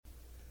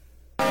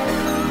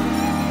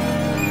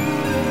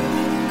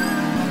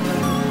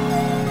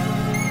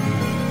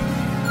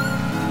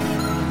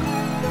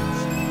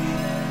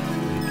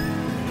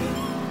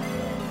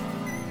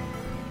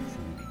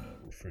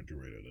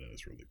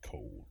it's really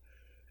cold.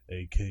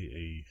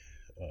 AKA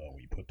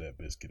when you put that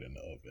biscuit in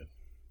the oven,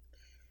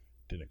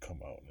 then it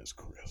come out and it's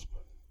crisp.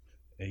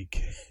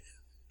 AKA,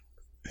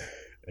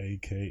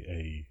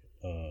 AKA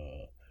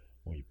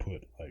when you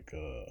put like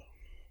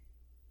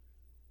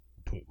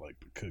put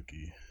the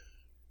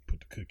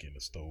cookie in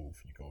the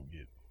stove, you're gonna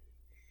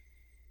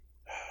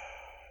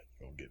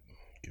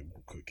get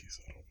more cookies.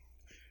 I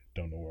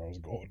don't know where I was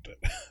going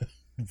with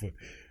that.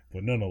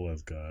 but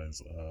nonetheless,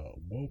 guys,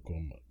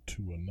 welcome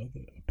to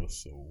another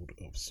episode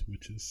of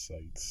Switches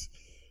Sites,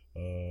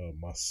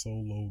 my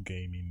solo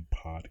gaming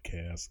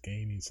podcast,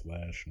 gaming /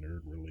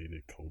 nerd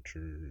related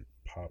culture,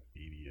 pop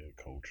media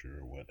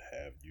culture, what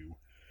have you.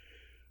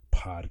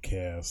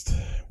 Podcast.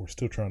 We're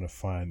still trying to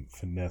find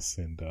finesse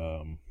and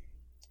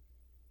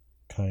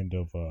kind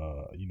of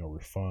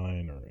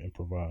refine or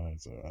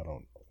improvise. Or I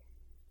don't know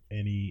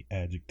any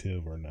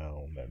adjective or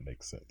noun that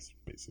makes sense,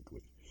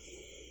 basically.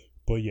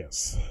 But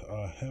yes,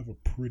 I have a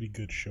pretty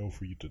good show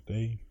for you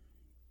today.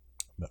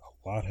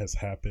 A lot has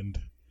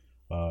happened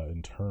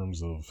in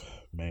terms of,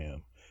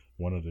 man,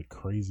 one of the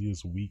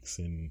craziest weeks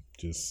in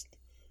just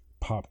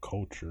pop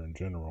culture in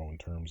general, in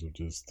terms of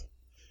just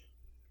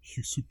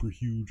super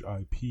huge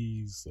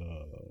IPs,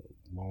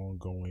 long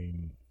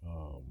going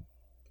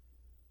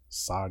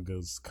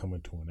sagas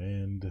coming to an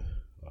end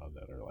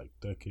that are like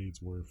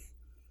decades worth.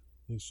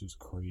 It's just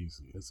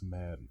crazy. It's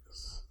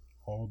madness.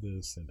 All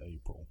this in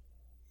April.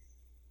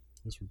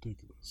 It's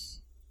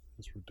ridiculous.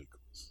 It's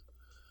ridiculous.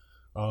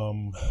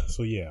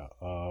 So yeah,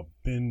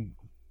 been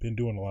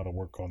doing a lot of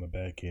work on the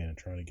back end,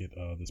 trying to get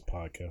this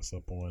podcast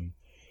up on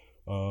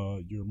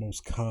your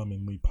most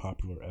commonly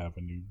popular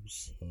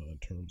avenues in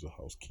terms of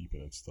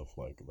housekeeping and stuff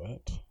like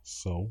that.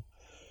 So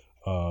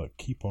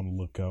keep on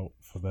the lookout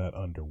for that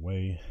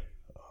underway.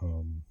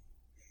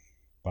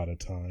 By the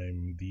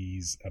time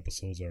these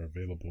episodes are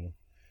available,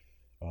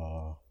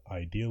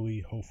 ideally,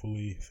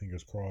 hopefully,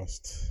 fingers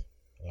crossed,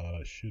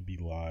 should be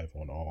live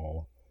on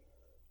all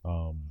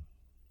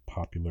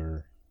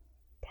popular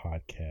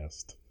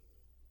podcast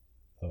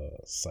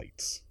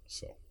sites.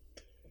 So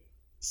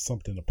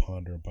something to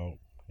ponder about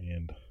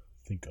and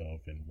think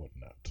of and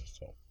whatnot.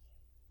 So,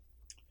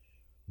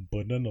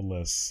 but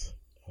nonetheless,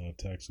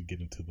 to actually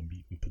get into the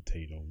meat and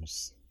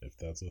potatoes, if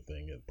that's a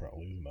thing, it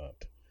probably is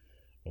not,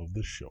 of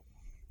the show.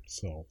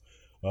 So,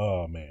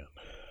 oh man,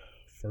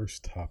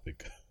 first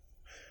topic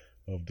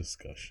of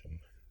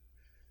discussion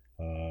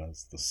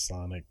is the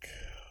Sonic.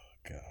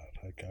 God,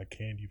 I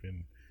can't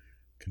even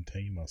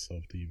contain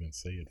myself to even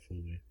say it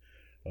fully.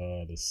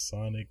 The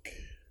Sonic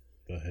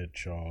the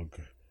Hedgehog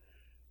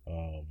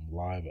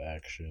live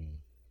action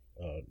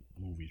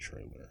movie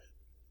trailer.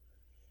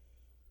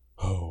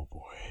 Oh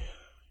boy,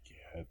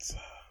 yeah, it's.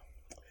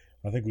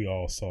 I think we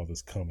all saw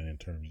this coming in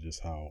terms of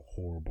just how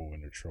horrible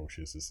and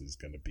atrocious this is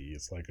going to be.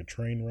 It's like a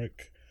train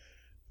wreck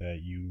that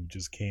you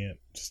just can't,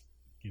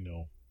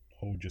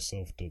 hold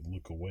yourself to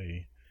look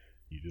away.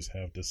 You just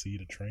have to see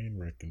the train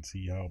wreck and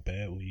see how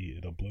badly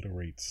it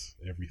obliterates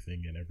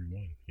everything and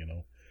everyone,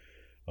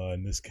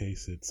 In this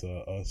case, it's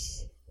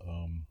us,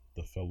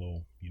 the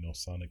fellow,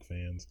 Sonic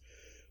fans.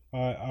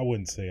 I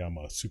wouldn't say I'm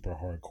a super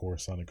hardcore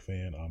Sonic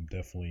fan. I'm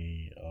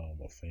definitely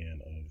a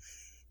fan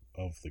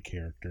of the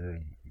character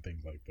and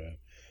things like that.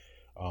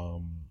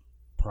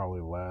 Probably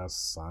the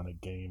last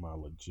Sonic game I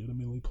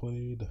legitimately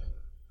played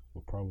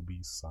would probably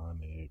be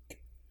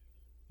Sonic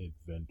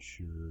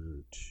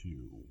Adventure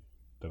 2,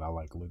 that I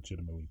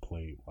legitimately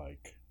played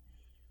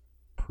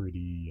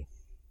pretty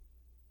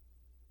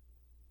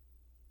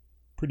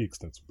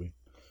extensively.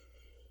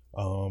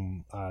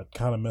 I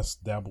kind of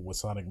dabbled with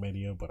Sonic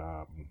Mania, but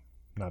I'm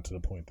not to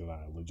the point that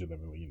I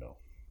legitimately,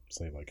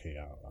 say hey,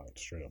 I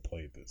straight up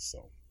played this.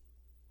 So,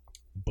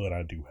 but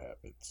I do have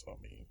it. So I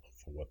mean,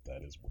 for what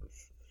that is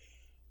worth.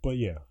 But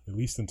yeah, at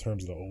least in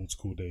terms of the old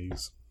school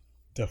days,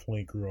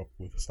 definitely grew up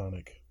with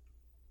Sonic,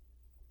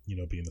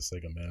 being the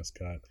Sega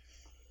mascot,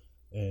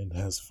 and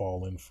has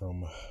fallen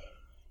from,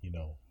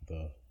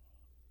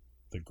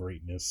 the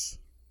greatness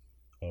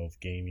of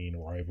gaming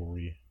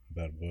rivalry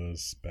that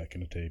was back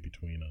in the day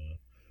between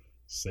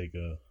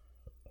Sega,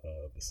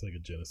 the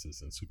Sega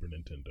Genesis and Super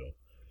Nintendo.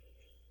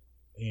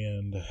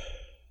 And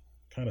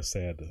kind of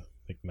sad to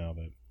think now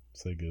that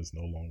Sega is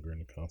no longer in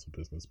the console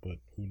business, but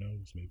who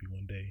knows, maybe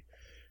one day.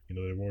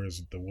 There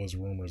was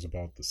rumors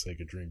about the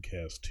Sega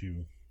Dreamcast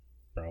 2.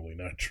 Probably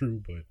not true,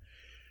 but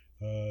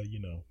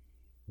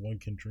one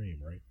can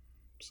dream, right?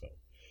 So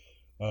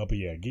but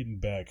yeah, getting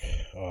back,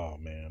 oh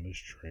man, this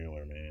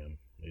trailer, man,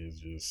 is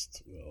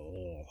just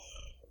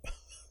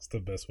it's the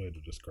best way to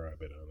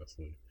describe it,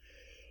 honestly.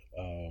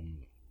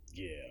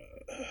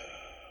 Yeah.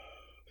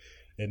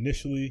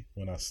 Initially,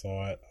 when I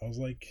saw it, I was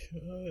like,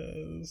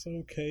 it's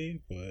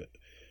okay, but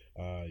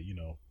I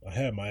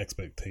had my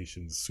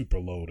expectations super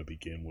low to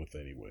begin with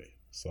anyway.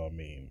 So I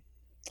mean,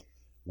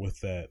 with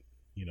that,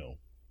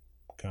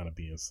 kind of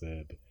being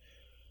said,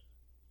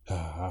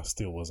 I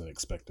still wasn't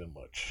expecting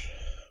much.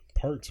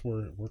 Parts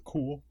were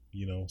cool,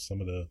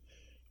 some of the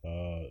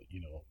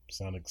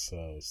Sonic's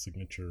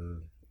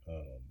signature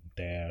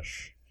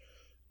dash,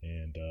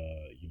 and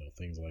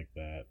things like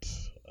that.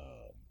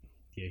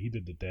 Yeah, he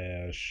did the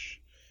dash,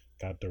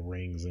 got the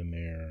rings in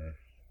there.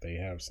 They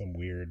have some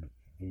weird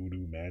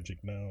voodoo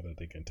magic now that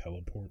they can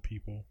teleport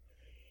people.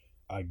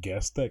 I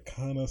guess that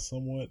kind of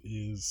somewhat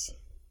is.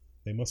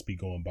 They must be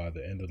going by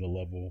the end of the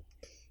level.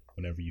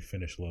 Whenever you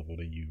finish level,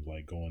 then you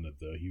like go into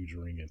the huge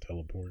ring and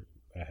teleport.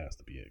 That has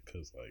to be it,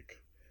 cause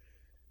like,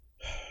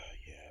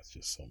 yeah, it's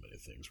just so many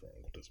things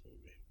wrong with this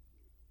movie.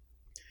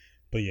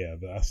 But yeah,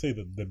 I say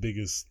that the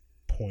biggest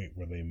point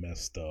where they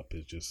messed up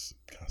is just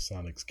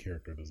Sonic's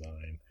character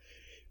design.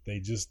 They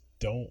just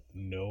don't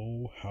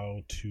know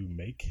how to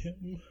make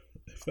him,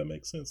 if that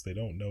makes sense. They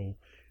don't know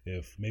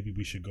if maybe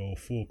we should go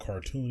full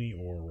cartoony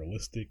or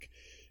realistic,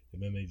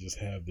 and then they just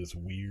have this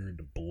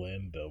weird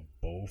blend of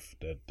both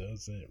that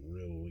doesn't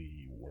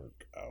really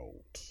work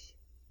out.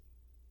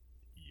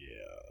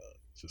 Yeah,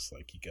 just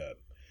like he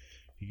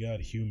got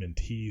human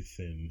teeth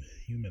and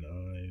human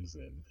eyes,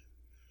 and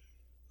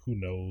who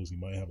knows, he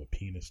might have a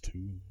penis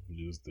too.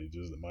 They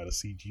might have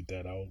CG'd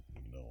that out,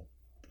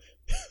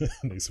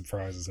 They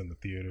surprised us in the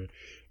theater.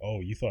 Oh,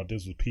 you thought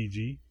this was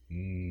PG?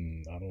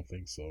 I don't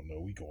think so. No,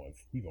 we going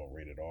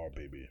rated R,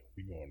 baby.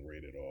 We going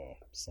rated R.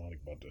 Sonic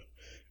about to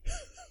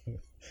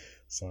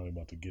Sonic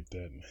about to get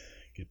that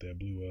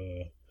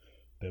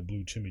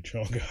blue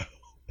chimichanga.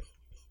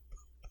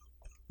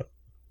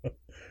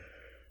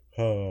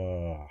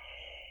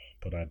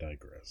 But I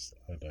digress.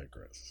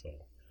 So,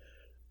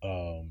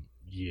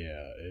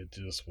 yeah, it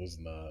just was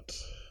not.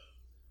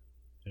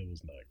 It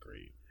was not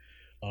great.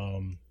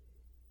 Um,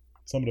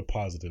 some of the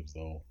positives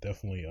though,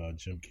 definitely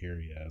Jim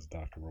Carrey as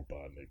Dr.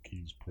 Robotnik.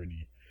 He's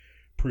pretty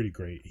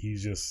great.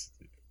 He's just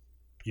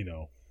you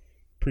know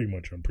pretty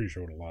much. I'm pretty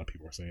sure what a lot of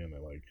people are saying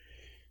that like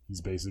he's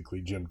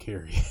basically Jim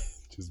Carrey,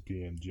 just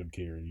being Jim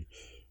Carrey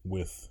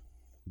with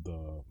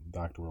the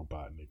Dr.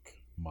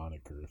 Robotnik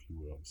moniker, if you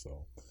will.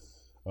 So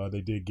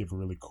they did give a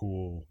really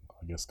cool,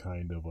 I guess,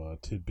 kind of a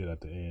tidbit at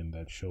the end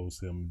that shows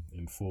him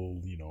in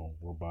full,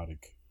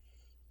 robotic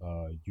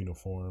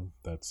uniform.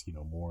 That's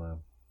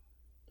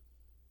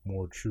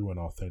more true and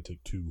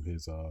authentic to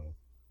his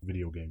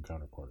video game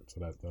counterpart. So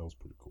that was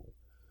pretty cool.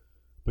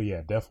 But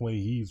yeah,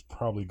 definitely he's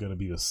probably going to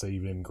be the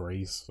saving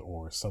grace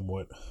or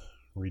somewhat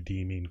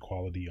redeeming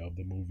quality of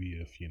the movie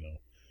if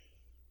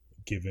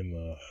given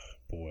the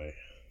boy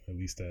at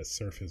least that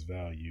surface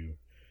value,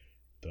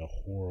 the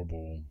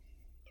horrible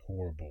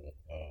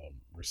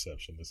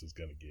reception this is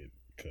gonna get,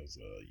 because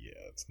yeah,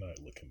 it's not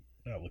looking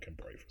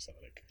bright for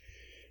Sonic.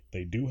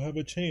 They do have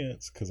a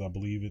chance because I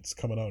believe it's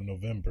coming out in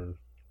November.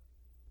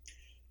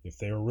 If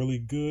they were really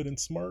good and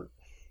smart,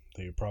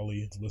 they would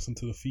probably listen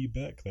to the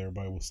feedback that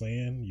everybody was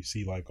saying. You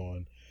see, like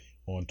on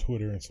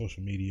Twitter and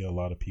social media, a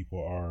lot of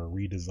people are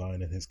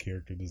redesigning his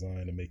character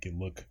design to make it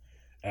look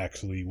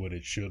actually what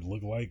it should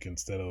look like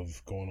instead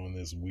of going on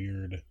this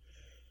weird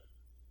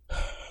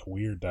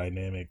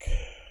dynamic,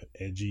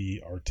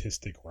 edgy,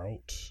 artistic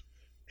route,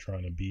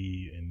 trying to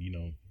be and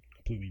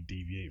completely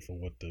deviate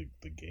from what the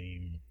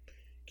game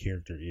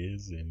character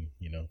is, and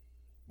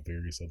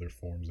various other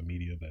forms of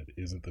media that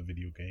isn't the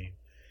video game.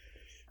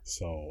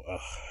 So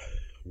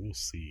we'll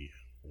see,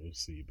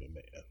 but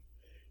man,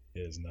 it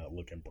is not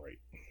looking bright.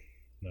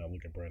 Not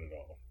looking bright at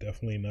all.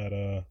 Definitely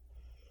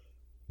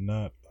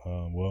not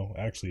well,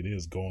 actually it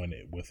is going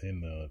within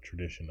the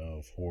tradition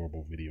of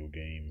horrible video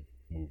game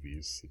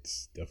movies.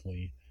 It's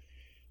definitely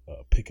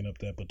picking up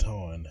that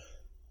baton.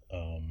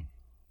 Um,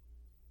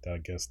 I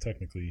guess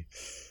technically,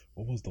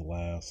 what was the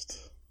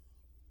last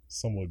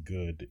somewhat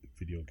good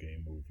video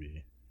game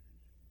movie?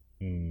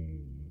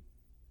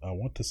 I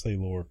want to say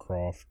Lara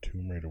Croft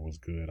Tomb Raider was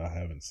good. I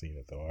haven't seen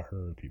it though. I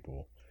heard a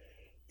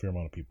fair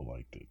amount of people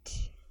liked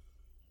it.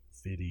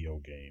 Video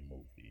game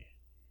movie.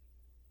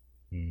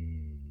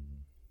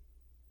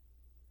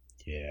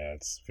 Yeah,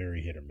 it's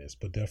very hit or miss,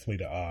 but definitely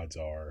the odds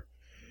are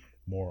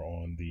more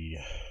on the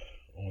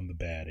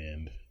bad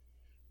end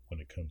when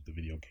it comes to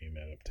video game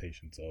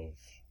adaptations of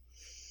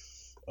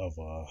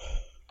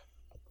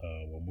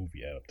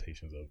movie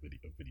adaptations of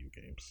video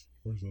games.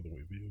 Where's the other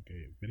way?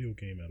 Video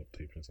game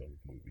adaptations of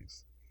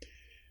movies.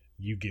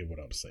 You get what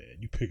I'm saying.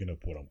 You picking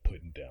up what I'm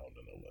putting down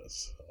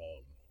nonetheless.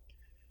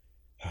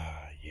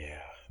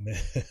 Yeah.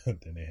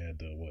 Then they had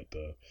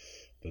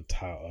the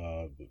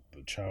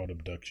child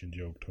abduction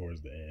joke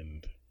towards the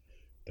end.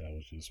 That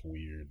was just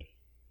weird.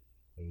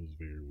 It was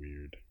very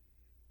weird.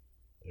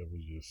 It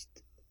was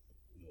just,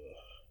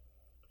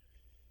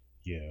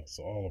 yeah.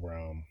 So all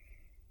around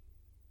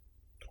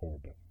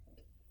horrible,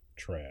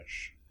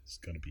 trash. It's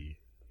gonna be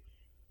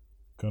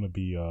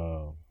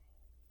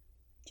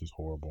just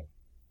horrible.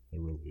 It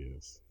really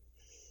is.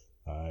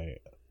 I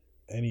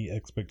Any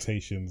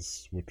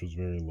expectations, which was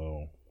very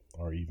low,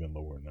 are even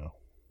lower now.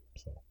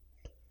 So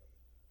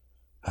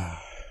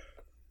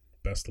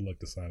best of luck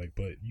to Sonic,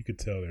 but you could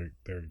tell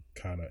they're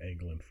kind of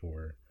angling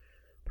for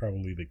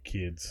probably the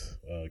kid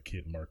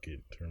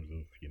market in terms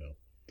of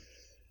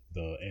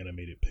the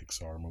animated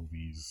Pixar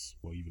movies.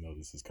 Well, even though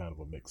this is kind of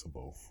a mix of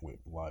both with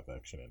live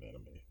action and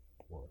anime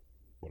or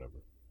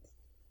whatever,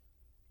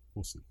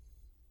 we'll see.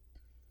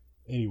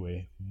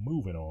 Anyway,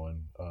 moving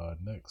on.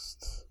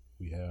 Next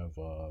we have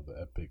the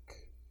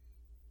Epic.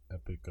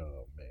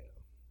 Man.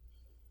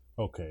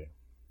 Okay,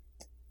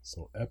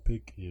 so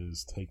Epic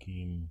is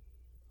taking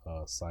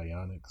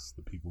Psyonix,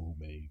 the people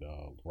who made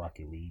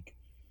Rocket League.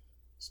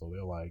 So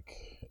they're like,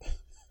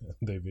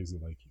 they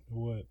basically like, you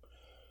know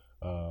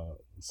what?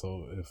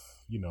 So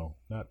if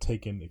not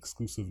taking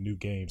exclusive new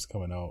games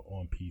coming out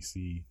on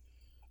PC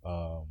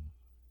um,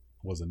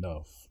 was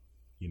enough,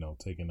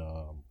 taking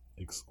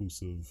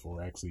exclusive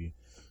or actually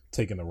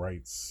taking the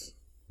rights,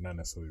 not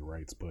necessarily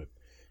rights, but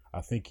I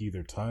think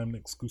either timed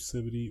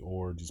exclusivity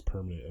or just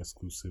permanent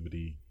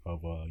exclusivity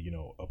of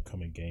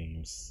upcoming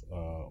games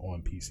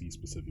on PC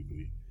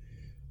specifically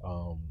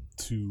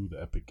to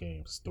the Epic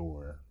Games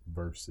Store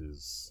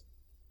versus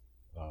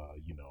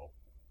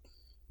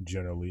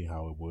generally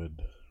how it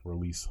would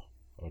release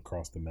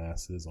across the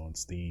masses on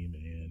Steam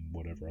and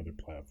whatever other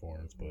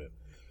platforms, but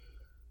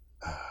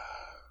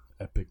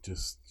Epic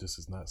just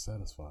is not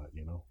satisfied.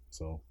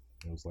 So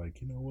it was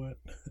like, you know what,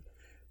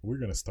 we're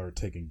gonna start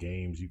taking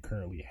games you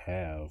currently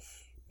have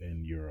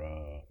in your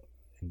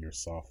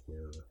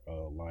software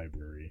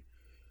library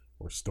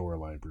or store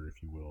library,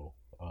 if you will.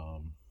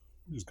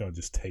 We're just gonna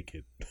just take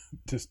it,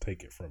 just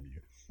take it from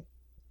you.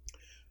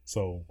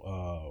 So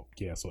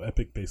yeah, so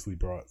Epic basically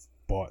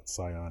bought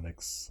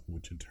Psyonix,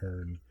 which in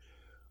turn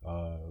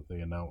they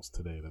announced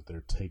today that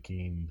they're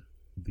taking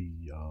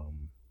the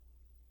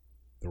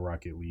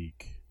Rocket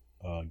League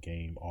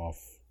game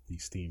off the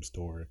Steam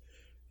store,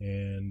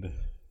 and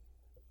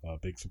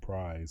big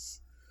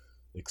surprise,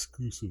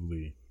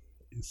 exclusively,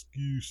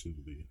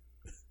 exclusively,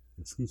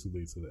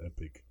 exclusively to the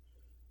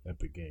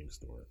Epic Game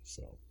Store.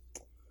 So,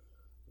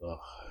 uh,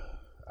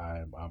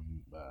 I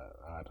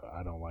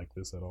don't like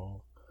this at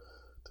all.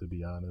 To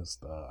be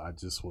honest, I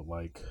just would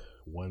like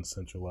one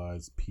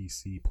centralized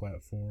PC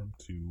platform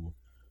to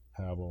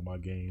have all my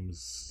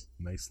games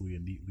nicely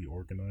and neatly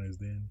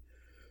organized in.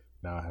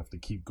 Now I have to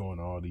keep going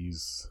to all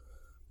these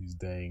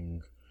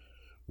dang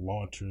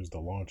launchers, the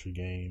launcher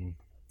game.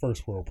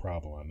 First world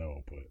problem, I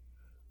know, but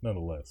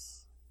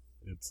nonetheless,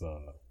 it's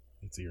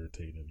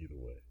irritating either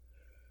way.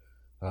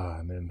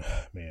 And then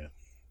man,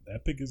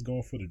 Epic is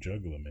going for the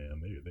jugular,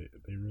 man.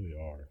 They really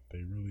are.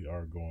 They really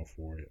are going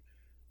for it.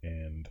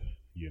 And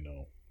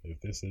if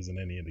this isn't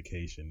any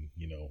indication,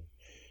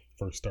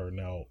 first starting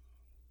out,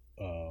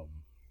 um,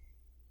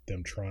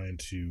 them trying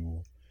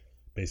to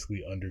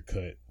basically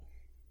undercut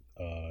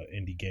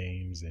indie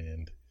games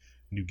and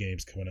new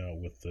games coming out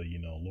with the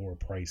lower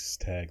price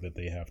tag that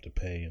they have to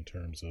pay in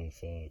terms of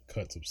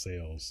cuts of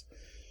sales,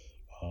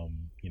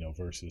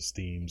 versus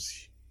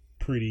Steam's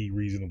pretty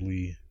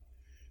reasonably,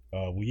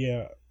 well,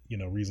 yeah,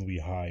 reasonably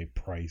high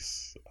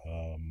price.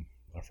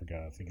 I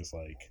forgot. I think it's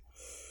like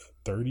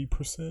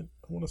 30%. I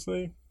want to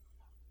say.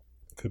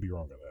 Could be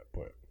wrong on that,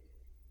 but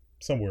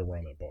somewhere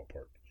around that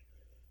ballpark.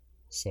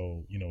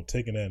 So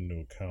taking that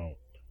into account,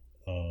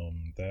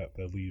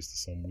 that leads to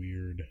some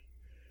weird,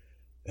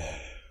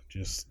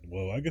 just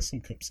well, I guess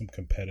some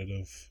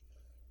competitive,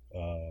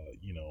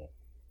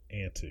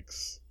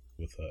 antics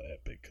with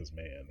Epic, because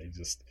man, they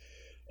just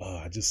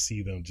I just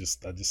see them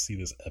I just see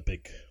this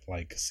Epic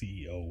like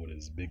CEO with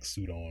his big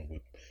suit on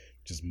with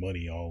just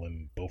money all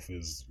in both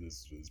his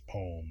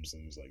palms,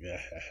 and he's like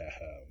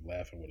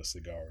laughing with a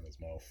cigar in his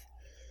mouth.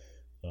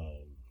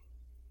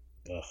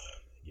 Um,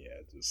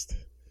 yeah, just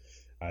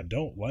I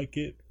don't like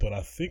it, but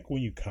I think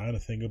when you kind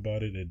of think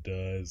about it, it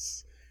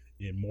does.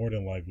 It more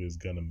than likely is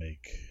gonna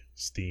make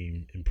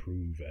Steam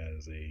improve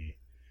as a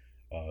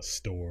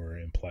store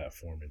and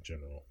platform in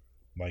general.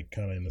 Like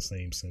kind of in the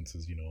same sense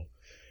as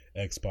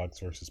Xbox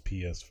versus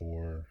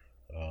PS4,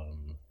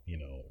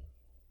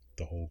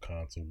 the whole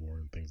console war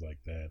and things like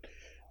that.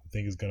 I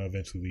think it's gonna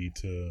eventually lead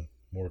to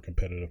more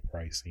competitive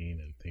pricing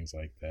and things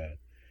like that.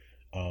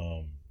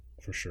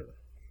 For sure,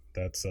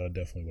 that's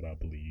definitely what I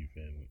believe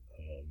and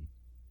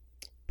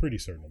pretty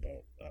certain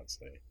about. I'd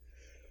say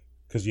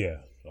because yeah,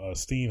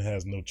 Steam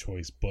has no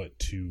choice but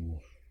to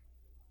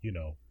you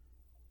know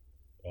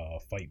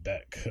fight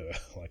back.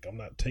 Like I'm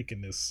not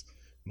taking this.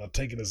 I'm not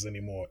taking this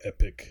anymore,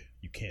 Epic.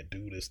 You can't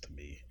do this to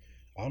me.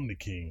 I'm the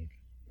king,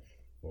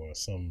 or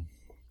some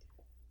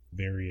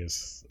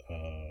various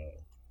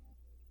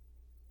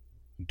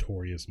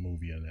notorious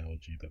movie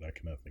analogy that I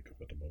cannot think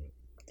of at the moment.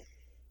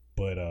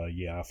 But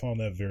yeah, I found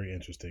that very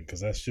interesting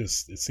because that's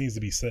just it seems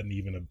to be setting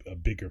even a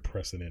bigger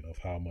precedent of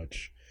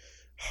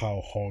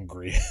how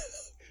hungry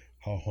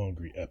how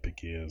hungry Epic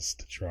is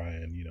to try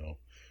and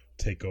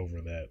take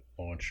over that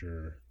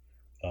launcher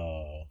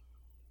uh,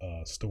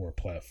 store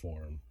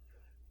platform,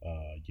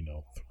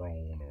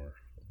 throne or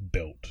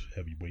belt,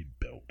 heavyweight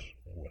belt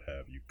or what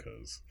have you.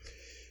 Because,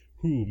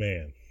 whoo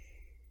man,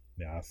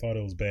 now I thought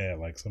it was bad.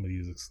 Like some of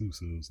these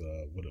exclusives.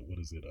 What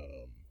is it?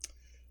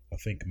 I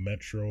think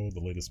Metro,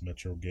 the latest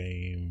Metro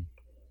game,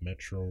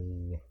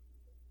 Metro.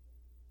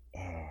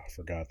 I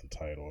forgot the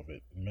title of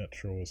it.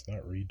 Metro. It's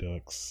not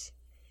Redux.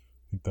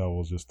 I think that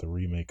was just the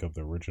remake of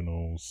the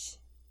originals.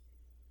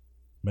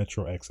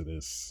 Metro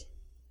Exodus.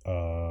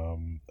 I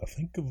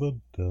think the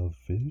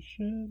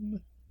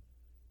Division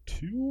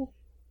 2.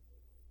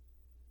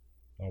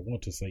 I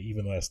want to say,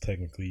 even though that's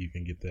technically you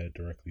can get that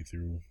directly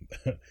through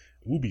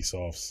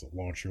Ubisoft's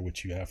launcher,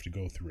 which you have to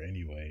go through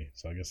anyway.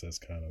 So I guess that's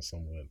kind of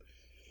somewhat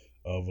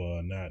of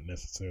not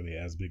necessarily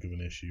as big of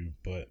an issue,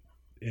 but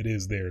it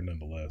is there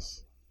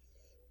nonetheless.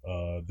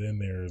 Then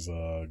there's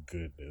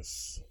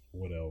goodness,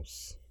 what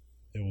else?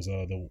 It was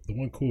the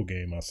one cool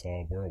game I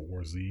saw, World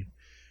War Z.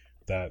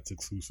 That's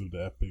exclusive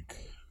to Epic,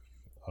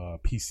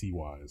 PC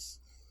wise.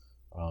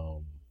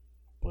 Um,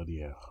 but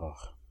yeah,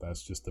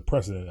 that's just the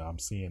precedent I'm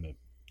seeing it,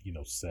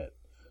 set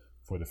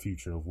for the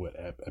future of what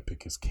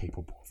Epic is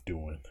capable of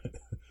doing. It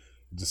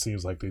just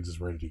seems like they're just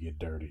ready to get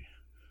dirty.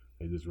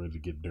 They just ready to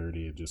get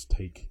dirty and just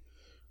take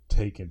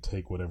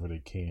whatever they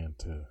can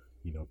to,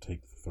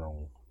 take the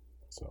throne.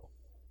 So,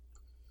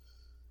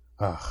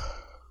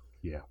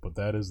 yeah, but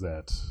that is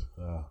that.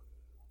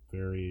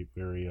 Very,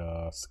 very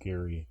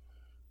scary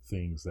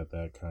things that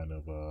kind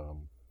of,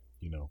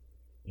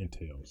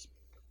 entails.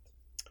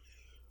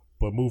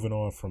 But moving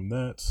on from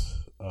that,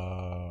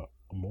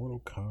 Mortal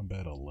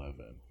Kombat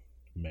 11,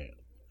 man,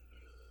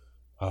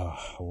 a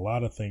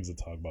lot of things to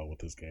talk about with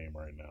this game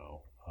right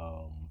now.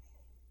 I'll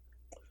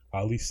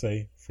at least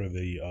say for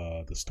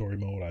the story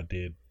mode, I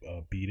did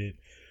beat it.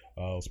 It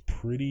was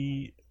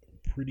pretty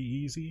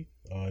easy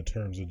in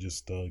terms of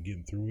just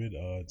getting through it.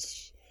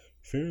 It's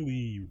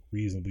fairly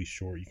reasonably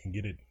short. You can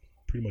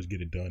pretty much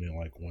get it done in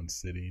like one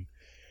sitting.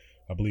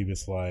 I believe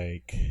it's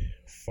like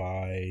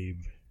 5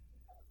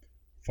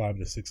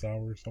 to 6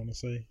 hours. I want to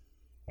say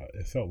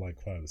it felt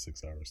like 5 to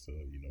 6 hours to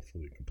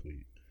fully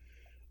complete.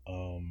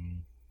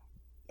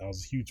 I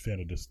was a huge fan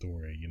of the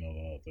story.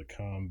 The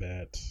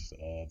combat,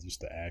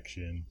 just the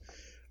action.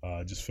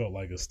 Just felt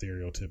like a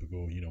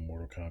stereotypical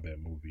Mortal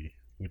Kombat movie,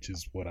 which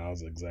is what I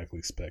was exactly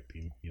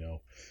expecting.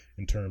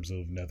 In terms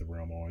of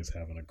NetherRealm always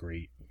having a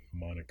great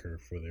moniker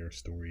for their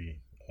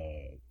story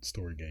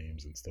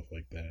games and stuff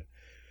like that.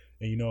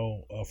 And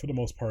for the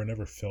most part, I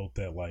never felt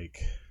that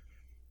like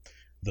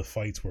the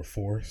fights were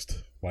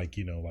forced. Like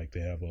like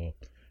they have a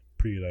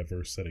pretty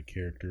diverse set of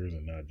characters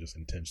and not just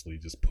intentionally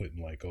just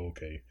putting like, oh,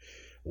 okay,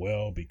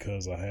 well,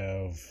 because I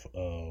have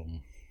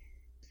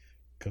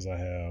because I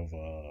have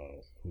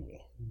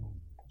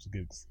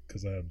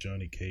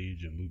Johnny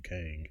Cage and Liu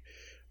Kang,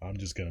 I'm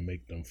just gonna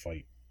make them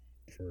fight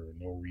for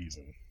no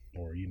reason.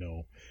 Or where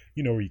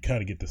you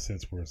kind of get the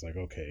sense where it's like,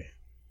 okay,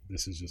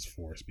 this is just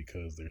forced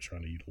because they're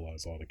trying to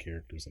utilize all the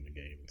characters in the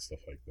game and stuff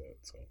like that.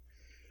 So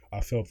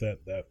I felt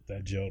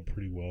that gelled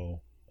pretty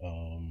well.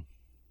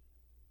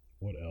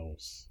 What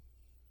else?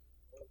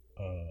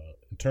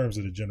 In terms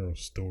of the general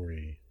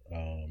story,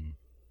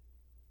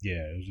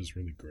 yeah, it was just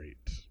really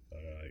great.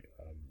 I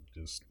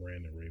just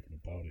ran and raving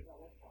about it.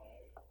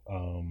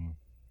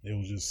 It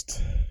was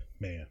just,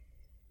 man,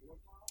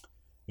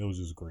 it was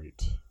just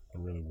great. It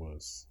really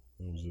was.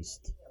 It was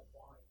just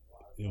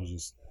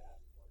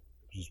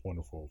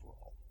wonderful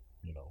overall.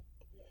 You know,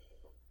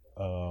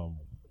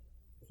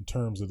 in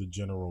terms of the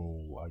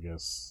general, I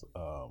guess,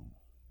 uh,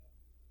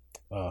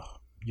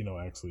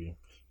 actually,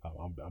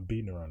 I'm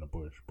beating around the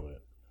bush,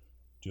 but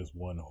just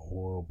one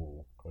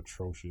horrible,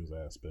 atrocious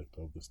aspect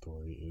of the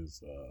story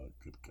is,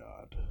 good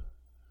God,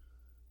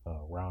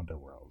 Ronda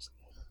Rousey.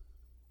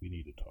 We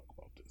need to talk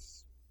about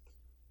this.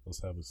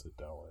 Let's have a sit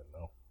down right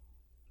now,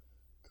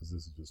 because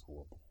this is just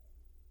horrible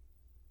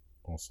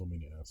on so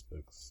many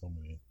aspects,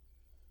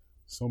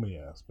 so many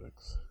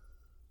aspects.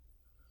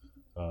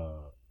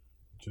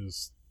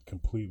 Just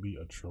completely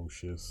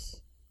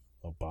atrocious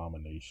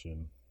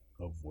abomination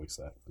of voice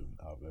acting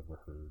I've ever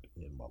heard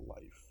in my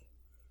life.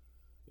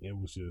 It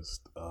was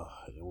just,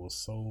 it was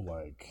so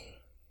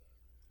like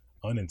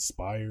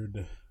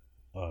uninspired,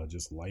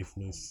 just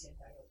lifeless,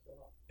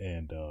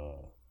 and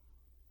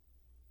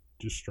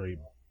just straight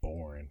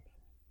boring.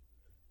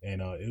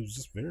 And it was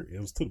just it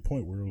was to the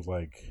point where it was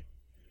like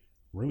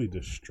really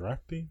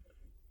distracting,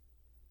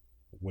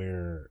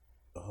 where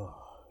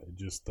it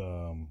just,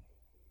 and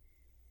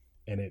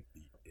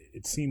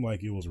it seemed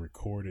like it was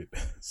recorded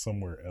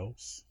somewhere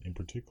else in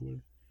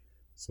particular.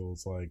 So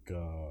it's like,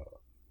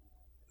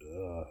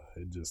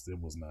 it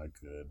was not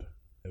good.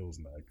 It was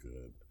not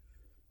good.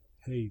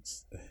 Hey,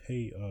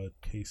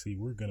 Casey,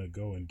 we're gonna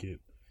get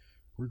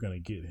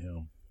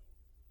him.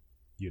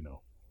 You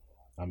know,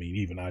 I mean,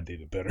 even I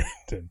did it better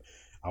than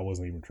I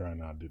wasn't even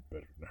trying. I did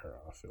better than her.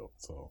 I felt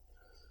so.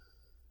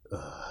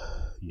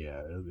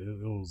 Yeah,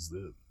 it was.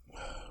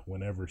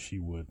 Whenever she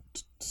would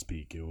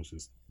speak, it was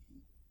just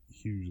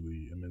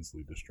hugely,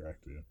 immensely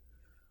distracting.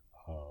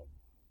 Um,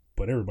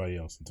 but everybody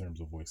else, in terms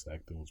of voice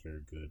acting, was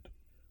very good.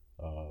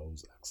 It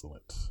was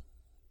excellent,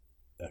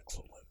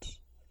 excellent.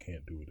 I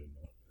can't do it in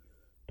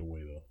the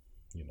way the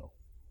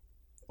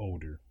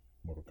older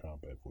Mortal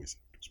Kombat voice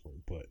actors were,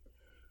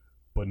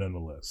 but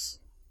nonetheless,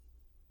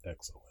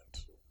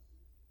 excellent.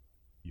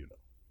 You know,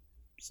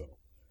 so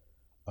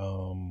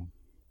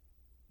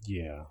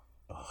yeah.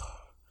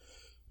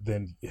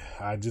 Then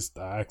I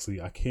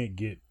can't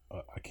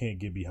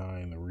get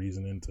behind the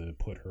reasoning to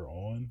put her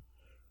on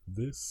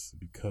this,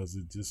 because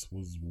it just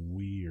was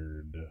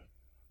weird.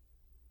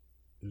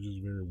 It's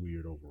just very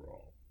weird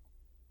overall.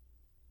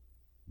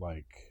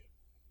 Like,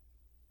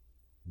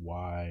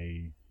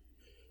 why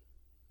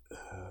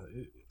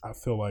I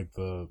feel like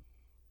the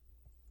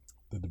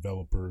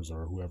developers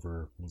or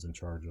whoever was in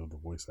charge of the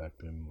voice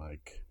acting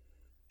like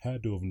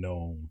had to have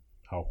known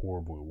how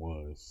horrible it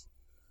was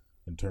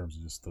in terms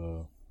of just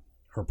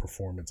her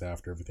performance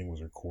after everything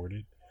was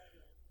recorded.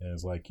 And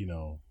it's like,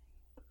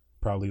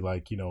 probably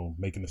like,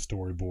 making a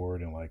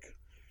storyboard and like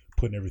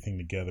putting everything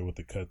together with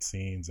the cut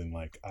scenes, and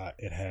like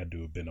it had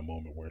to have been a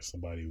moment where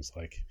somebody was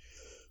like,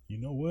 you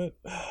know what,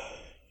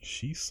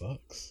 she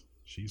sucks,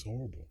 she's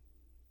horrible,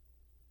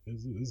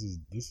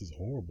 this is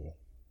horrible,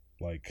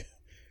 like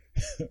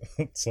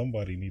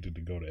somebody needed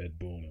to go to Ed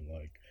Boon and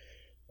like,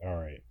 all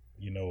right,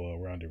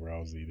 Ronda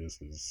Rousey,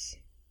 this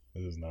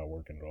is not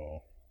working at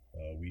all.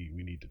 We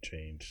need to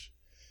change.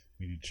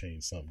 We need to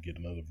change something. Get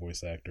another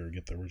voice actor.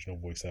 Get the original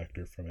voice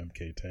actor from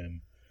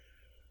MK10.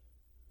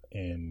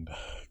 And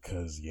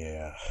cause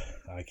yeah,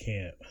 I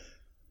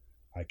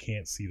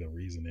can't see the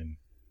reasoning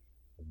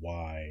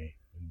why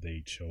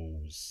they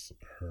chose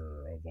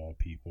her of all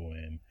people,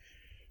 and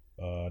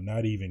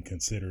not even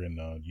considering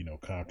the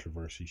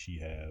controversy she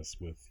has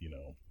with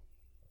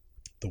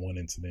the one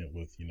incident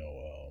with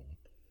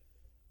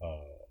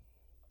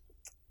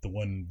the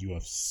one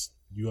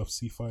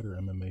UFC fighter,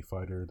 MMA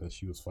fighter that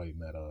she was fighting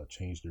that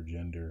changed her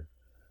gender,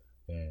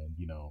 and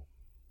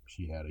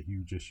she had a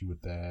huge issue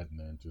with that, and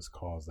then just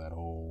caused that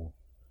whole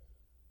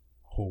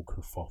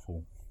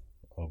kerfuffle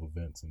of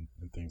events and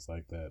things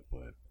like that.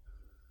 But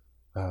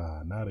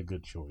not a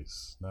good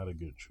choice. Not a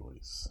good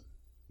choice.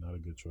 Not a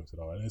good choice at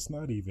all. And it's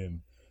not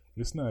even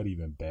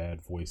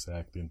bad voice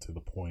acting to the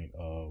point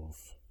of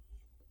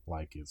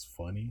like it's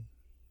funny.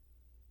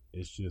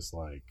 It's just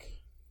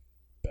like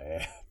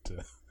bad.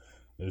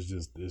 it's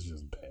just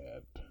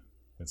bad.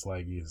 It's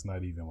like it's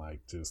not even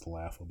like just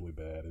laughably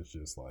bad. It's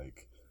just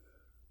like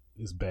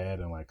it's bad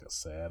in like a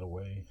sad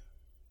way.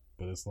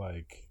 But it's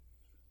like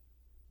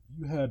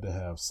you had to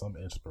have some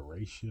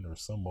inspiration or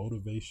some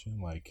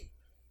motivation. Like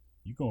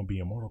you gonna be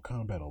in Mortal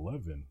Kombat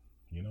 11,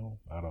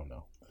 I don't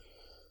know.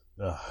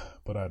 Uh,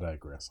 but I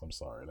digress. I'm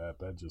sorry.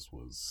 That just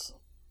was.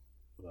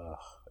 Uh,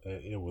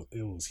 it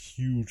was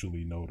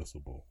hugely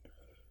noticeable.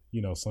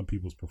 Some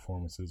people's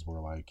performances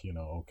were like,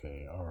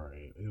 okay, all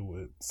right. It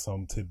was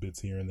some tidbits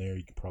here and there.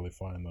 You could probably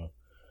find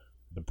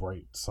the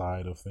bright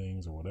side of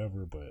things or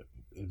whatever, but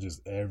it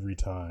just every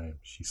time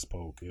she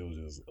spoke, it was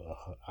just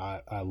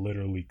I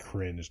literally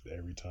cringed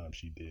every time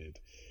she did.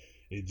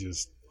 It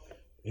just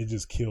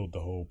killed the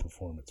whole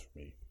performance for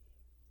me.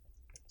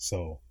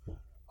 So,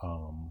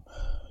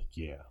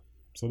 yeah.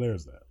 So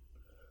there's that.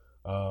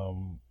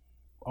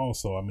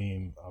 Also, I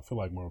mean, I feel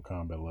like Mortal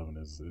Kombat 11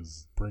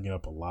 is bringing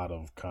up a lot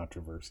of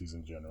controversies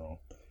in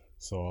general.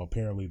 So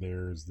apparently,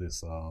 there's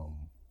this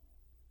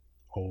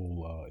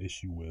whole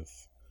issue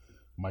with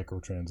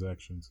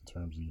microtransactions in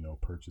terms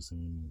of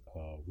purchasing.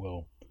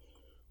 Well,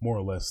 more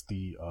or less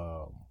the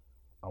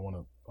I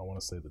want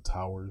to say the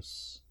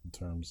towers in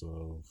terms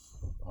of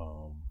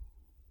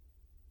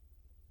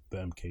the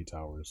MK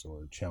towers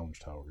or challenge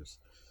towers,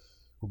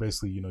 where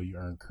basically you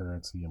earn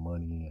currency and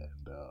money,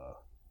 and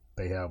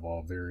they have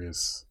all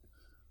various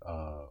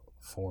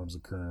forms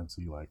of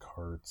currency like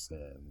hearts,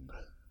 and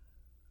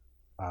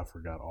I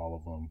forgot all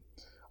of them.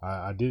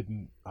 I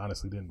didn't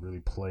honestly didn't really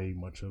play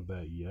much of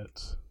that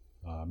yet.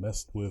 I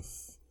messed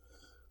with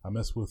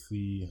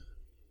the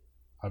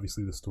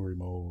obviously the story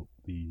mode,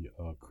 the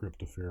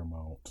crypt a fair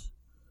amount,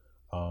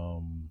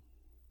 um,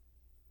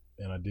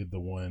 and I did the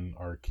one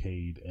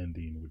arcade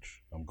ending,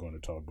 which I'm going to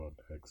talk about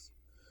next.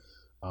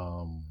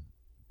 Um,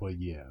 but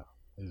yeah,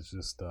 it's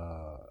just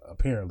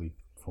apparently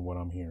from what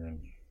I'm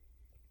hearing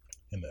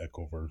in the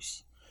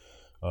Echoverse,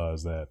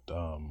 is that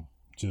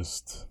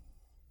just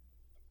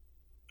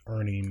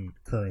earning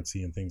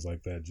currency and things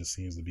like that just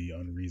seems to be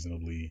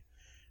unreasonably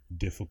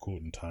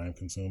difficult and time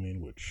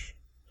consuming, which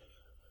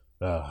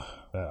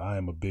I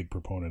am a big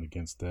proponent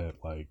against that.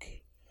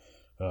 Like,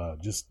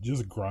 just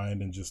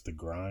grind and just the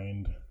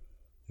grind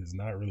is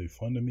not really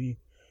fun to me.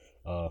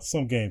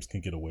 Some games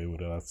can get away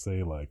with it. I'd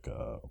say like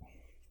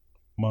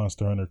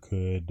Monster Hunter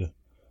could.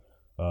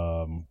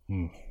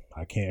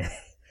 I can't.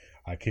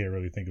 I can't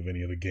really think of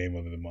any other game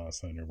other than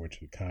Monster Hunter,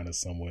 which kind of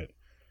somewhat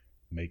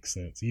makes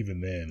sense. Even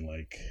then,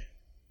 like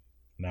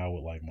now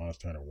with like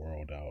Monster Hunter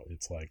World out,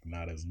 it's like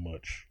not as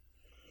much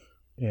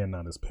and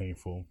not as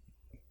painful.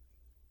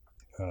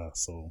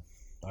 So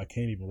I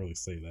can't even really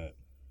say that.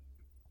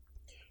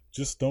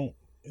 Just don't.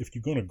 If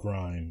you're gonna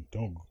grind,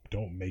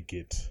 don't make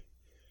it.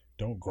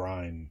 Don't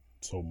grind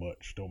so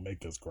much. Don't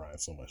make us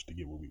grind so much to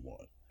get what we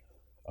want.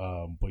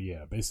 But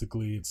yeah,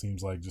 basically, it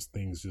seems like just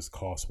things just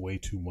cost way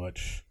too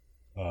much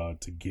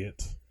to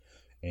get,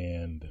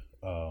 and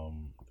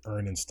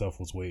earning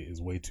stuff is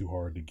way too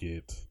hard to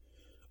get.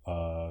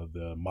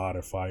 The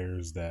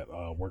modifiers that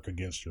work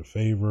against your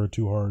favor are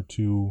too hard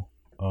to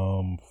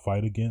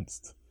fight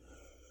against.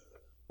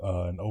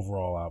 And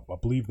overall, I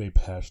believe they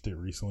patched it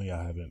recently.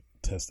 I haven't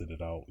tested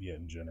it out yet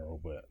in general,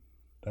 but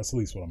that's at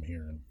least what I'm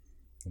hearing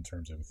in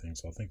terms of everything.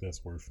 So I think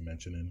that's worth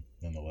mentioning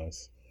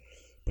nonetheless.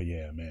 But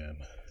yeah, man,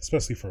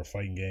 especially for a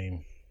fighting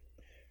game,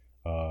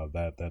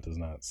 That does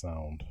not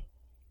sound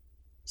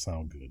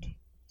good.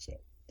 So,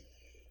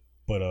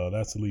 but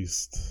that's at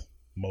least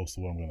most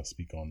of what I'm going to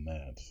speak on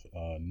that.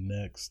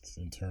 Next,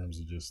 in terms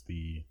of just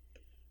the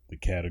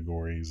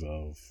categories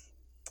of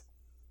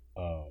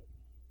the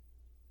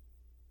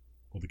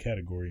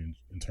category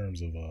in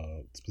terms of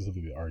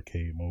specifically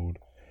arcade mode.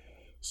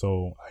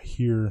 So I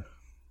hear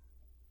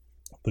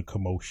the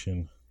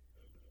commotion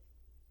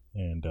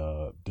and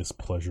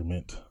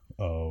displeasurement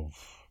of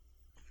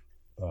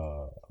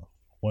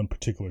one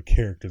particular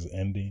character's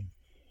ending.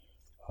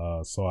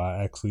 So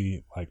I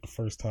actually, like, the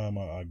first time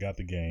I got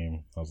the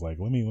game, I was like,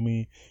 let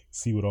me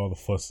see what all the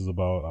fuss is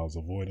about. I was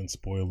avoiding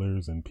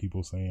spoilers and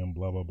people saying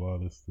blah blah blah,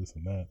 this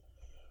and that,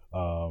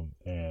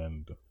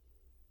 and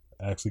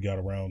I actually got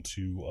around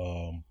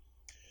to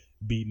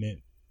beating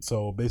it.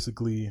 So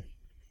basically,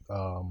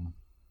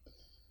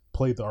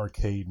 played the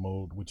arcade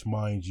mode, which,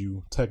 mind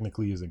you,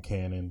 technically isn't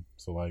canon.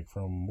 So like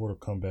from Mortal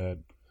Kombat,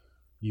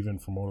 even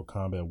from Mortal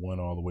Kombat 1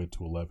 all the way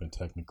to 11,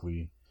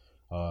 technically,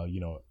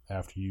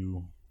 after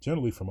you,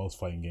 generally for most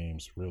fighting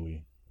games,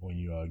 really, when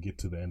you get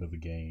to the end of the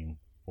game,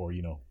 or,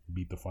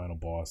 beat the final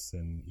boss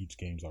in each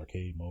game's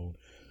arcade mode,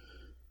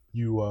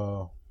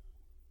 you,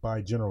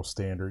 by general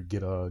standard,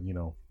 get a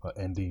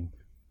ending.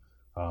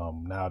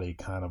 Now they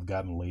kind of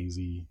gotten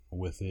lazy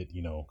with it,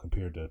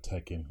 compared to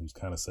Tekken, who's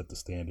kind of set the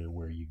standard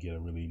where you get a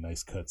really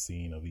nice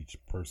cutscene of each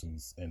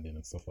person's ending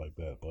and stuff like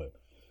that. But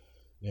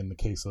in the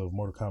case of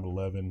Mortal Kombat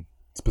 11,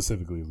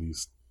 specifically at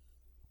least,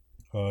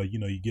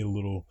 you get a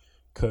little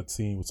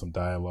cutscene with some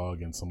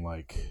dialogue and some,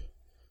 like,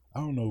 I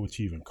don't know what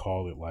you even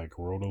call it, like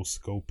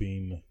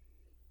rotoscoping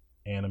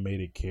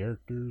animated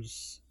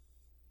characters.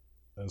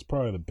 That's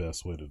probably the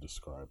best way to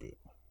describe it.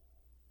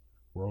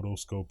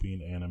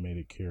 Rotoscoping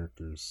animated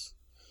characters.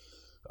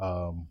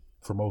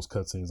 For most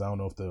cutscenes, I don't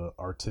know if the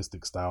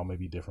artistic style may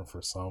be different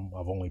for some.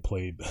 I've only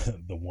played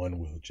the one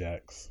with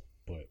Jax,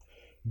 but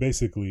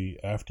basically,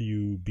 after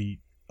you beat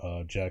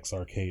Jax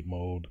arcade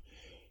mode,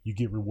 you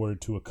get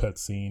rewarded to a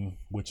cutscene,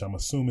 which I'm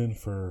assuming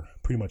for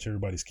pretty much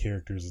everybody's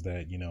characters is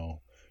that,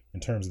 in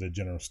terms of the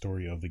general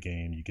story of the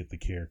game, you get the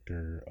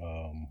character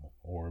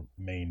or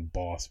main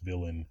boss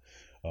villain,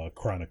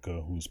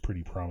 Kronika, who's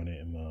pretty prominent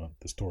in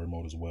the story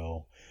mode as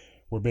well.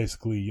 Where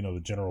basically, the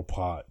general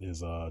plot is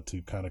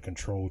to kind of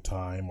control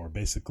time, or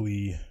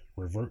basically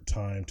revert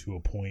time to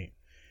a point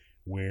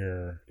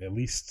where, at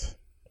least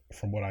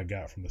from what I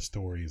got from the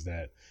story, is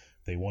that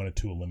they wanted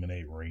to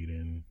eliminate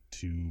Raiden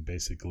to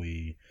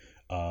basically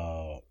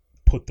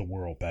put the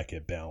world back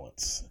at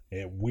balance.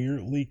 It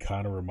weirdly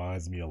kind of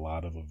reminds me a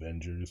lot of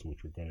Avengers,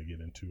 which we're going to get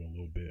into in a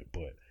little bit,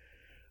 but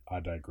I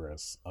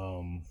digress.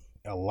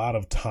 A lot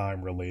of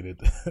time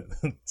related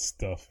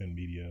stuff in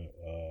media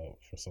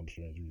for some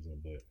strange reason,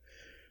 but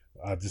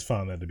I just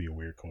found that to be a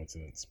weird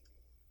coincidence.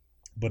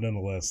 But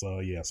nonetheless,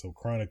 so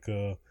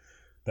Kronika,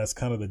 that's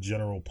kind of the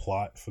general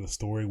plot for the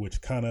story,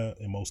 which kind of,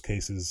 in most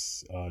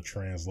cases,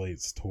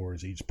 translates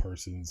towards each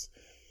person's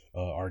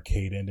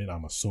arcade ending,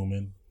 I'm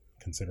assuming,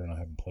 considering I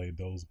haven't played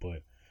those,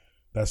 but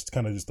that's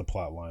kind of just the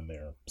plot line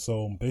there.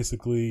 So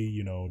basically,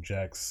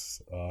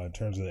 Jax, in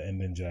terms of the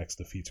ending, Jax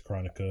defeats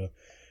Kronika,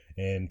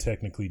 and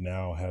technically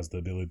now has the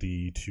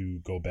ability to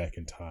go back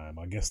in time.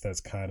 I guess that's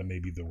kind of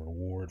maybe the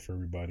reward for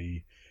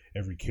everybody.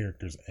 Every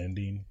character's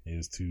ending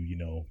is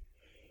to,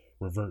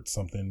 revert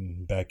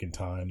something back in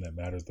time that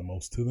matters the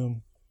most to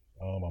them,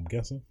 I'm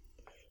guessing.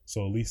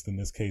 So at least in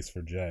this case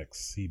for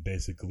Jax, he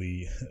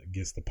basically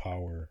gets the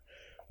power.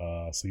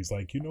 So he's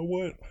like, you know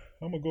what?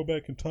 I'm going to go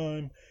back in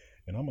time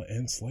and I'm going to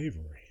end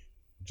slavery.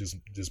 Just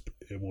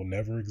it will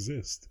never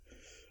exist.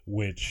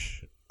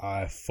 Which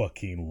I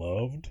fucking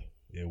loved.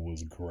 It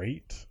was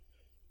great.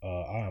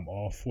 I am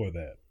all for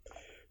that.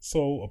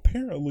 So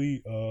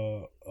apparently,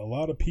 a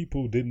lot of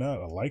people did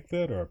not like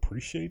that or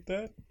appreciate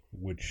that,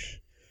 which,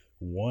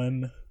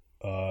 one,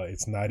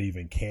 it's not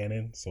even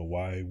canon, so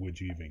why would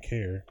you even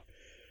care?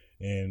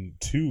 And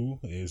two,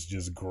 it's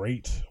just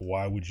great.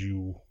 Why would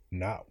you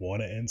not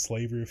want to end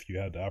slavery if you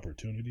had the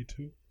opportunity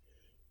to?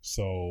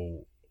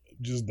 So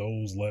just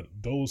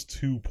those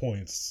 2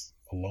 points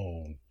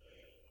alone,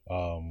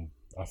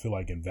 I feel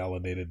like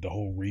invalidated the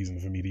whole reason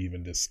for me to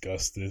even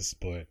discuss this.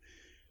 But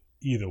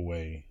either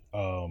way,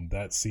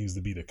 that seems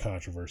to be the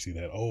controversy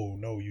that, oh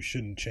no, you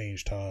shouldn't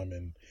change time,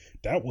 and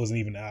that wasn't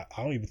even, I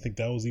don't even think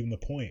that was even the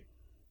point.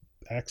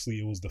 Actually,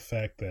 it was the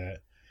fact that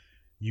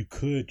you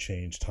could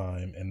change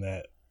time, and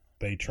that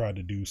they tried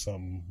to do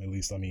something, at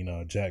least,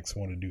 Jax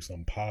wanted to do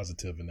something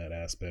positive in that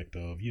aspect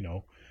of,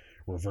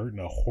 reverting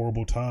a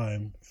horrible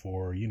time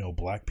for,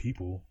 black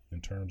people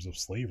in terms of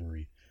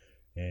slavery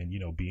and,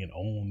 being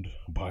owned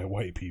by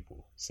white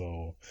people.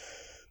 So,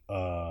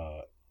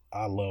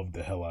 I loved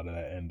the hell out of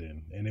that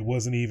ending. And it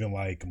wasn't even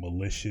like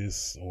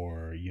malicious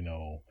or,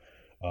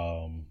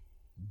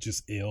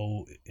 just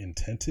ill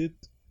intended.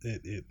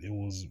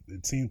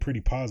 It seemed pretty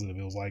positive.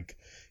 It was like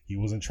he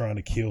wasn't trying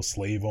to kill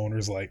slave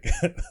owners. Like,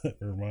 it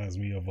reminds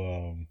me of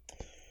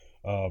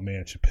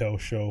Chappelle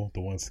Show,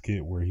 the one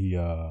skit where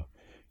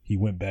he he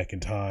went back in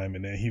time,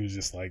 and then he was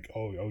just like,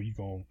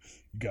 you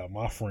got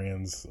my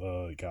friends,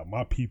 got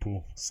my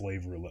people,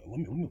 slavery. Let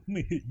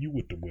me hit you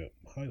with the whip.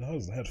 How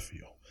does that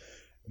feel?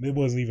 And it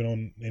wasn't even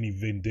on any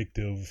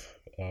vindictive,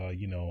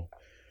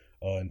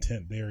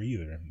 intent there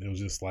either. It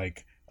was just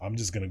like, I'm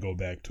just gonna go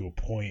back to a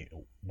point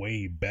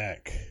way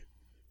back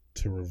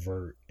to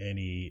revert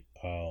any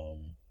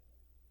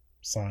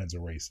signs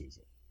of racism.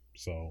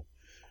 So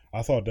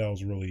I thought that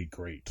was really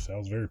great. That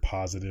was very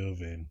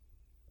positive, and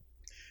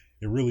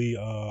it really,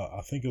 I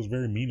think it was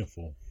very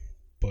meaningful.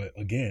 But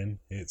again,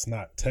 it's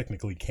not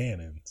technically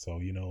canon. So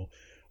in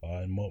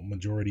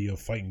majority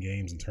of fighting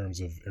games, in terms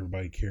of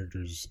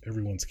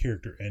everyone's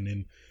character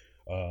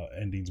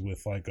endings,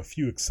 with like a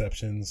few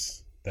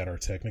exceptions that are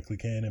technically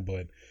canon,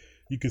 but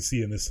you could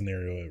see in this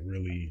scenario it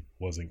really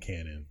wasn't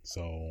canon.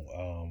 So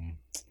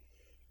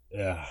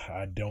yeah,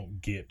 I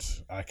don't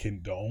get.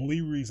 The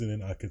only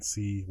reason I could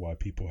see why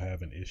people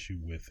have an issue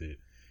with it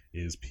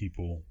is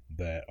people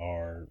that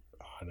are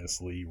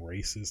honestly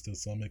racist to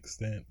some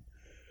extent.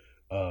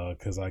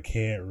 Because I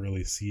can't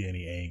really see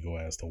any angle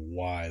as to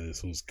why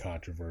this was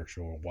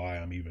controversial or why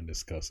I'm even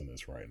discussing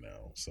this right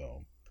now.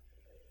 So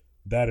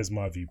that is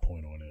my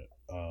viewpoint on it.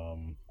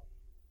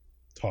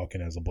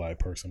 Talking as a black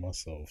person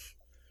myself,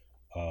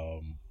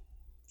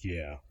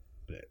 yeah,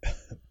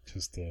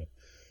 just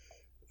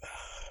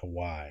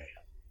why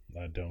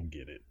I don't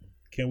get it.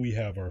 Can we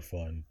have our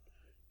fun?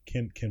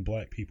 Can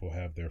black people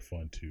have their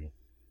fun too?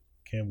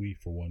 Can we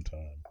for one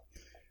time?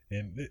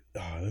 And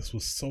this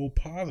was so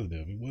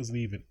positive. It wasn't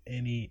even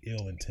any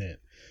ill intent,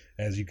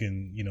 as you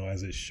can,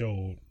 as it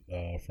showed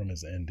from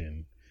his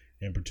ending.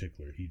 In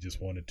particular, he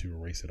just wanted to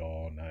erase it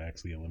all, not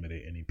actually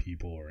eliminate any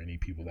people or any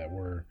people that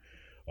were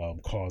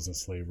causing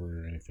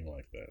slavery or anything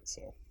like that.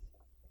 So,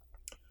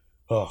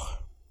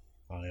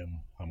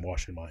 I'm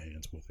washing my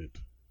hands with it.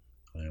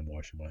 I am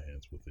washing my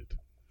hands with it.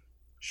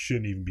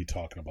 Shouldn't even be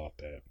talking about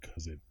that,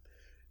 because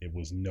it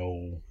was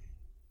no.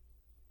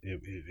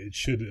 It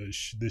should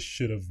this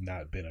should have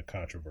not been a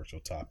controversial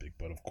topic,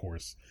 but of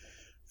course,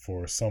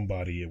 for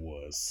somebody it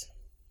was.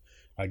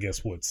 I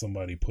guess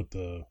somebody put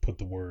the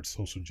word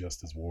social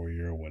justice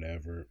warrior or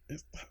whatever.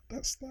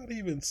 That's not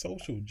even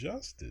social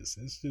justice.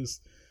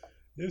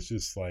 It's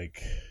just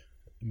like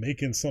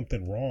making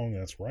something wrong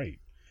that's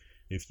right.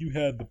 If you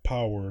had the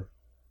power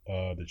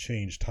to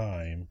change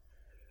time,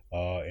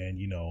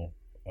 and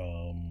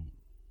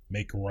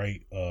make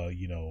right,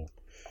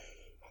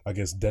 I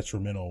guess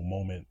detrimental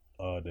moment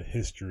to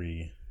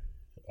history,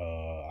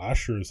 I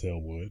sure as hell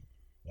would.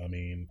 I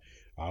mean,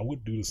 I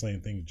would do the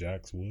same thing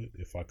Jax would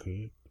if I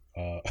could.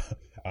 Uh,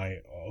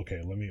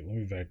 let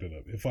me back that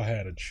up. If I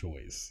had a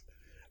choice,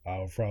 I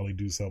would probably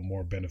do something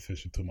more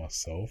beneficial to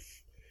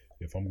myself,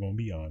 if I'm going to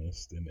be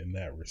honest, in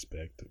that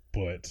respect.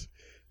 But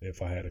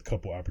if I had a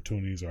couple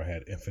opportunities or I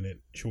had infinite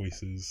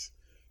choices,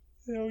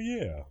 hell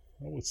yeah,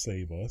 I would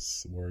save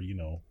us, or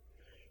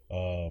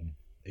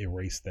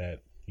erase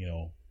that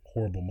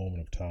horrible moment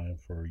of time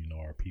for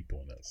our people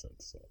in that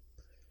sense. So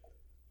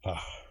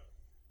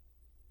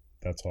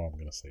that's all I'm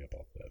gonna say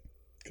about that,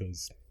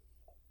 because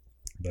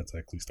that's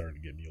actually starting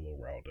to get me a little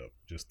riled up.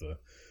 Just the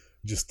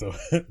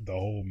the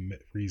whole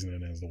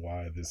reasoning as to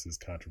why this is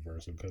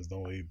controversial, because the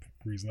only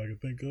reason I can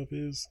think of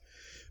is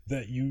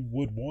that you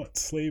would want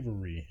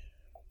slavery.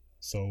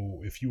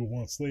 So if you would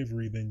want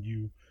slavery, then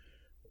you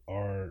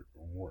are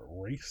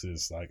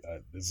racist. Like,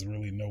 there's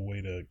really no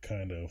way to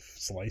kind of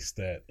slice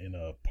that in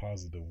a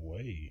positive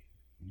way.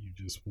 You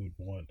just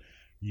want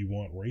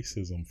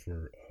racism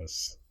for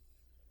us.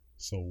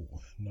 So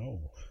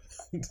no,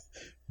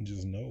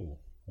 just no.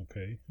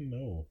 Okay,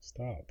 no,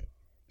 stop,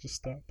 just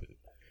stop it.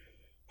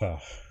 But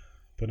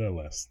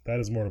nonetheless, that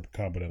is Mortal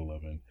Kombat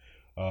 11.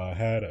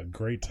 Had a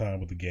great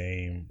time with the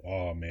game.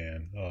 Oh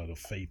man, the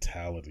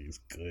fatalities,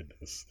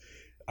 goodness.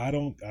 I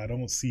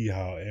don't see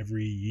how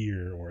every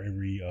year or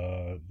every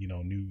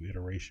new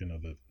iteration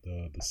of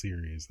the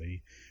series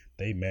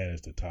they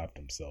manage to top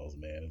themselves,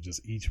 man. And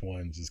just each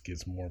one just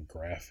gets more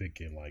graphic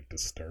and like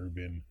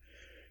disturbing.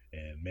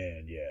 And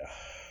man, yeah,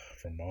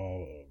 from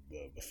all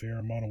the fair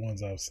amount of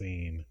ones I've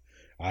seen,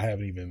 I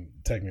haven't even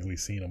technically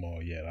seen them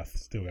all yet. I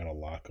still gotta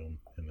lock them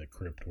in the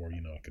crypt, or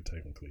I could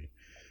technically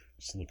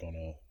just look on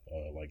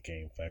a like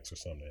Game Facts or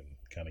something and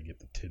kind of get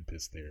the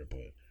tidbits there.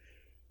 But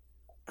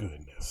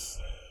goodness,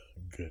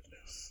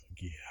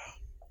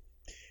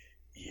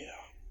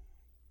 yeah.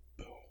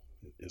 Oh,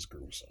 it's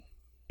gruesome,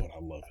 but I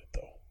love it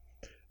though.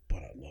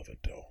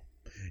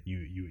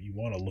 You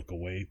want to look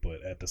away,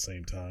 but at the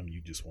same time,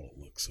 you just want to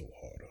look so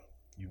harder.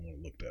 You want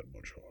to look that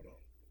much harder.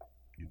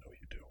 You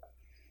do.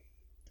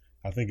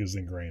 I think it's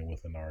ingrained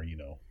within our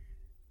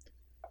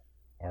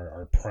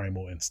our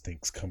primal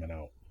instincts coming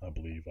out. I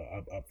believe.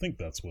 I think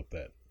that's what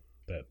that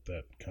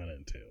kind of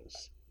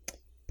entails.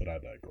 But I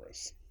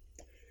digress.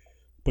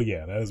 But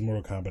yeah, that is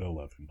Mortal Kombat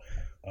 11.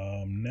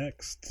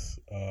 Next,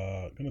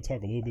 gonna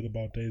talk a little bit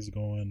about Days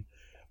Gone.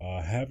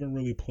 Haven't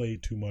really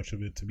played too much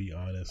of it, to be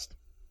honest.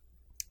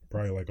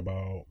 Probably like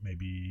about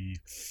maybe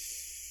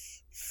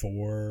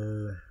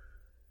 4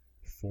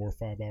 or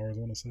 5 hours, I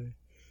want to say.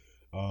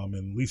 and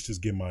at least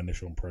just give my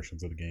initial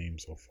impressions of the game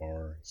so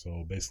far.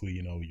 So basically,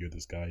 you're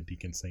this guy,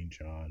 Deacon St.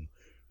 John,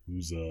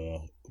 who's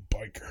a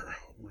biker,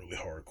 really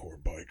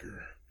hardcore biker.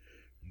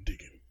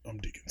 I'm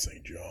Deacon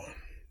St. John.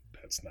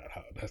 That's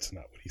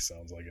not what he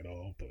sounds like at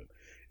all. But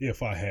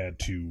if I had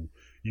to,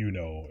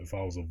 if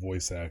I was a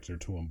voice actor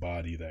to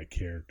embody that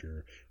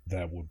character,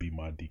 that would be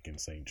my Deacon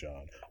St.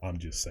 John. I'm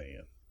just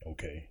saying.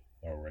 Okay,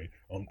 all right.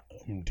 I'm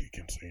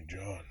Deacon St.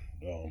 John.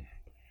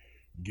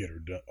 Get her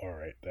done. All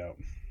right, that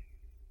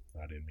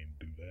I didn't mean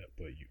to do that,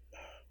 but you.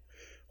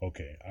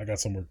 Okay, I got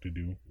some work to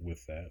do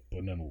with that,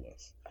 but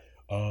nonetheless.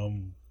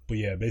 But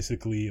yeah,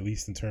 basically, at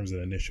least in terms of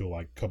the initial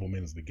like couple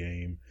minutes of the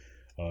game,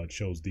 it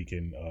shows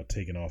Deacon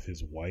taking off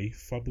his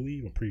wife, I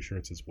believe. I'm pretty sure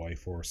it's his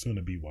wife or soon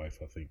to be wife,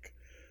 I think.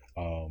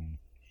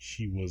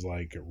 She was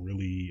like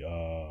really,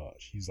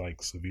 she's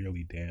like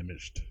severely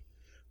damaged.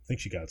 I think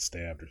she got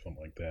stabbed or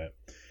something like that.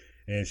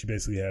 And she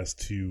basically has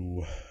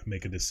to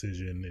make a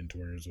decision in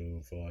terms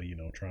of,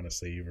 trying to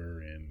save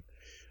her, and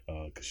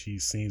because she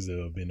seems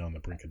to have been on the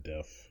brink of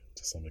death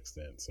to some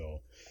extent.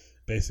 So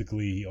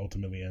basically, he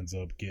ultimately ends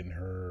up getting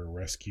her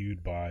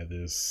rescued by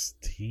this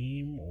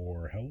team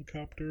or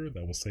helicopter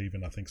that was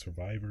saving, I think,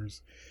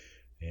 survivors.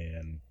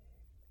 And,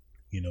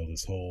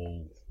 this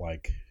whole,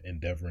 like,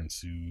 endeavor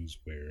ensues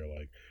where,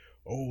 like,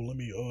 oh,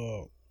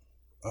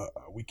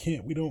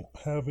 we don't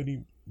have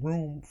any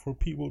room for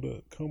people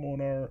to come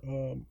on our,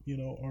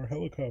 our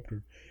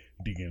helicopter.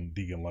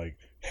 Deacon, like,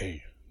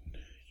 hey,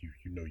 you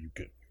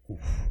get,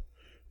 oof,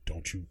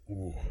 don't you,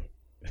 ooh,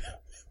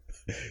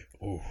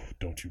 oh,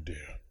 don't you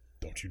dare.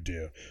 Don't you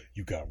dare.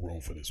 You got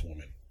room for this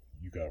woman.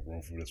 You better,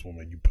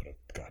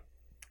 God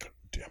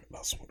damn it,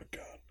 I swear to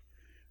God.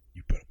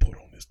 You better put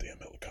on this damn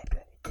helicopter.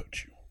 I'm going to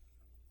cut you.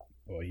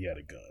 Well, he had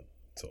a gun,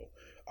 so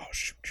I'll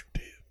shoot you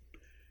dead.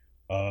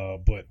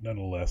 But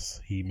nonetheless,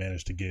 he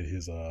managed to get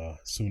his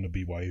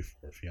soon-to-be wife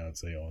or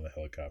fiance on the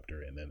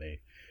helicopter, and then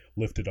they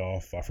lifted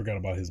off. I forgot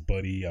about his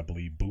buddy, I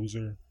believe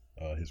Boozer,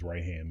 his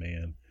right-hand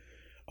man.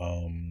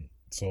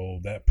 So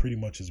that pretty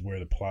much is where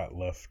the plot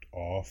left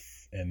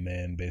off, and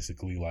then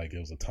basically like it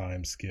was a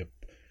time skip.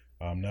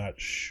 I'm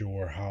not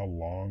sure how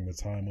long the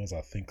time was.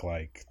 I think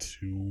like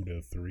 2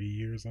 to 3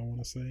 years, I want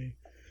to say.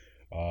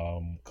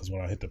 Because when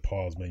I hit the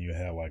pause menu, it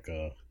had like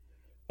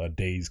a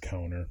days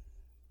counter,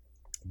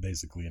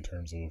 basically in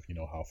terms of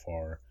how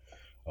far.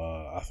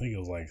 I think it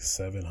was like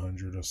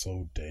 700 or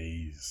so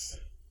days.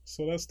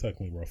 So that's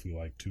technically roughly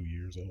like 2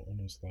 years,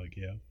 almost like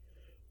a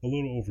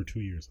little over 2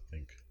 years, I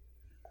think.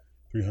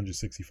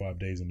 365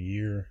 days in a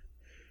year,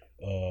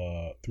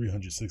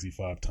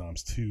 365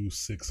 times 2,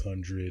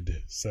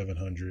 600,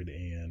 700,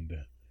 and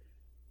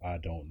I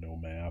don't know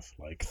math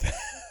like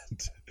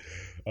that.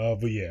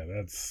 But yeah,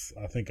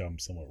 I think I'm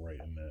somewhat right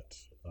in that,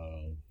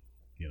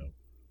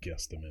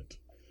 guesstimate.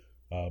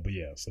 But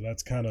yeah, so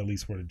that's kind of at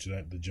least where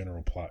the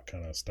general plot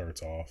kind of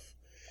starts off.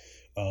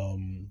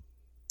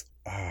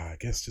 I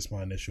guess just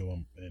my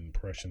initial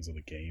impressions of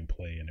the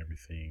gameplay and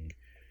everything.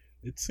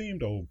 It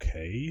seemed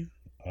okay.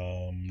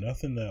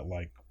 Nothing that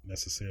like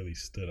necessarily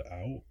stood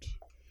out.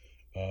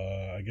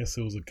 I guess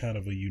it was a kind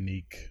of a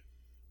unique,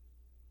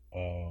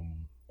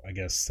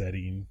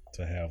 setting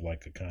to have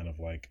like a kind of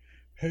like,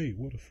 hey,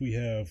 what if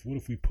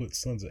we put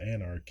Sons of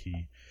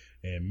Anarchy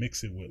and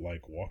mix it with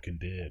like Walking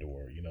Dead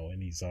or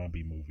any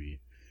zombie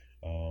movie.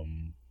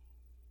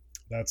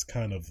 That's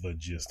kind of the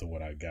gist of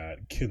what I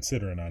got.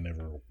 Considering I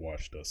never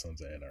watched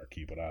Sons of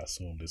Anarchy, but I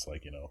assumed it's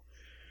like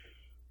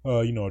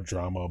a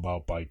drama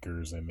about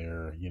bikers and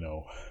their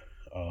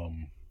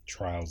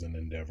trials and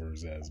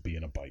endeavors as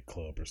being a bike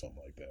club or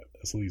something like that.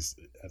 That's at least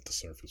at the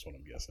surface what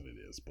I'm guessing it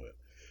is. But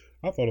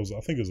I think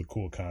it was a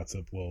cool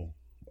concept. Well,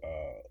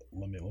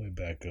 let me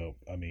back up.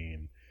 I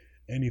mean,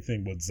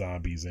 anything with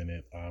zombies in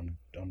it, I'm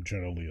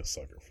generally a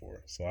sucker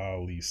for. So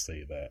I'll at least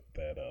say that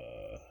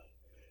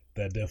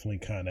definitely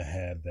kind of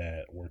had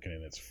that working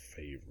in its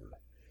favor.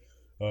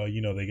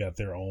 They got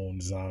their own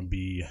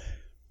zombie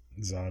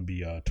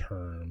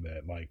term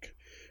that like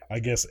I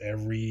guess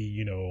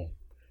every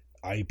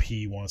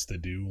IP wants to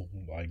do,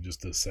 like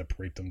just to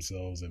separate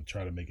themselves and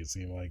try to make it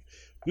seem like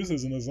this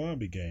isn't a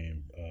zombie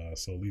game.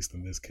 So at least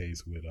in this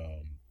case with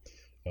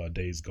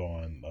Days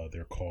Gone,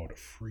 they're called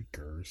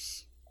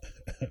Freakers.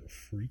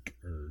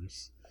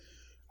 Freakers.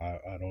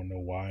 I don't know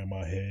why in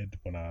my head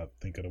when I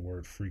think of the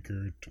word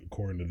freaker,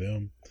 according to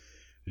them,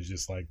 it's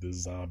just like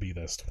this zombie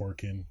that's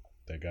twerking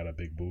that got a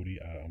big booty.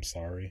 I'm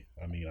sorry.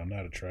 I mean, I'm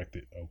not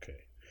attracted.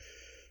 Okay.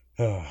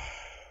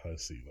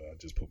 Let's see. I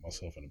just put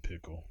myself in a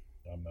pickle.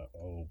 I'm not.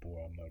 Oh boy,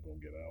 I'm not gonna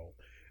get out.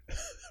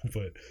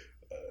 But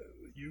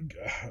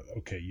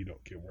okay, you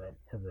don't get where I'm.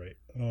 All right.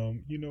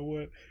 You know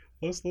what?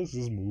 Let's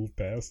just move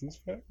past this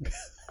fact,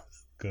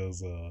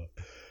 because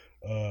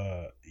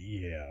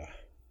yeah.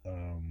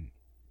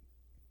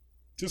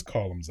 Just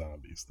call them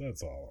zombies.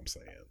 That's all I'm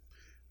saying.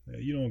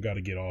 You don't got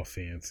to get all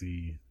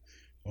fancy.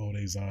 Oh,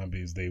 they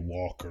zombies. They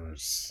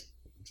walkers.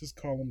 Just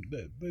call them.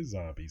 They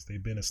zombies.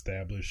 They've been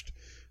established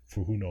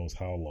for who knows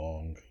how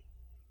long.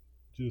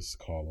 Just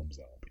call them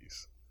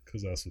zombies,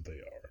 because that's what they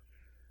are.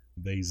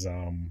 They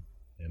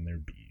and they're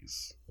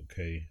bees.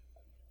 Okay,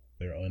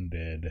 they're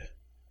undead.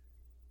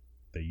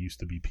 They used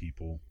to be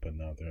people, but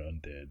now they're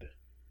undead.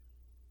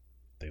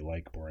 They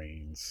like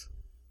brains.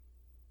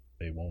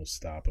 They won't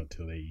stop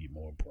until they eat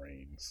more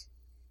brains.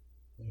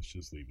 Let's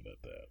just leave it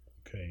at that.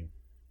 Okay,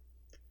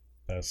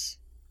 that's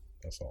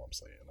all I'm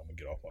saying. I'm gonna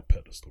get off my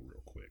pedestal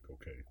real quick.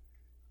 Okay,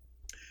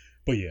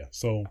 but yeah,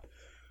 so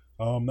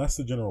that's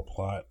the general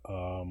plot.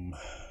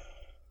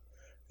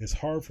 It's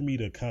hard for me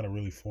to kind of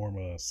really form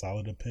a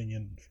solid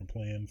opinion from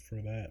playing for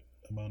that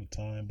amount of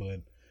time,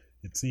 but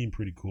it seemed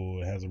pretty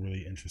cool. It has a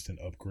really interesting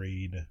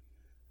upgrade,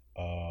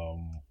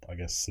 I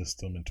guess,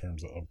 system in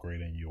terms of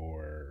upgrading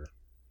your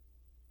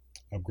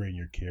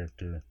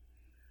character.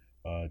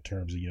 In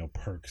terms of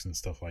perks and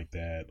stuff like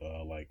that,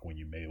 like when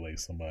you melee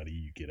somebody,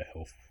 you get a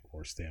health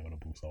or stamina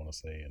boost, I want to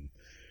say, and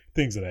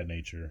things of that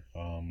nature.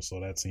 So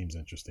that seems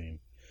interesting.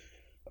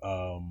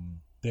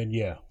 Then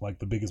yeah, like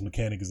the biggest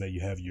mechanic is that you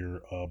have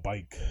your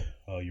bike,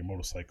 your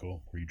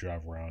motorcycle, where you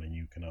drive around and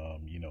you can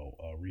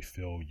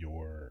refill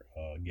your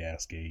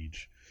gas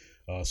gauge.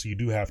 So you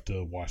do have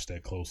to watch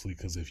that closely,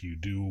 because if you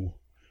do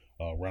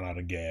run out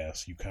of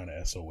gas, you kind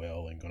of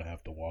SOL and gonna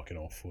have to walk it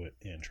on foot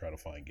and try to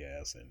find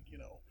gas. And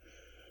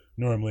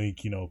normally,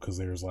 because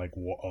there's like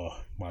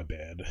my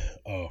bad,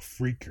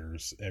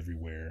 freakers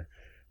everywhere.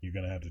 You're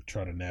gonna have to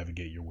try to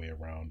navigate your way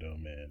around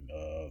them, and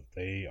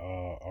they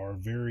are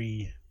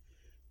very,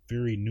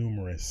 very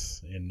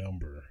numerous in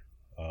number.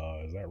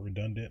 Is that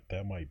redundant?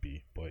 That might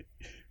be, but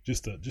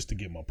just to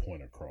get my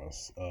point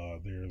across,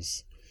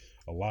 there's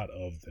a lot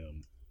of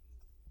them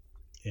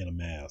in a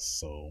mass,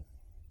 so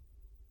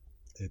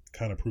it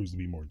kind of proves to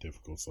be more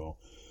difficult. So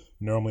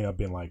normally I've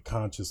been like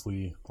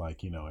consciously,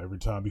 like, every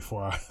time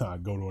before I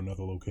go to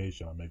another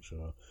location, I make sure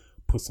to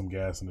put some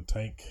gas in the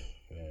tank,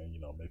 and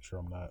make sure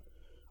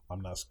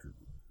I'm not screwed.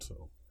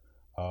 So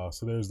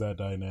so there's that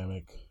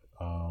dynamic.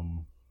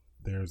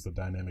 There's the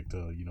dynamic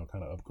to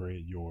kind of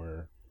upgrade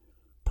your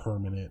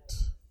permanent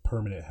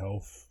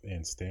health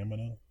and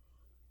stamina.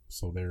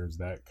 So there's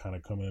that kind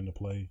of coming into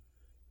play.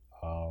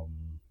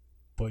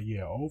 But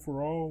yeah,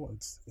 overall,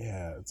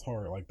 it's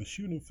hard. Like, the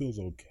shooting feels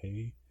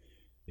okay.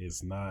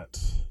 It's not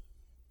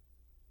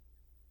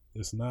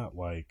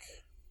like,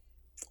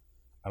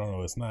 I don't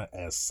know, it's not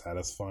as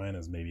satisfying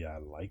as maybe I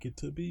like it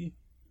to be.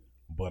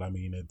 But I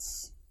mean,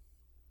 it's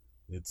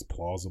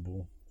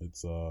plausible.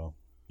 It's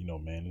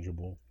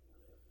manageable.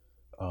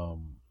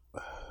 Um,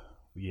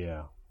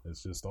 yeah,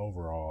 it's just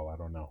overall, I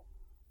don't know.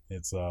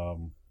 It's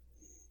the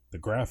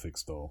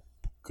graphics though.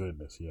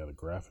 Goodness, yeah, the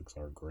graphics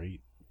are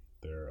great.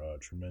 They're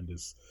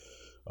tremendous.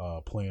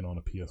 Playing on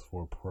a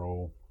PS4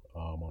 Pro,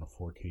 on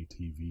a 4K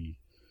TV,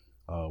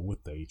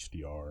 with the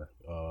HDR,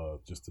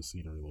 just the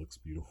scenery looks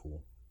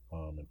beautiful.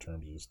 In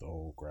terms of just the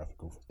whole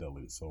graphical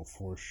fidelity, so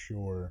for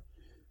sure,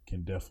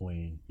 can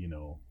definitely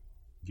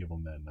give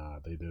them that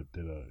nod. They did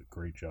a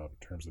great job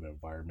in terms of the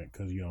environment,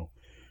 because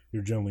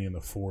you're generally in the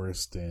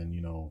forest, and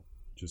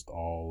just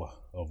all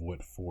of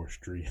what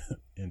forestry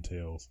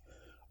entails.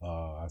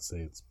 I'd say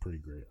it's pretty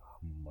great.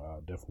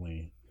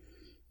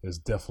 It's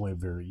definitely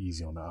very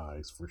easy on the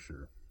eyes, for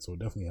sure. So it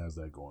definitely has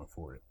that going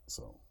for it.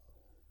 So,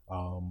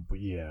 but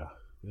yeah,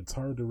 it's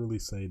hard to really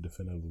say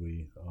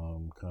definitively.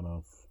 Kind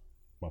of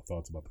my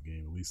thoughts about the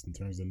game, at least in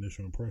terms of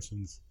initial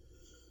impressions.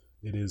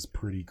 It is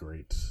pretty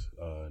great,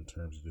 in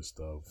terms of just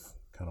of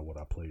kind of what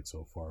I played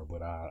so far.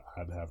 But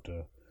I'd have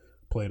to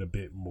play it a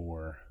bit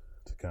more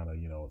to kind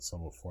of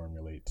somewhat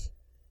formulate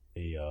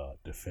a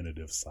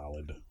definitive,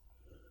 solid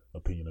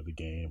opinion of the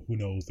game. Who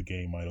knows? The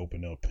game might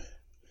open up.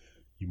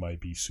 You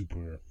might be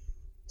super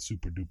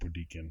duper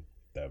deacon.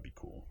 That'd be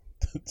cool.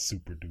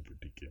 Super duper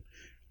deacon.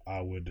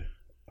 I would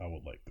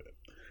like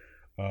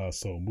that.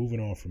 So moving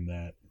on from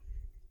that.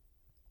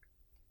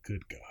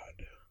 Good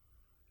God.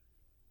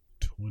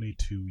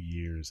 22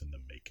 years in the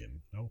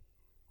making. No?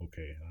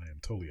 Okay, I am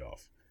totally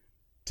off.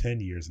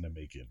 10 years in the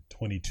making.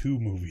 22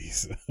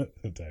 movies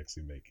to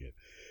actually make it.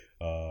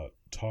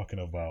 Talking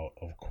about,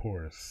 of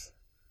course,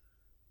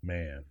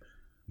 man,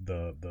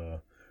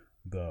 the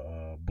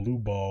blue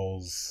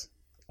balls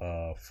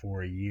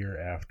for a year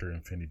after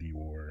Infinity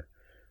War,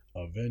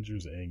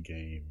 Avengers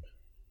Endgame.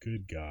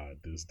 Good God,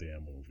 this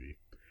damn movie.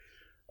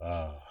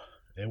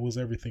 It was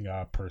everything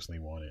I personally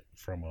wanted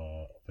from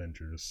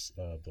Avengers.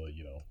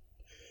 The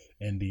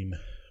ending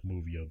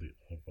movie of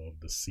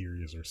the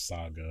series or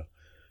saga,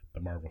 the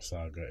Marvel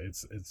saga.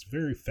 It's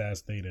very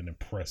fascinating and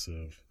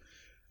impressive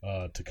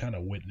to kind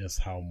of witness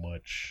how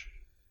much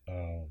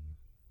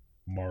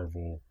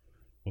Marvel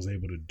was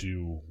able to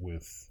do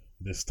with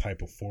this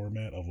type of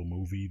format of a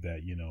movie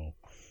that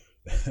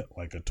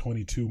like a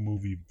 22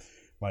 movie.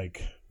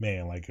 Like,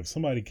 man, like if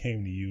somebody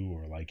came to you,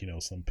 or like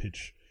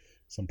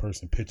some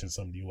person pitching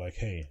something to you, like,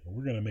 hey,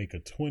 we're gonna make a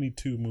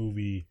 22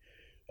 movie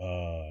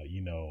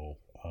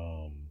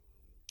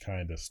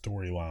kind of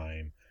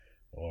storyline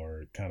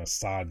or kind of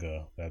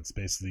saga that's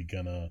basically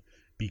gonna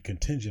be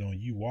contingent on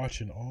you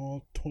watching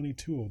all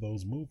 22 of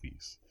those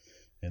movies,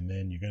 and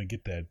then you're gonna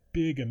get that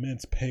big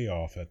immense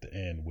payoff at the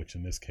end, which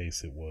in this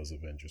case it was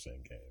Avengers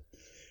Endgame.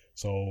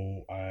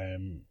 So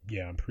I'm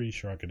pretty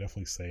sure I could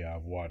definitely say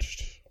I've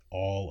watched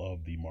all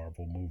of the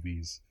Marvel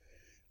movies.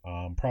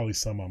 Probably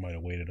some I might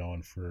have waited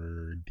on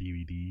for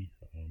DVD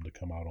to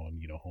come out on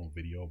home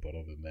video, but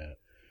other than that,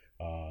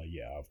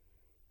 I've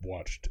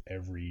watched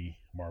every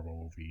Marvel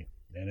movie,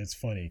 and it's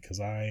funny because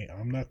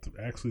I'm not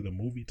actually the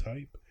movie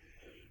type.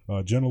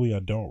 Generally, I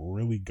don't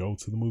really go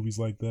to the movies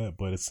like that,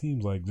 but it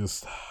seems like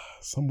just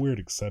some weird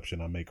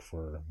exception I make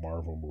for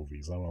Marvel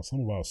movies. I don't know,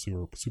 some about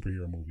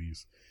superhero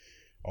movies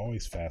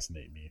always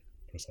fascinate me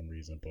for some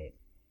reason, but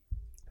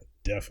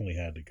definitely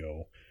had to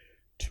go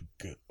to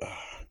good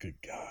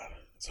God,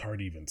 it's hard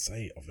to even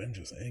say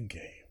Avengers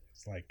Endgame.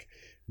 It's like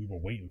we were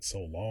waiting so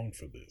long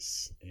for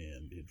this,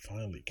 and it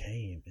finally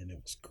came, and it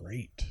was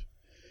great.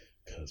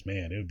 Cause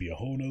man, it would be a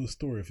whole nother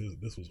story if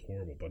this was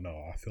horrible. But no,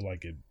 I feel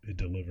like it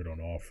delivered on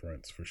all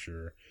fronts for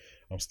sure.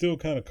 I'm still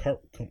kind of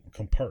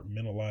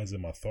compartmentalizing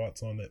my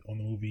thoughts on the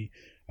movie.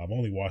 I've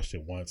only watched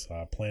it once.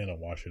 I plan to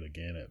watch it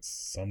again at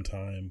some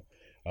time.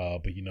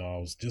 But I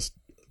was just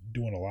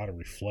doing a lot of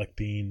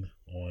reflecting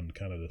on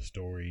kind of the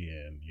story,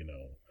 and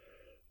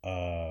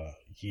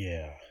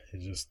yeah,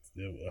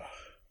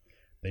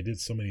 they did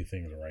so many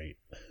things right.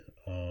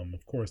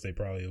 Of course, they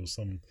probably it was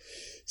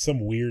some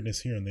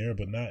weirdness here and there,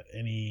 but not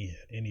any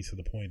to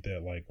the point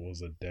that like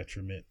was a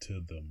detriment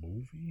to the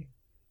movie,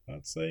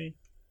 I'd say.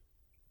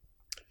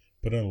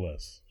 But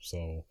nonetheless,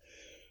 so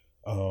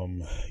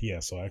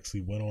so I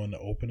actually went on the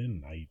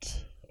opening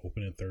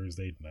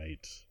Thursday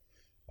night.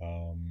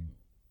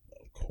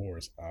 Of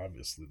course,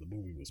 obviously the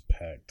movie was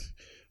packed.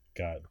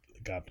 Got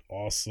got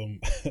awesome.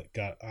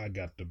 I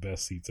got the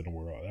best seats in the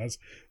world.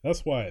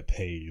 That's why it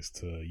pays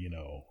to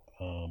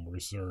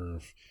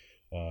reserve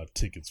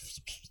tickets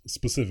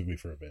specifically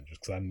for Avengers,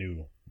 because I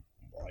knew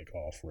like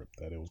off rip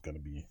that it was gonna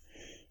be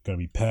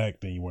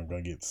packed and you weren't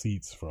gonna get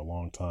seats for a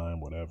long time,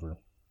 whatever,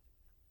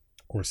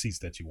 or seats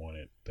that you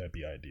wanted. That'd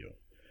be ideal.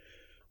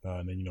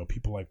 And then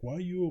people like, why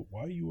you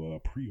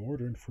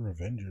pre-ordering for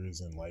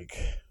Avengers, and like,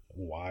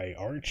 why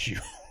aren't you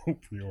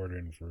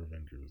pre-ordering for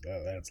Avengers?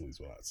 That's at least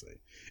what I'd say.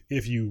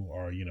 If you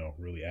are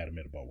really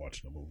adamant about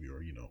watching a movie,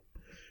 or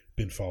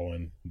been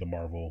following the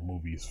Marvel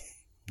movies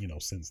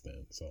since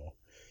then. So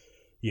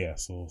yeah,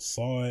 so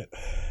saw it,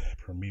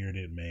 premiered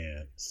it,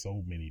 man.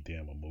 So many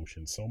damn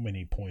emotions, so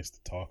many points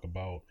to talk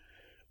about.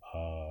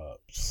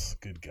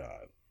 Good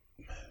God.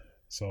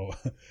 So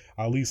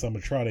at least I'm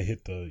gonna try to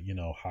hit the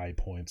high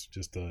points,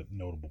 just the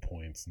notable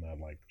points, not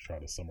like try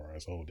to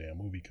summarize the whole damn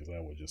movie because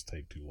that would just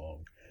take too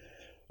long.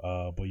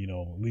 But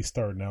at least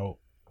starting out,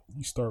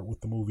 you start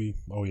with the movie.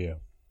 Oh yeah.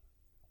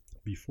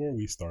 Before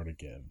we start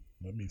again,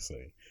 let me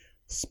say,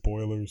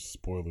 spoilers.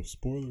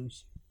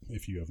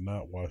 If you have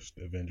not watched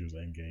Avengers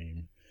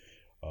Endgame,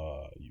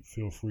 you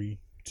feel free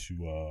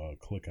to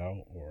click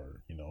out,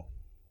 or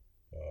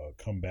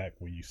come back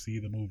when you see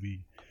the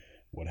movie,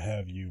 what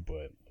have you.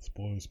 But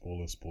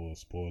spoilers for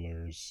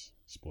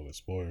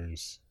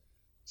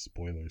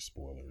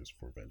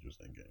Avengers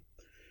Endgame.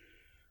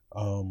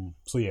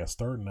 So yeah,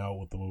 starting out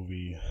with the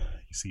movie,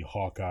 you see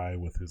Hawkeye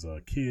with his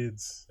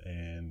kids,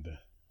 and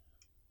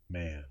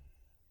man,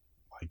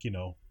 like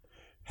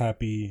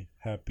happy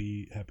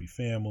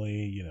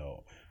family.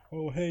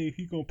 Oh hey,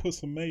 he gonna put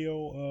some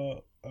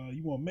mayo.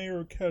 You want mayo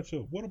or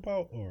ketchup? What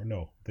about, or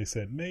no? They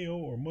said mayo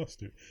or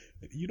mustard.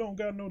 You don't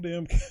got no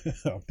damn.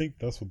 I think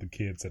that's what the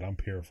kid said. I'm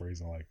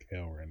paraphrasing like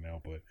hell right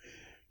now, but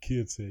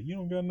kid said, "You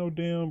don't got no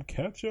damn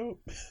ketchup."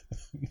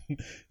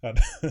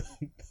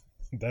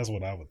 That's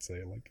what I would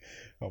say. Like,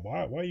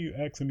 why are you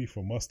asking me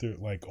for mustard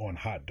like on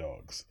hot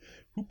dogs?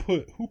 Who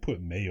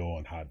put mayo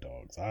on hot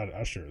dogs?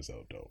 I sure as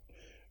hell don't.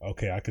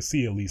 Okay, I could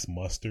see at least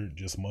mustard,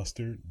 just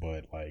mustard,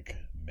 but like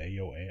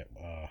mayo and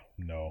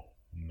no.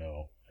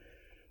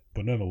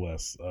 But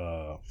nonetheless,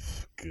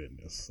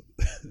 goodness,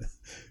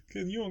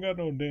 cause you don't got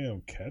no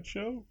damn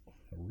ketchup,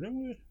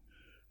 really.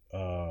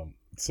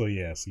 So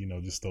yeah,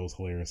 so just those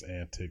hilarious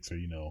antics,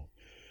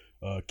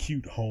 or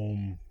cute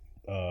home,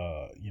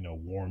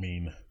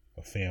 warming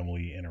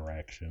family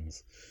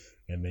interactions,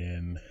 and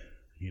then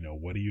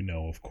what do you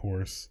know? Of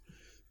course,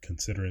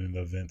 considering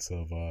the events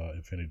of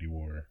Infinity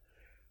War,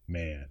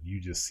 man,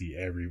 you just see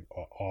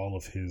all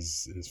of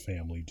his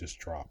family just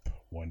drop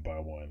one by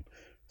one.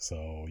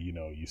 So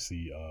you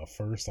see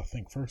first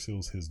it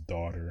was his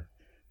daughter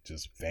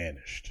just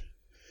vanished.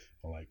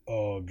 I'm like,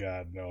 oh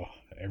God, no!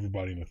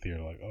 Everybody in the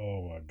theater like,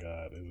 oh my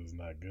God, this is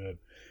not good.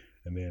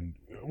 And then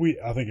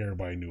I think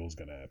everybody knew it was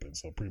gonna happen.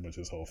 So pretty much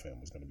his whole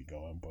family was gonna be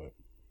gone. But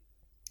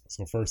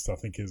so first, I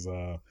think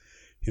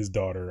his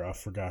daughter, I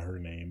forgot her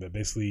name, but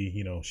basically,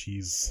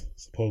 she's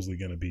supposedly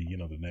gonna be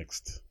the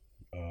next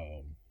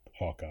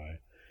Hawkeye,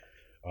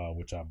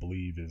 which I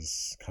believe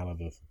is kind of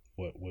the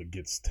what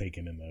gets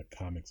taken in the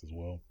comics as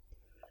well.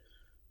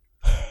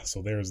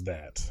 So there's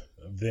that.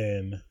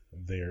 Then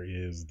there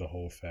is the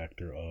whole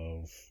factor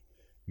of,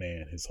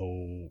 man,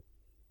 all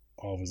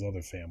of his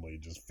other family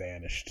just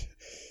vanished,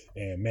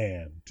 and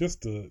man,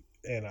 just the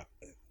and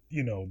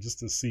just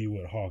to see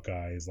what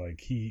Hawkeye is like.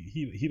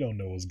 He don't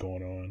know what's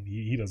going on.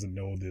 He doesn't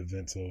know the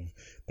events of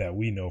that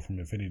we know from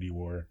Infinity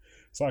War.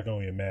 So I can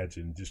only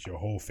imagine just your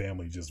whole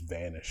family just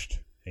vanished,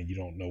 and you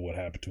don't know what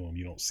happened to him.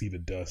 You don't see the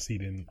dust. He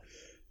didn't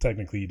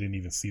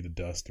even see the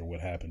dust or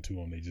what happened to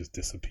him. They just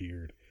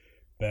disappeared.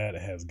 That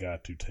has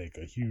got to take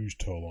a huge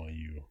toll on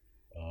you,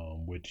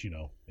 which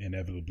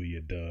inevitably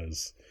it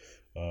does.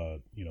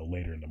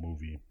 Later in the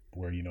movie,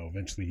 where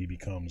eventually he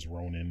becomes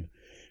Ronin,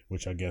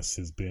 which I guess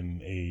has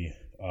been a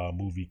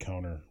movie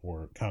counter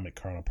or comic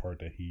counterpart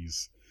that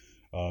he's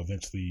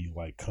eventually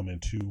like come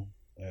into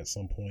at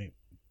some point,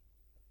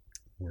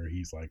 where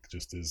he's like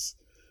just this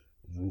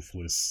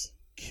ruthless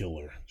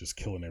killer, just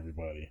killing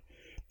everybody.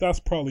 That's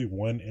probably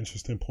one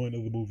interesting point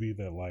of the movie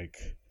that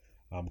like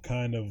I'm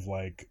kind of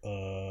like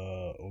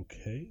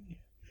okay.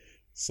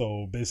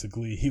 So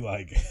basically he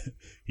like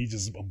he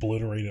just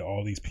obliterated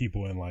all these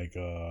people in like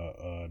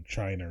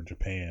China or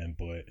Japan,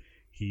 but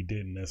he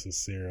didn't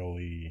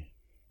necessarily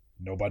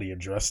nobody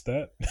addressed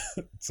that.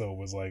 So it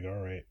was like,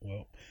 all right,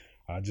 well,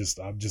 I'm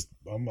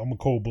a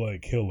cold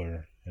blooded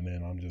killer, and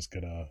then I'm just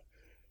gonna.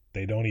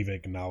 They don't even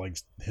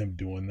acknowledge him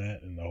doing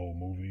that in the whole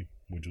movie,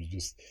 which was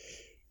just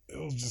it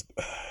was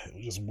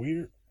just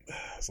weird.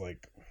 It's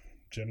like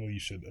generally you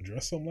should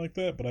address something like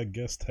that, but I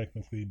guess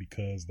technically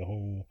because the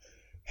whole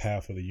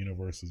half of the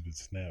universe has been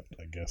snapped,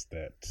 I guess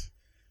that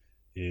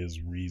is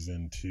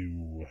reason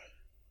to,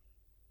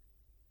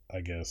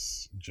 I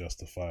guess,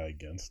 justify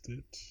against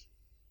it.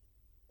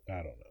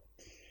 I don't know.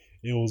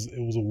 It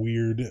was a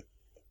weird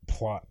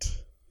plot,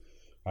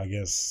 I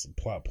guess,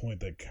 plot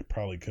point that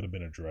probably could have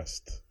been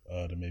addressed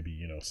to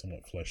maybe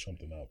somewhat flesh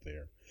something out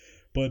there.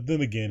 But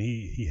then again,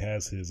 he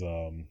has his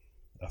I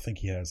think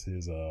he has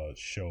his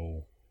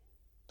show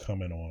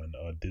coming on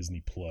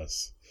Disney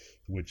Plus,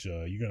 which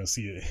you're gonna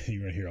see it.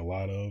 You're gonna hear a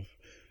lot of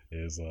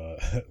is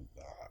at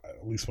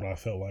least what I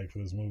felt like for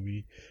this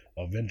movie,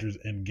 Avengers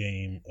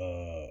Endgame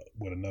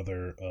with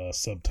another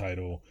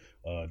subtitle,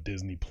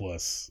 Disney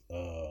Plus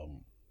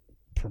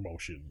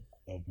promotion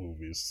of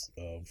movies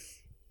of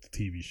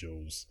TV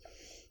shows,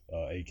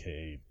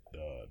 aka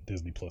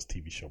Disney Plus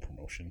TV show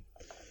promotion.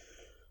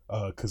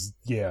 Cause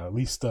yeah, at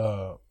least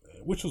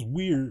which was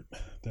weird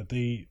that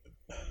they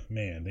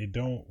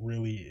don't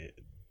really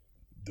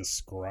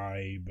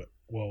describe.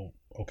 Well,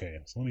 okay,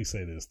 so let me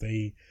say this: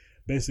 they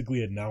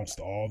basically announced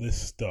all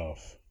this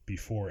stuff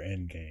before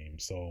Endgame,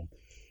 so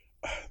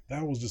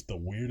that was just the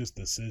weirdest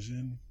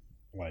decision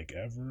like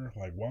ever.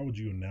 Like, why would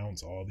you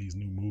announce all these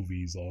new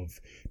movies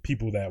of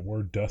people that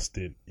were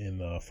dusted in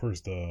the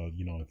first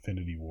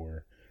Infinity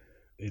War?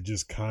 It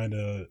just kind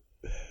of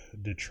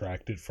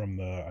detracted from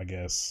the, I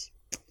guess,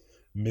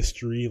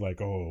 mystery.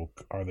 Like, oh,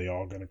 are they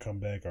all gonna come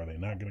back? Are they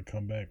not gonna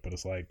come back? But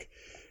it's like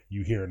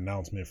you hear an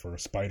announcement for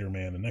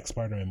Spider-Man. The next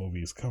Spider-Man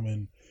movie is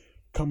coming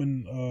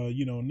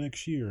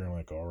next year. And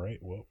like, all right,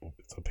 well,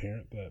 it's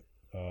apparent that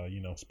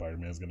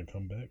Spider-Man's gonna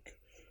come back.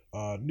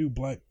 New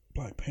Black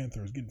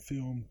Panther is getting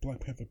filmed. Black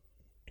Panther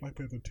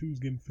 2 is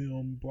getting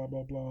filmed. Blah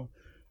blah blah.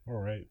 All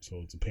right,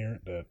 so it's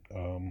apparent that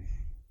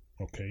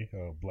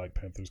Black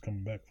Panther's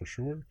coming back for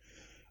sure.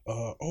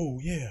 Oh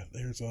yeah,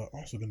 there's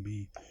also gonna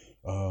be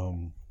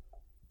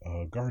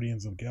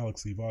Guardians of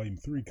Galaxy Volume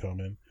 3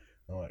 coming.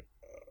 I'm like,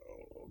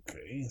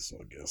 okay, so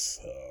I guess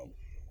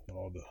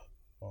all the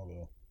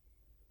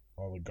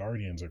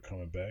Guardians are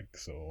coming back.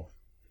 So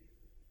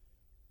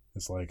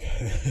it's like,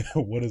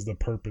 what is the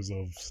purpose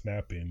of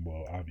snapping?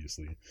 Well,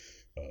 obviously,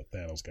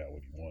 Thanos got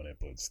what he wanted,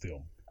 but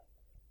still,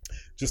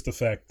 just the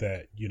fact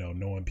that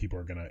knowing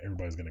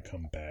everybody's gonna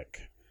come back,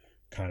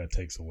 kind of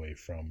takes away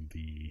from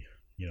the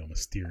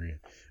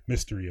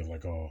mystery of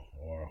like, oh,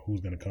 or who's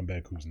gonna come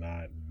back, who's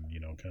not,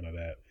 and kind of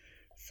that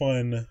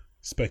fun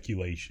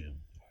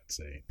speculation, I'd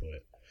say.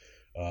 But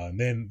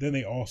then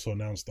they also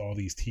announced all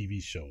these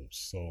TV shows.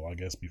 So I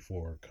guess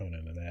before coming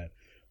into that,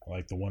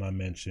 like the one I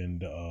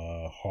mentioned,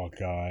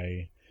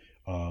 Hawkeye.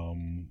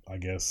 I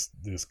guess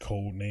this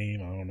code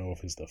name, I don't know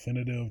if it's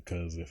definitive,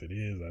 because if it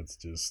is, that's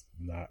just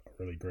not a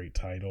really great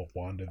title.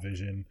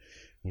 WandaVision,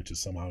 which is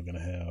somehow gonna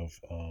have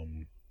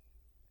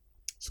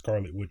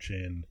Scarlet Witch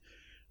and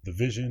the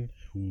Vision,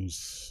 who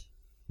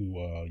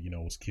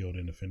was killed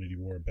in Infinity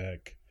War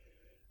back.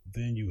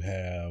 Then you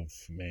have,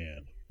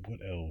 man, what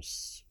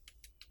else?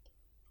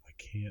 I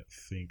can't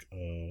think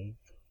of.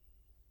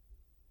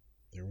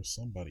 There was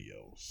somebody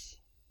else.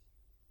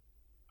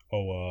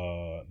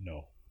 Oh,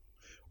 no.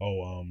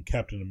 Oh,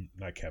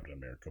 not Captain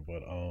America,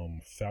 but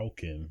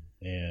Falcon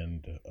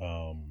and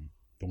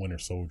the Winter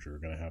Soldier are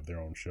gonna have their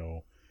own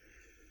show.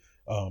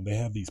 They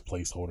have these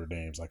placeholder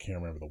names. I can't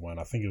remember the one.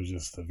 I think it was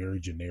just a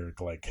very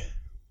generic, like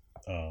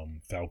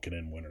Falcon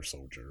and Winter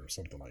Soldier or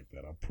something like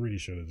that. I'm pretty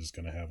sure they're just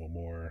gonna have a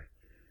more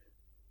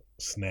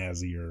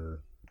snazzier,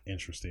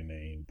 interesting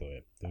name,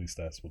 but at least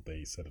that's what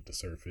they said at the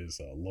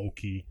surface.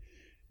 Loki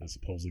is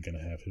supposedly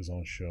gonna have his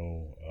own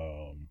show.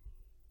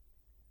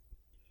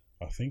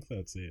 I think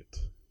that's it,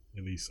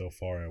 at least so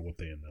far at what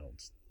they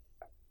announced.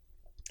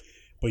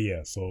 But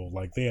yeah, so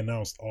like they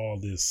announced all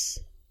this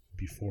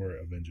before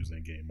Avengers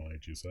Endgame,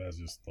 mind you. So that's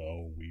just the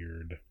whole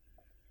weird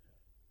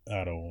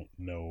I don't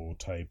know,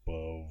 type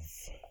of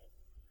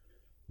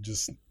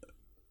just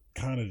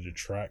kind of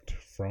detract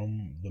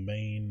from the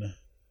main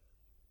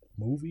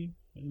movie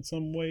in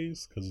some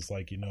ways, because it's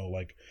like,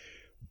 like,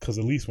 because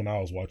at least when I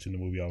was watching the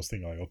movie, I was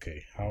thinking like,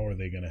 okay, how are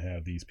they gonna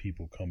have these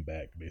people come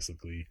back?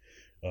 Basically,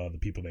 the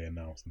people they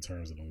announced in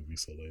terms of the movie,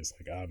 so it's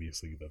like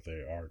obviously that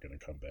they are gonna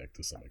come back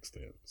to some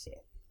extent. So,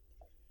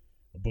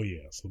 but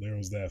yeah, so there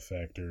was that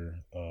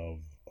factor of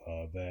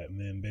that, and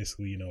then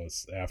basically,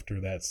 it's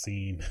after that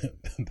scene,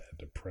 that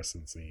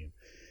depressing scene.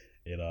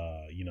 It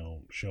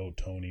showed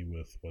Tony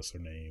with what's her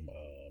name,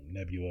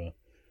 Nebula,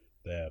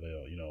 that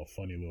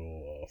funny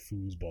little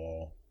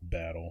foosball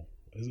battle.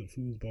 Is it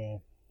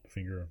foosball?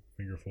 Finger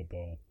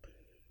football,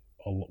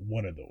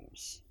 one of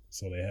those.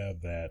 So they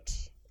have that,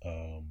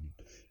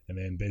 and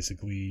then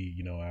basically,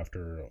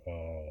 after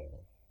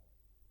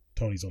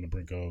Tony's on the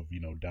brink of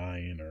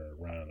dying or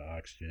running out of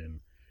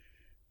oxygen,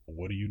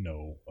 what do you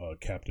know?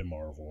 Captain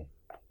Marvel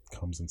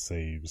comes and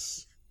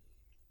saves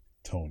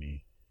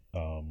Tony,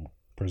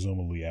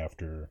 presumably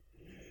after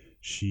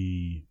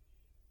she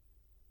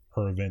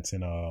her events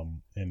in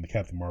the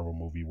Captain Marvel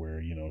movie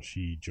where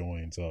she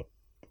joins up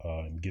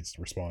and gets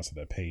the response to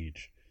that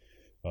page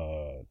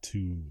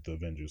to the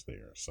Avengers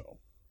there. So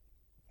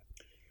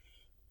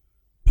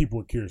people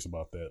were curious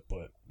about that,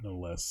 but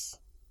nonetheless,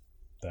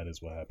 that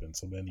is what happened.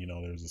 So then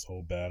there's this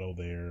whole battle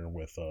there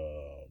with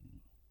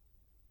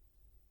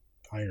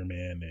Iron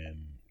Man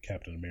and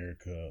Captain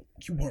America.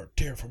 You weren't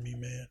there for me,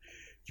 man.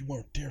 You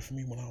weren't there for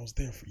me when I was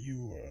there for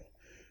you.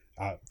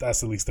 Or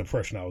that's at least the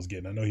impression I was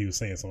getting. I know he was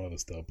saying some other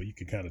stuff, but you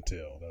could kind of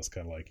tell. That's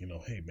kind of like,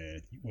 hey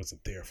man, you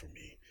wasn't there for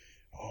me.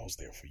 I was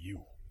there for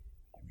you.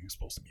 We were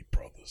supposed to be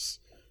brothers.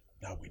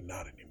 Now we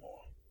not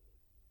anymore.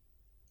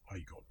 How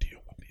you gonna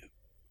deal with it?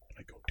 How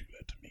you gonna do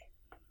that to me?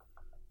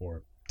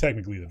 Or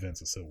technically the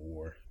events of Civil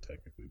War,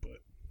 technically, but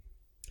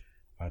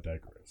I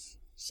digress.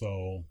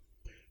 So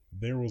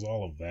there was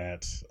all of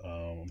that.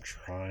 I'm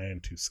trying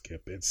to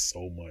skip. It's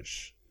so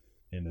much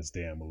in this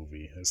damn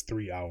movie. It's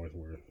 3 hours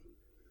worth.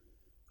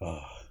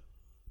 Uh,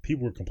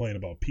 People were complaining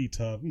about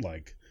P-time. I'm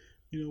like,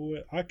 you know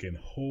what? I can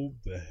hold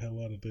the hell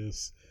out of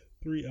this.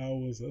 3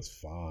 hours, that's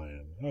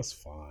fine. That's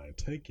fine.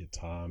 Take your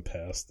time,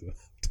 Pastor.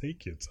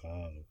 Take your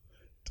time.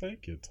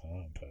 Take your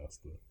time,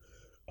 Pastor.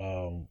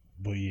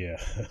 But yeah,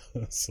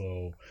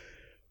 so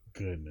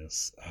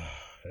goodness,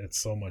 it's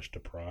so much to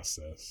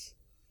process.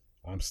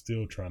 I'm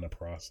still trying to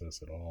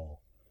process it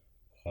all.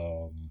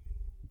 Um,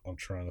 I'm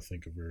trying to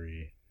think of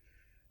very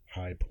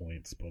high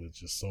points, but it's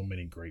just so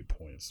many great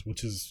points,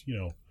 which is,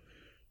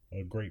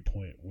 a great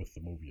point with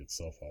the movie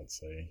itself, I'd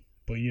say.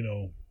 But,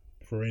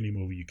 for any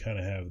movie, you kind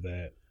of have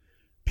that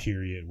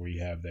period where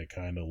you have that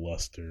kind of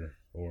luster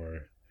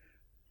or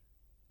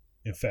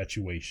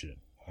infatuation.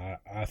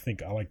 I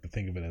think I like to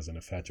think of it as an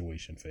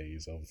infatuation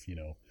phase of,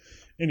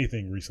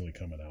 anything recently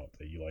coming out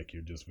that you like,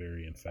 you're just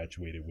very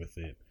infatuated with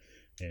it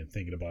and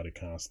thinking about it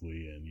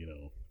constantly and,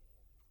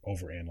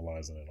 over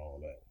analyzing and all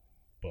that.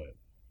 But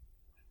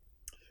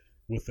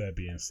with that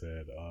being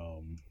said,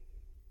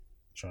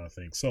 trying to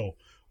think. So,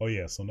 oh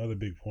yeah, so another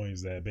big point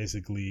is that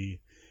basically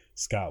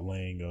Scott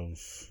Lang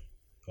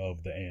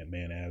of the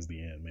Ant-Man as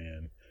the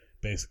Ant-Man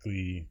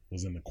basically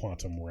was in the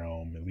quantum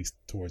realm, at least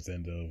towards the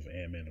end of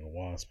Ant-Man and the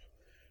Wasp.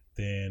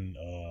 Then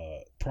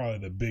probably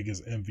the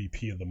biggest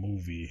MVP of the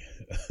movie,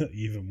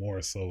 even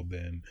more so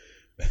than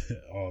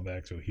all the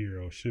actual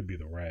heroes, should be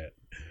the Rat.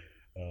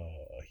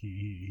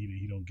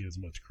 He don't get as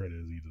much credit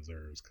as he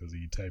deserves because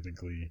he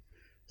technically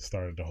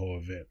started the whole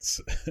events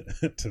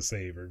to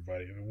save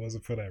everybody. If it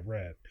wasn't for that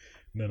Rat,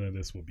 none of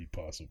this would be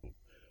possible.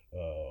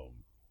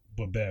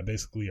 But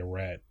basically a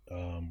rat,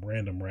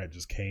 random rat,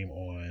 just came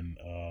on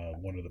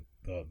one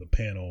of the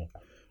panel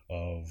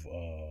of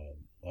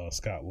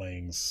Scott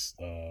Lang's,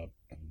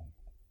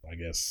 I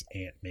guess,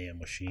 Ant-Man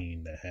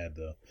machine that had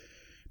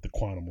the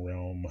quantum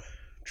realm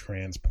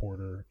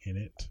transporter in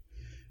it,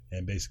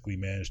 and basically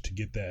managed to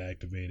get that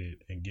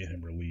activated and get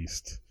him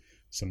released.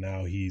 So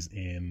now he's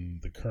in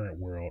the current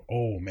world.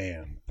 Oh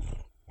man,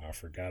 I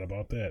forgot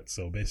about that.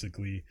 So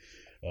basically,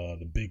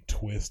 the big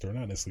twist, or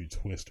not necessarily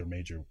twist, or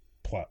major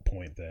plot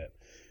point that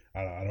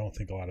I don't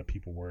think a lot of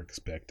people were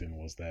expecting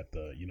was that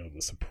the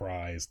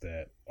surprise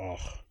that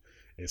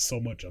it's so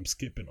much I'm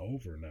skipping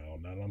over now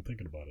that I'm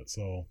thinking about it.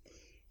 So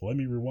let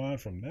me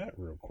rewind from that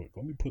real quick.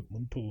 Let me put a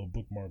little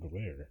bookmark over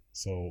there.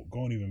 So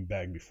going even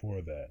back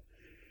before that.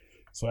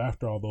 So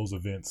after all those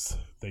events,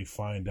 they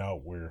find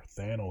out where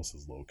Thanos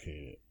is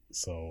located.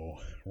 So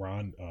well,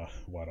 I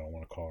don't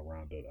want to call her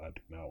Rhonda. I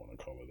do not want to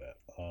call her that.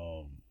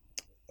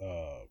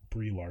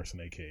 Brie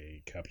Larson,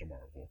 aka Captain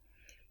Marvel.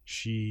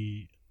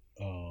 She,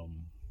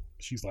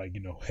 she's like,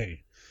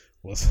 hey,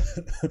 let's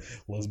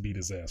let's beat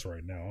his ass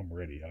right now. I'm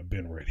ready. I've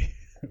been ready.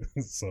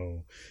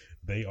 So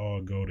they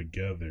all go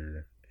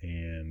together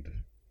and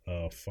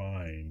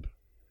find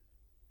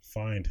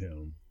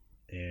him,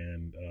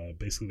 and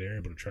basically they're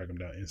able to track him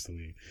down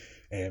instantly.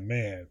 And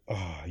man,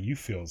 you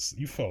felt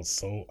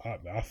so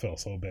I felt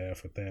so bad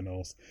for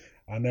Thanos.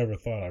 I never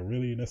thought I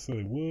really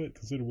necessarily would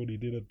consider what he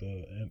did at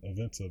the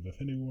events of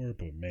Infinity War,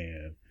 but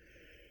man,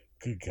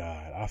 good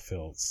God, I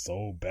felt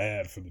so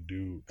bad for the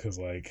dude because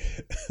like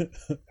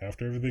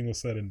after everything was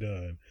said and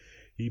done,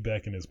 he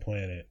back in his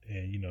planet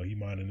and he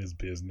minding his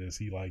business.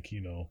 He like he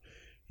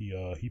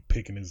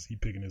picking his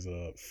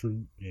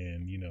fruit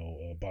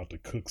and about to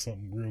cook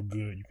something real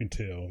good. You can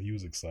tell he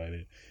was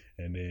excited,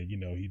 and then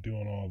he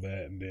doing all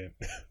that, and then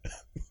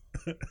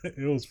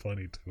it was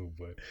funny too.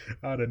 But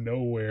out of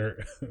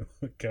nowhere,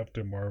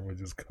 Captain Marvel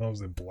just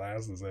comes and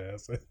blasts his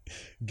ass,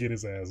 get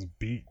his ass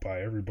beat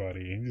by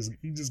everybody, and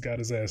he just got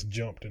his ass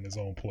jumped in his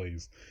own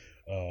place.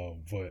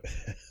 But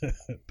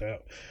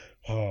that,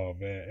 oh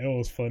man, it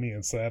was funny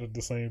and sad at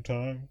the same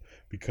time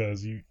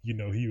because he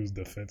was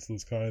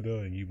defenseless kind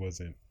of, and he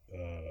wasn't.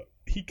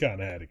 He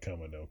kind of had it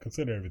coming though,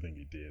 consider everything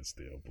he did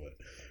still. But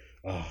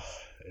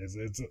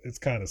it's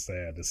kind of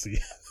sad to see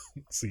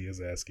see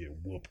his ass get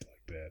whooped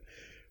like that.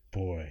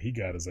 Boy, he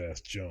got his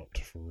ass jumped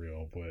for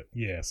real. But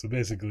yeah, so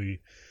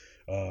basically,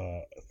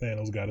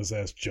 Thanos got his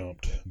ass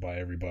jumped by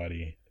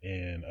everybody,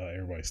 and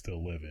everybody's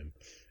still living.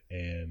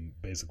 And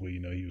basically,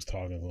 he was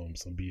talking to him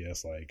some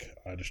BS like,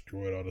 "I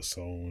destroyed all the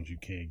stones. You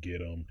can't get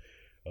them.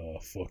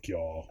 Fuck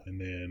y'all." And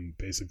then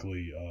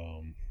basically,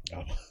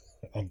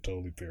 I'm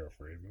totally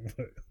paraphrasing,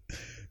 but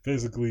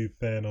basically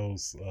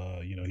Thanos,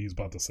 he's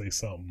about to say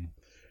something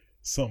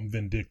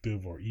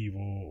vindictive or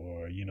evil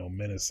or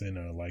menacing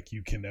or like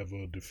you can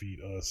never defeat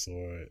us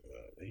or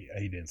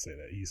he didn't say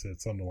that. He said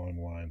something along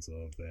the lines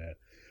of that.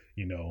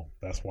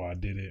 That's why I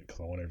did it because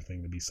I want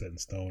everything to be set in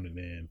stone. And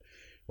then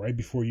right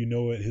before you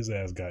know it, his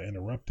ass got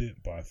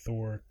interrupted by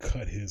Thor,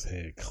 cut his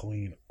head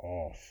clean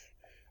off.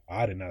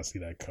 I did not see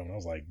that coming. I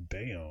was like,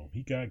 damn,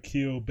 he got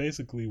killed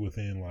basically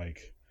within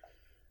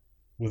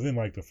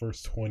the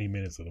first 20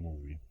 minutes of the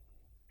movie.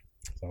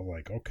 So I'm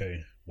like,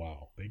 okay,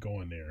 wow, they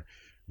go in there,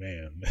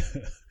 man.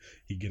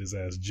 He get his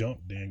ass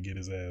jumped, then get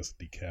his ass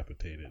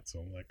decapitated. So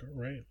I'm like, all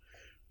right,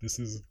 this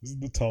is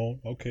the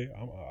tone. Okay,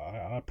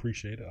 I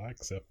appreciate it. I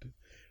accept it.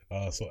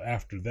 So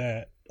after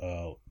that,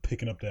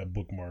 picking up that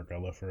bookmark I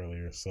left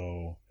earlier.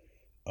 So,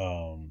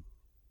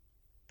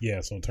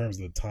 yeah. So in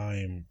terms of the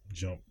time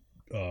jump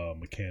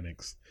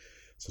mechanics,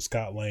 so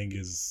Scott Lang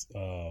is,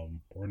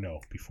 or no,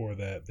 before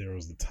that there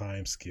was the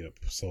time skip.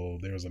 So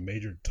there was a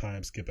major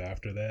time skip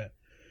after that,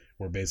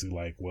 where basically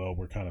like, well,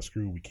 we're kind of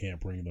screwed. We can't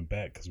bring them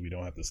back because we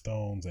don't have the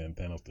stones, and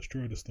Thanos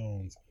destroyed the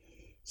stones.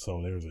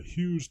 So there's a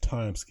huge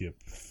time skip,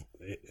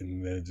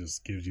 and then it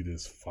just gives you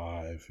this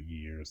 5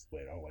 years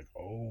later. I'm like,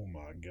 oh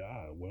my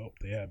god, well,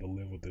 they had to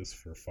live with this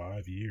for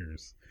 5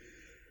 years.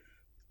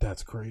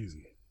 That's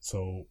crazy.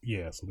 So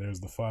yeah, so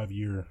there's a 5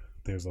 year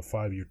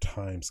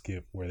time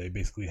skip where they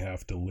basically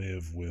have to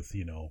live with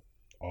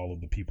all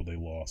of the people they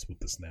lost with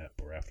the snap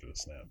or after the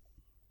snap.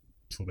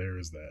 So there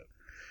is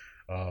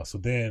that. So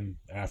then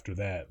after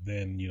that,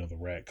 then the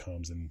Rat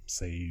comes and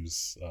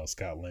saves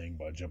Scott Lang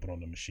by jumping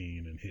on the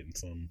machine and hitting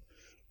some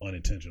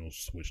unintentional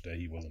switch that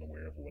he wasn't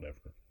aware of or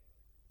whatever.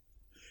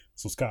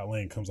 So Scott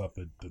Lang comes off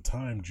the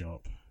time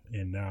jump,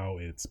 and now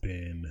it's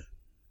been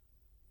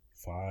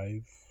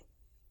 5.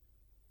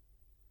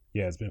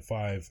 Yeah, it's been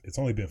 5. It's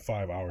only been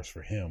 5 hours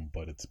for him,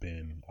 but it's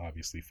been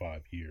obviously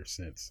 5 years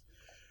since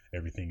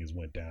everything has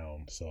went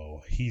down.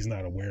 So he's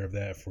not aware of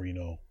that for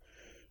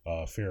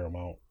a fair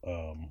amount.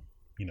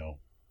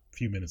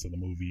 Few minutes of the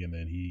movie, and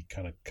then he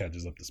kind of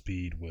catches up to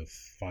speed with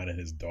finding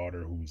his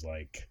daughter, who's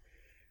like,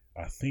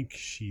 I think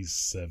she's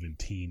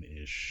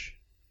 17-ish,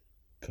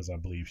 because I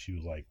believe she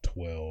was like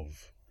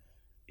 12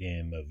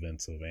 in the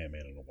events of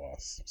Ant-Man and the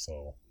Wasp.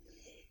 So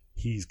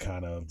he's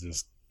kind of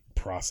just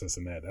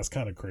processing that. That's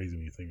kind of crazy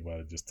when you think about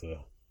it, just to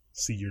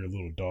see your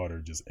little daughter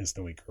just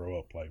instantly grow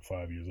up like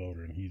 5 years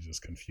older, and he's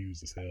just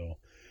confused as hell.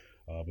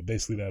 But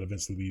basically that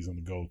eventually leads him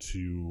to go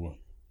to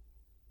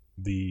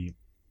the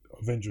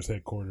Avengers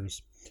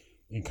headquarters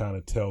and kind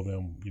of tell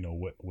them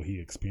what he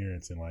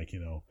experienced, and like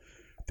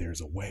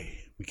there's a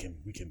way we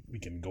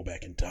can go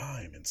back in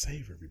time and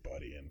save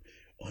everybody and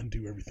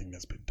undo everything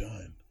that's been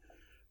done,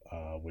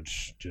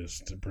 which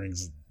just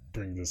brings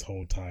this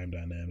whole time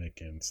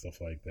dynamic and stuff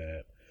like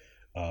that.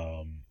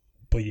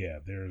 But yeah,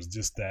 there's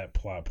just that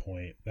plot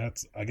point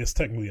that's, I guess,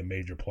 technically a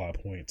major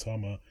plot point, so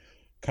I'm gonna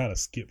kind of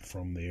skip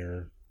from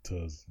there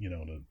to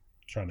to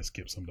trying to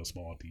skip some of the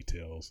small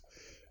details.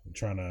 I'm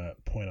trying to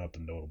point out the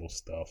notable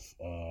stuff.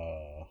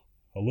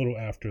 A little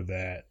after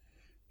that,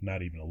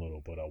 not even a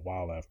little, but a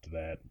while after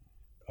that,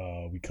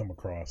 we come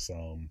across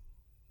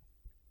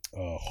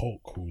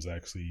Hulk, who's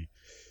actually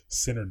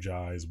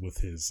synergized with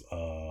his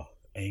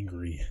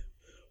angry,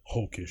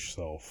 Hulkish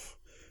self.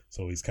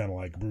 So he's kind of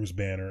like Bruce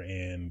Banner,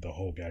 and the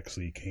Hulk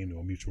actually came to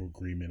a mutual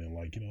agreement and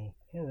like,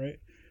 all right,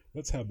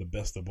 let's have the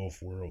best of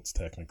both worlds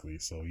technically.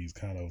 So he's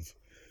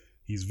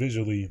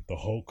visually the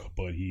Hulk,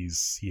 but he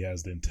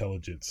has the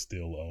intelligence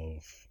still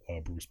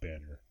of Bruce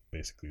Banner,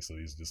 basically. So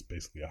he's just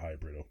basically a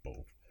hybrid of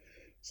both.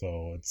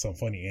 So it's some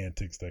funny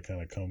antics that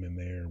kind of come in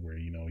there where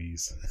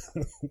he's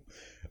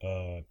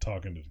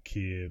talking to the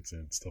kids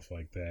and stuff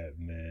like that.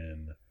 And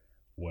then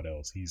what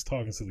else? He's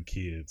talking to the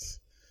kids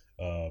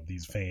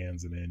these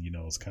fans, and then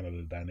it's kind of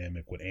the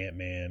dynamic with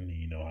Ant-Man.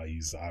 How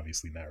he's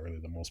obviously not really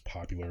the most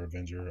popular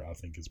Avenger. I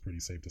think it's pretty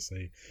safe to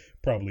say,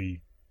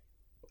 probably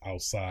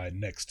outside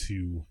next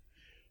to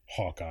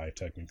Hawkeye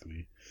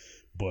technically,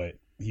 but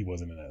he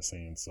wasn't in that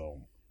scene.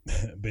 So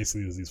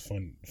basically, there's these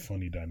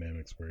funny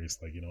dynamics where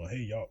it's like, hey,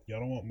 y'all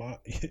don't want my,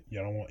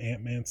 y'all don't want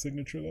Ant-Man's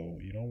signature though.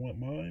 You don't want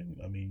mine.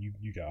 I mean,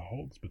 you got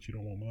Hulk's, but you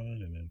don't want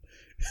mine. And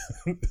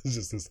then it's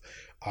just this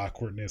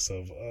awkwardness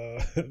of,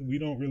 we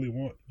don't really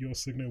want your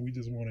signature. We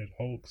just wanted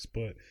Hulk's,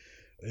 but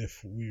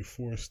if we're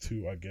forced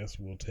to, I guess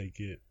we'll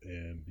take it.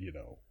 And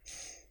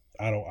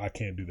I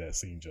can't do that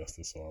scene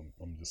justice, so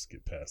I'm just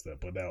skip past that.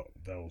 But that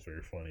was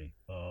very funny.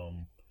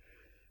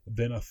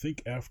 Then I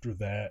think after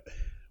that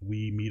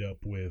we meet up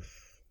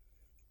with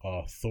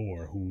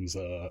Thor, who's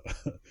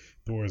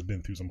Thor has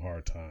been through some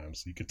hard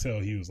times. You could tell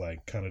he was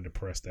like kind of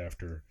depressed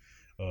after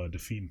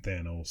defeating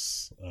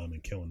Thanos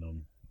and killing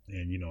him,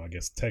 and I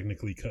guess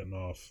technically cutting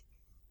off,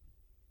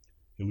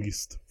 at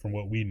least from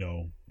what we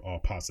know, all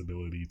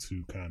possibility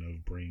to kind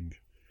of bring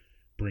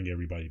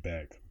everybody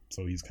back.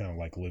 So he's kind of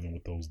like living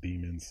with those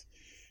demons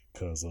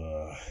because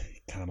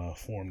he kind of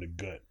formed a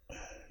gut.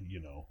 He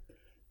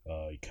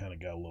kind of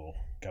got a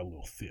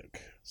little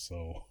thick.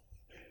 So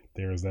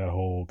there's that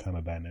whole kind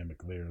of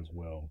dynamic there as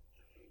well.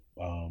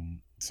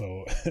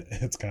 So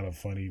it's kind of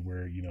funny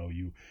where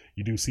you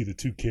do see the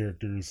two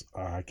characters.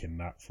 I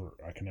cannot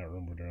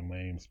remember their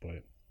names,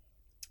 but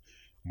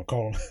I'm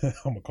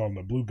gonna call them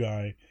the blue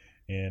guy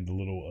and the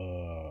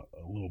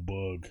little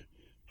bug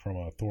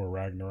from Thor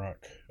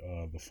Ragnarok,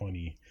 the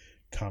funny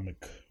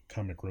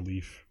comic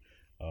relief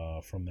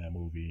from that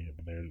movie.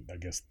 I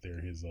guess they're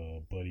his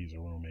buddies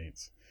or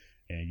roommates,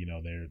 and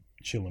they're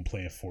chilling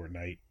playing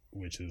Fortnite,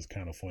 which is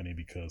kind of funny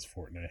because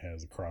Fortnite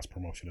has a cross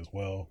promotion as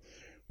well,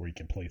 where you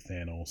can play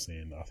Thanos,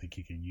 and I think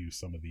you can use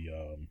some of the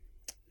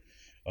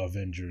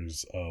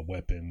Avengers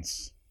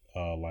weapons,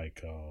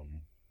 like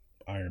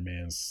Iron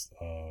Man's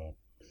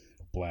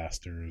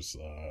blasters,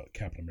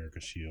 Captain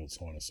America's shield,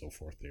 so on and so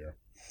forth there,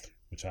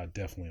 which I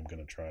definitely am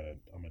going to try to,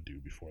 I'm going to do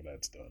before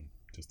that's done,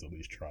 just to at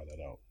least try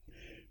that out,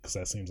 because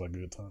that seems like a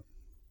good time.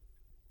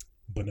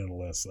 But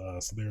nonetheless,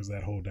 so there's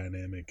that whole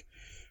dynamic.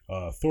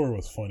 Thor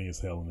was funny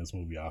as hell in this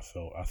movie. I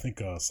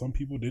think some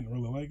people didn't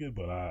really like it,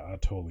 but I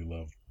totally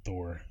loved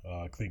Thor.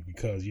 I think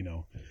because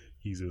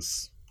he's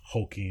this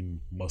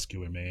hulking,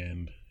 muscular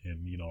man,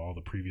 and all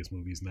the previous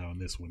movies. Now in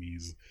this one,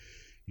 he's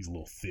a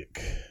little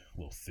thick,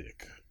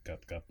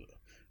 got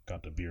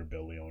the beer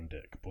belly on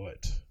deck.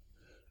 But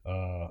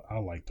I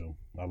liked him.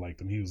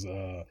 He was.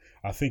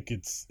 I think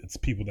it's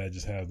people that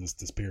just have this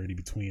disparity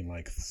between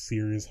like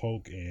serious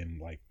Hulk and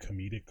like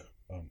comedic,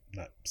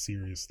 not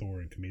serious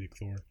Thor and comedic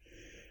Thor.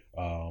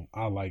 I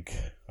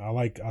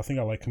think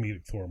I like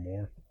comedic Thor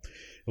more.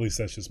 At least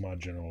that's just my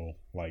general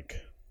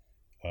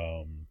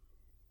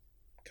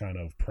kind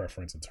of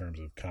preference in terms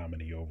of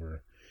comedy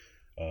over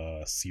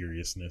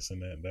seriousness in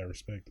that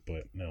respect.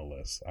 But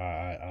nonetheless,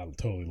 I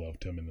totally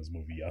loved him in this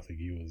movie. I think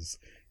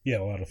he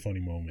had a lot of funny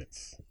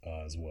moments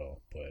as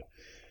well. But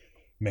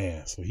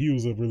man, so he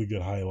was a really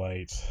good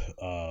highlight.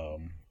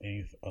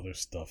 Any other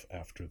stuff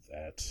after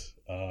that?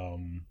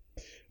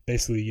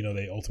 Basically,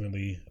 they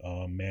ultimately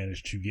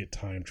managed to get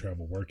time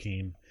travel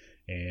working,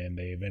 and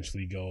they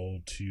eventually go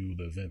to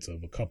the events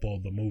of a couple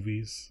of the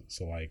movies.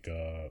 So like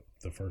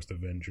the first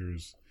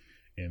Avengers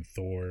and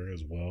Thor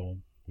as well,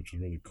 which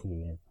was really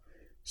cool.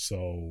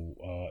 So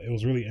it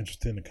was really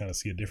interesting to kind of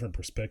see a different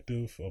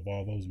perspective of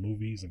all those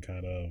movies and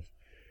kind of,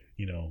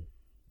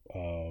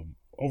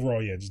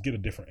 overall, yeah, just get a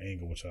different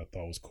angle, which I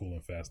thought was cool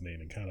and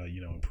fascinating, and kind of,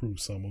 improve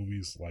some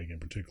movies, like in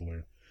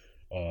particular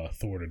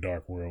Thor: The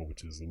Dark World,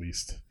 which is at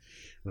least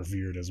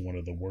revered as one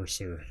of the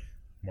worser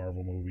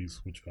Marvel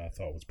movies, which I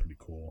thought was pretty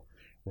cool,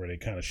 where they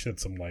kind of shed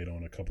some light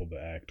on a couple of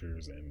the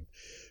actors, and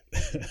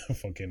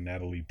fucking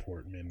Natalie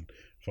Portman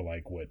for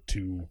like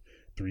 2-3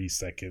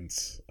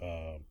 seconds.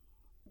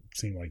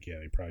 Seemed like, yeah,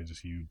 they probably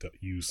just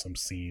used some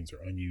scenes or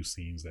unused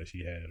scenes that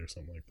she had or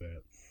something like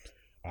that.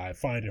 I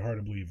find it hard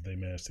to believe they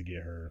managed to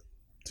get her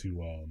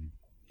to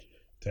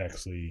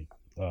actually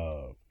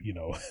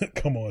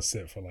come on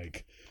set for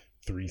like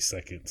 3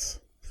 seconds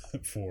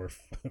for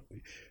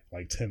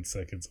like 10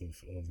 seconds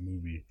of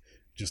movie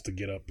just to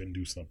get up and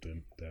do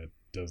something that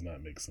does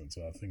not make sense.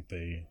 So I think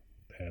they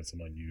had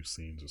some unused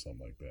scenes or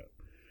something like that.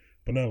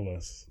 But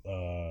nonetheless,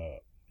 I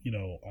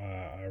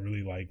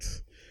really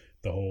liked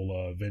the whole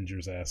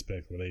Avengers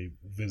aspect where they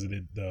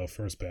visited the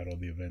first battle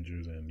of the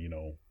Avengers, and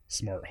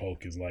Smart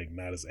Hulk is like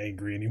not as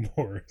angry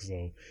anymore,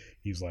 so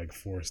he's like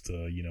forced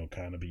to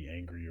kind of be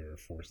angry or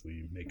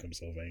forcibly make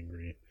himself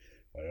angry,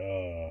 like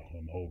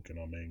I'm Hulk and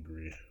I'm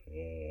angry,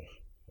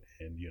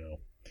 and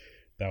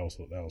that was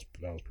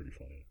pretty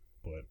funny.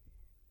 But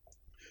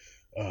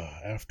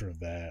after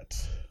that,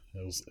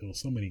 it was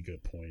so many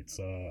good points.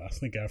 I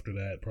think after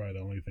that, probably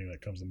the only thing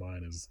that comes to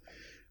mind is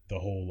the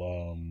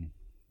whole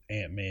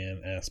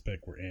Ant-Man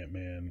aspect, where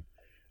Ant-Man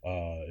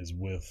is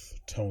with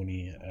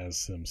Tony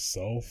as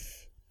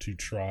himself to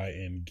try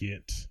and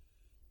get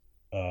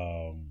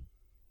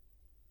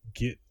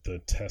get the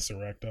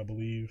Tesseract, I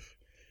believe,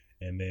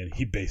 and then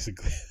he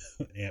basically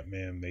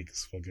Ant-Man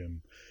makes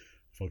fucking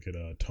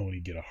Tony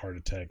get a heart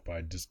attack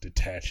by just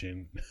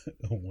detaching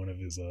one of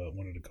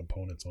the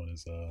components on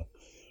his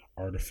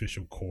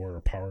artificial core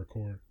or power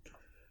core.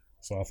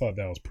 So I thought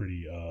that was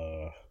pretty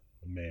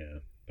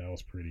man, that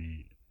was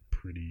pretty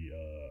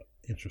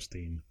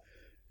interesting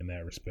in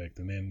that respect.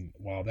 And then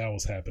while that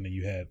was happening,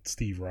 you had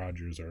Steve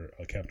Rogers or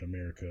Captain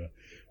America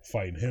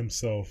fighting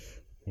himself,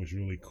 which was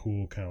really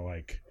cool, kind of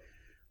like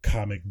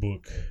comic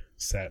book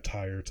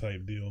satire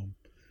type deal,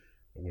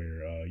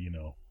 where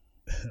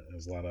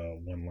there's a lot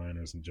of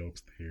one-liners and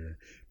jokes there.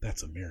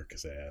 That's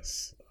America's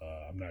ass.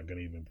 I'm not gonna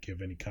even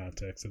give any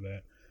context to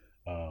that,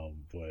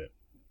 but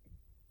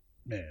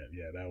man,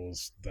 yeah, that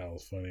was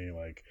funny.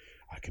 Like,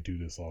 I could do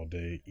this all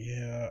day.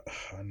 Yeah,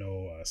 I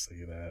know I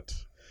say that,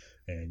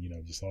 and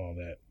just all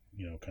that,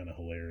 kind of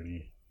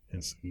hilarity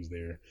ensues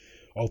there.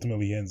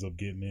 Ultimately, he ends up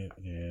getting it,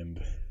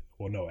 and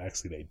well, no,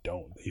 actually, they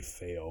don't. They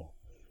fail,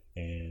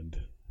 and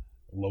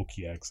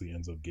Loki actually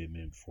ends up getting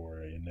it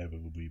for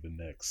inevitably the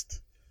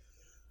next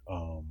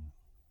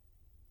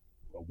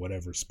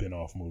whatever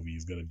spin-off movie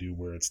he's gonna do,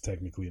 where it's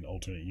technically an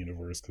alternate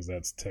universe, because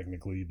that's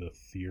technically the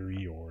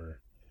theory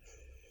or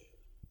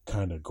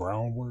kind of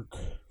groundwork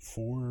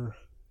for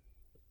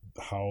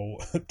how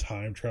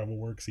time travel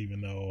works,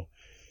 even though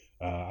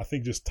I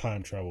think just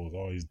time travel is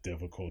always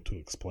difficult to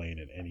explain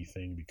in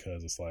anything,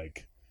 because it's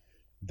like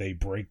they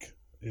break,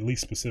 at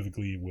least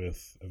specifically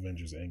with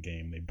Avengers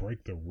Endgame, they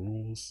break the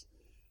rules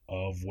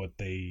of what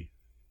they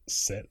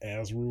set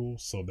as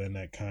rules. So then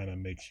that kind of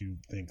makes you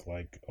think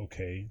like,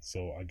 okay,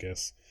 so I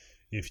guess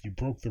if you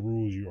broke the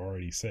rules you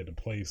already set in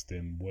place,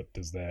 then what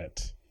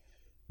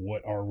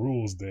are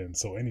rules then?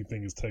 So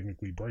anything is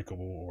technically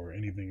breakable, or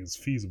anything is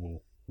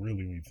feasible,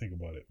 really, when you think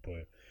about it.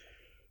 But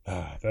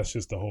that's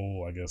just the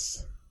whole, I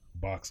guess,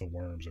 box of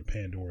worms, or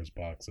Pandora's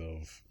box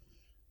of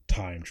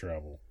time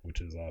travel, which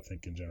is, I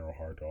think, in general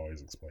hard to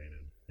always explain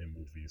in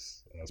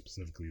movies,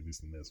 specifically at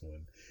least in this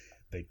one.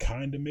 They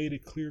kind of made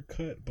it clear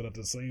cut, but at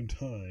the same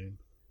time,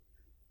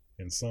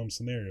 in some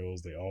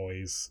scenarios, they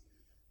always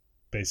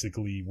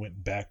basically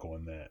went back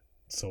on that.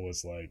 So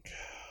it's like,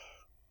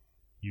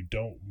 you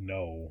don't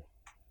know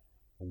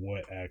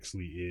what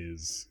actually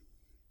is.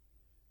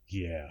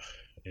 Yeah,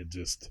 it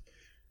just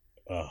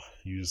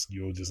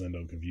you'll just end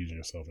up confusing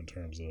yourself in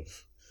terms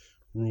of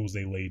rules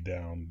they laid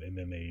down, and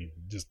then they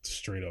just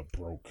straight up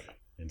broke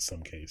in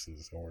some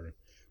cases, or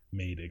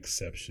made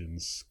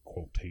exceptions,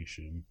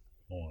 quotation,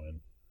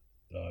 on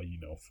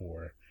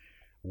for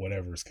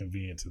whatever's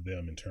convenient to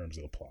them in terms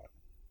of the plot.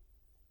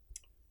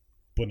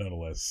 But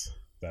nonetheless,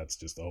 that's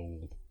just a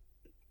whole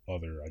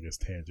other, I guess,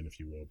 tangent, if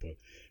you will. But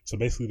so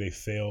basically they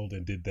failed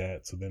and did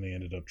that, so then they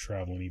ended up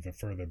traveling even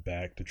further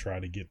back to try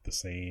to get the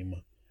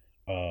same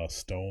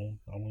stone,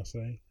 I want to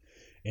say,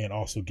 and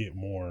also get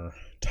more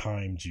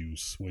time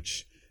juice,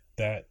 which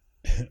that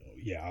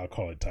yeah, I'll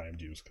call it time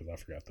juice because I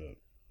forgot the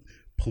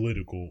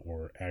political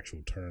or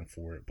actual term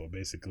for it. But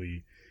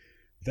basically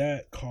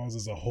that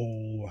causes a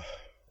whole,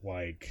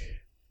 like,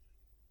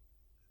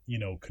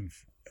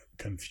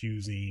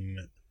 confusing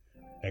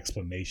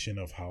explanation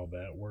of how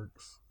that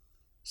works.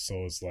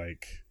 So it's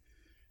like,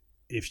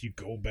 if you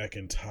go back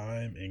in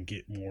time and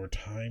get more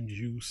time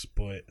juice,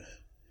 but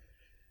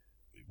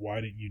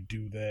why did you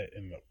do that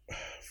in the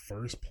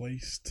first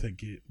place to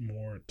get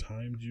more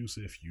time juice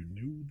if you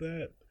knew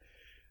that?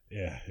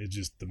 Yeah, it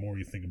just, the more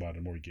you think about it,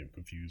 the more you get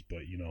confused.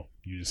 But you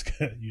just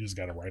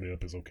gotta write it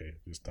up as, okay,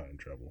 it's time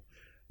travel.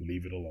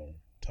 Leave it alone,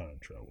 time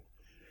travel.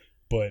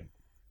 But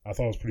I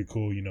thought it was pretty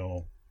cool,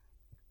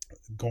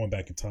 going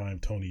back in time.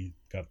 Tony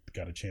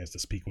got a chance to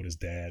speak with his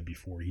dad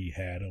before he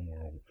had him,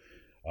 or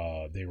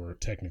they were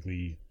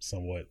technically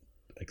somewhat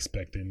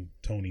expecting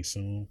Tony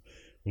soon,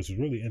 which was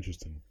really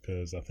interesting,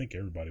 because I think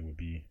everybody would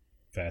be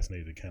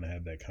fascinated to kind of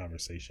have that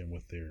conversation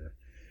with their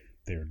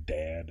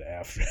dad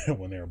after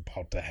when they're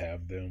about to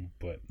have them,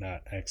 but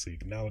not actually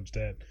acknowledge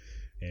that,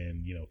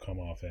 and come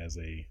off as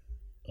a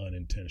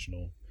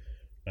unintentional,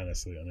 not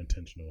necessarily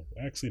unintentional,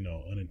 actually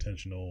no,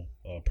 unintentional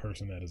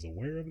person that is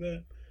aware of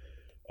that.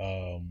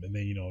 And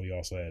then you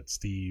also had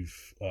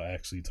Steve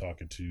actually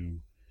talking to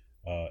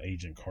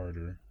Agent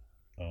Carter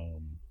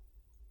in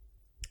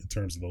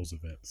terms of those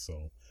events.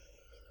 So,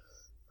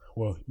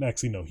 well,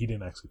 actually no, he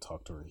didn't actually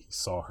talk to her. He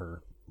saw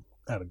her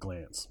at a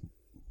glance,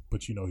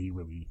 but he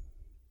really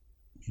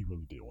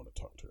did want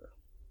to talk to her.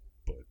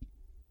 But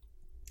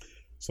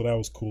so that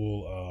was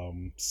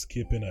cool.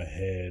 Skipping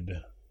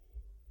ahead,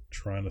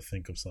 trying to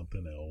think of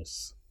something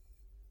else.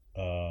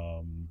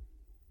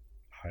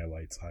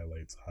 Highlights. I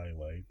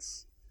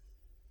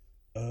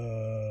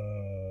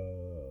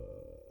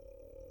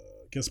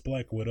guess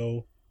Black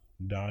Widow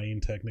dying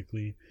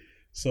technically.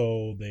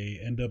 So they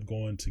end up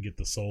going to get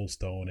the Soul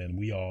Stone, and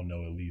we all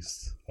know, at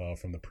least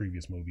from the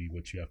previous movie,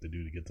 what you have to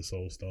do to get the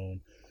Soul Stone.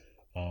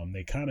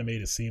 They kind of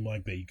made it seem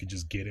like that you could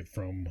just get it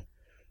from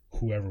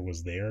whoever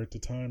was there at the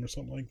time or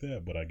something like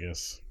that, but I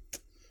guess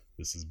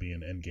this is being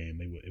Endgame,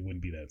 it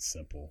wouldn't be that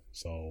simple.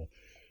 So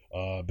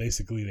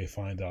Basically, they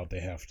find out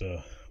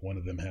one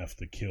of them have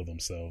to kill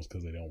themselves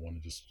because they don't want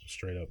to just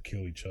straight up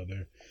kill each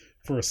other.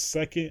 For a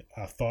second,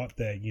 I thought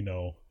that,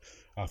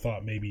 I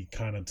thought maybe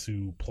kind of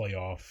to play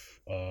off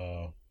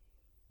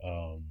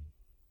um,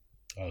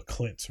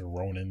 Clint's or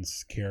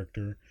Ronan's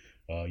character,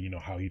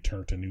 how he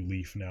turned a new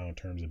leaf now in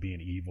terms of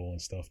being evil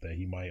and stuff, that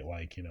he might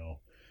like,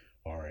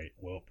 all right,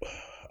 well,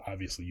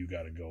 obviously you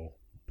got to go,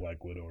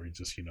 Black Widow, or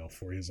just,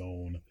 for his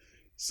own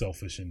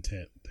selfish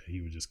intent, he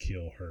would just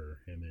kill her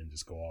and then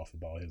just go off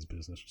about his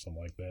business or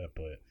something like that.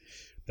 But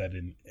that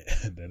didn't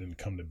that didn't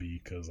come to be,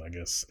 because I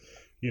guess,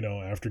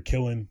 after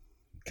killing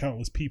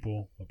countless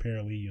people,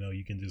 apparently,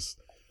 you can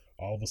just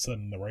all of a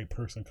sudden the right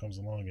person comes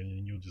along and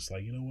then you're just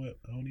like, you know what,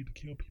 I don't need to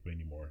kill people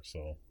anymore.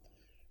 So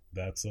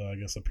that's I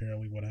guess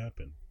apparently what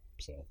happened.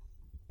 So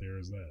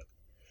there's that.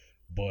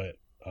 But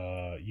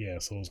yeah,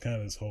 so it was kind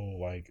of this whole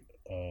like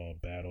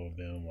battle of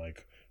them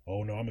like,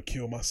 oh no, I'm gonna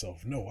kill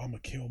myself, no, I'm gonna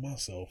kill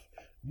myself,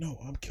 no,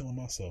 I'm killing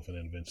myself, and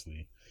then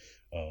eventually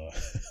uh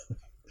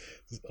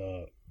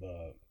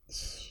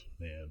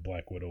man,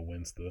 Black Widow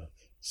wins the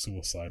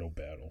suicidal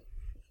battle.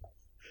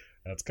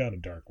 That's kind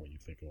of dark when you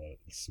think about it,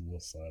 the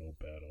suicidal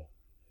battle,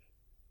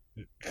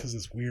 because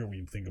it's weird when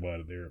you think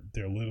about it.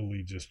 They're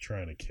literally just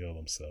trying to kill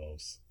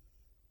themselves,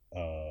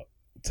 uh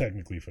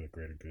technically for the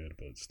greater good,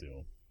 but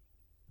still.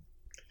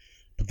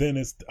 But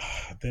then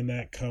then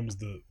that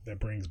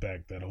brings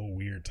back that whole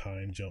weird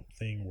time jump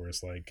thing where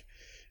it's like,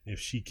 if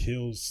she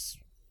kills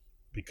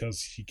because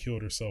she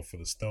killed herself for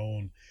the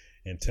stone,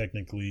 and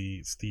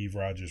technically Steve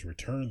Rogers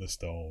returned the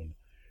stone,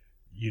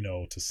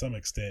 to some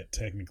extent,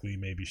 technically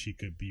maybe she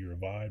could be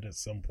revived at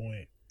some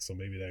point. So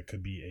maybe that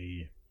could be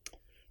a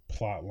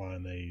plot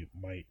line they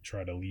might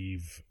try to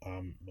leave,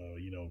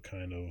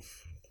 kind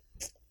of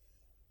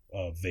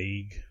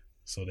vague,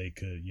 so they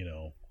could,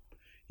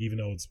 even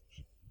though it's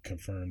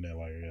confirmed that,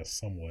 like, I guess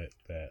somewhat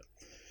that,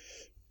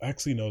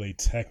 actually no, they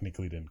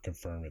technically didn't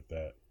confirm it,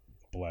 that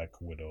Black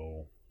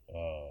Widow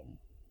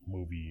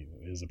movie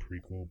is a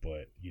prequel,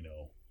 but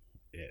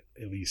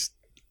at least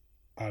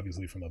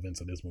obviously from the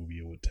events of this movie,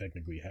 it would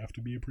technically have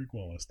to be a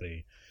prequel unless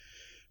they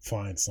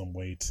find some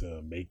way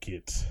to make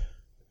it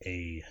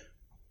a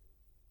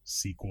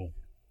sequel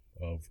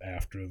of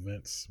after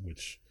events,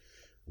 which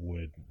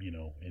would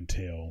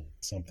entail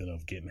something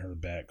of getting her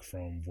back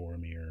from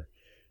Vormir,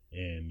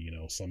 and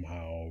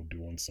somehow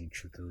doing some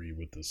trickery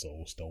with the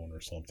Soul Stone or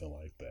something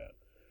like that.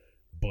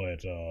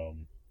 But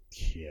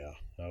yeah,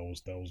 that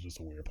was just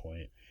a weird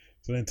point.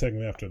 So then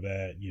technically after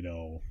that,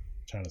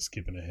 kind of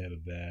skipping ahead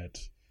of that,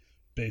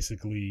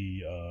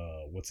 basically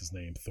what's his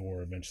name,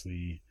 Thor,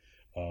 eventually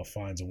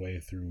finds a way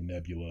through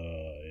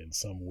Nebula and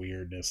some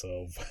weirdness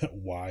of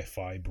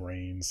Wi-Fi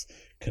brains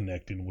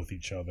connecting with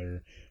each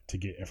other to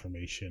get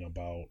information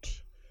about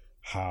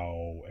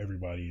how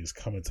everybody is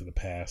coming to the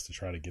past to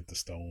try to get the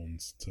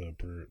stones to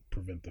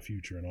prevent the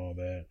future and all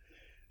that.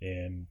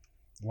 And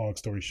long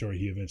story short,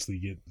 he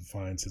eventually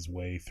finds his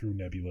way through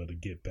Nebula to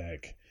get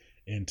back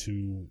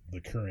into the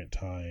current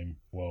time.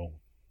 Well,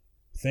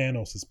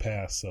 Thanos'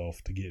 past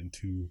self to get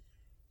into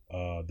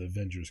the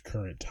Avengers'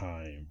 current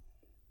time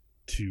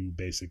to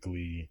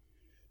basically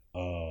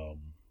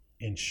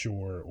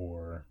ensure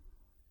or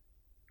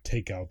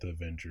take out the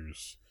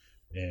Avengers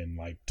and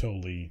like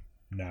totally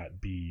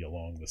not be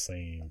along the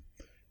same,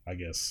 I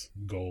guess,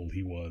 goal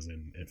he was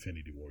in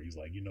Infinity War. He's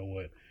like, you know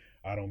what?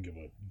 I don't give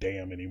a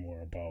damn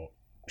anymore about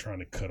trying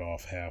to cut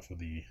off half of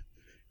the,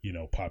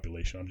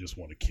 population. I just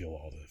want to kill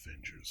all the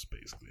Avengers,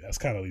 basically. That's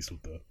kind of at least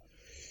what the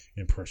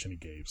impression he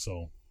gave.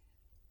 So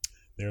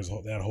there's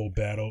that whole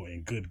battle,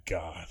 and good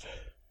God,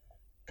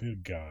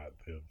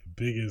 the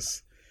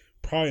biggest,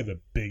 probably the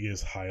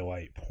biggest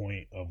highlight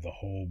point of the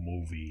whole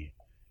movie,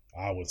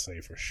 I would say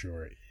for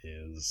sure,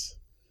 is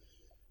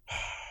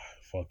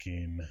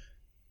fucking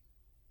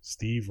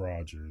Steve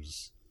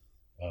Rogers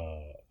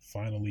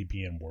finally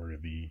being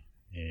worthy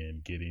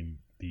and getting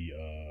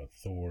the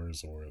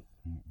Thor's or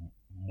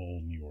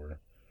Mjolnir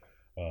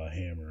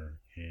hammer.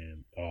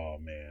 And oh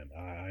man,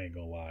 I ain't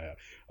gonna lie,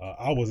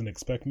 I wasn't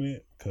expecting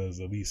it, because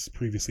at least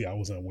previously I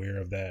wasn't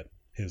aware of that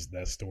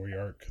story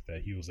arc,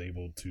 that he was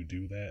able to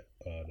do that,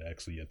 to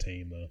actually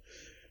attain the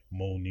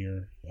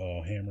Mjolnir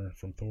hammer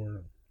from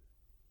Thor.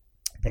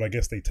 But I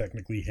guess they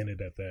technically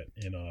hinted at that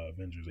in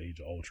Avengers Age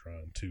of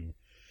Ultron too.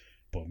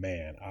 But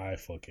man, I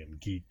fucking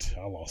geeked.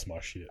 I lost my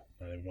shit.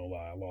 I ain't gonna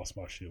lie, I lost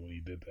my shit when he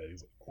did that.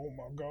 He's like, oh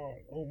my god,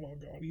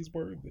 he's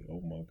worthy.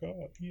 Oh my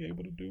god, he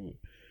able to do it.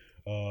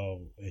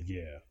 And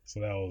yeah, so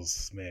that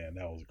was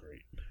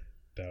great.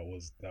 That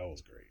was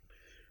great.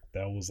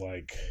 That was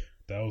like,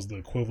 that was the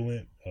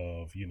equivalent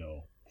of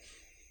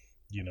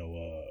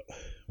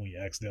when you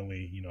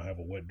accidentally have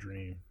a wet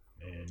dream,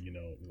 and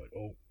like,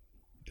 oh,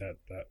 that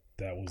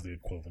was the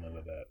equivalent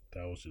of that.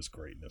 That was just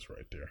greatness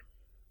right there.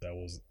 That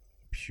was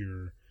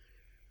pure,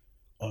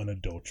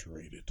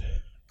 unadulterated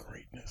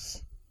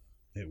greatness.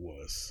 It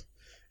was.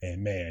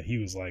 And man, he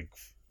was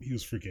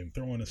freaking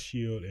throwing a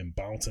shield and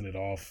bouncing it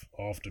off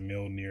the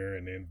Mjolnir,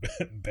 and then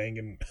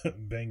banging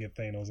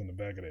Thanos in the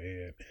back of the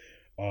head.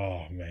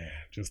 Oh man,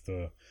 just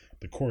the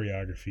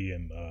choreography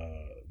and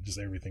just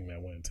everything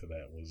that went into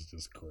that was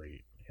just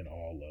great in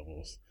all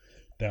levels.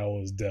 That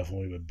was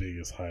definitely the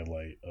biggest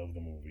highlight of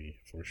the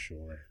movie for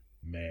sure.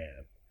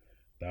 Man,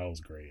 that was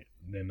great.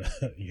 And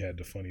then you had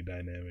the funny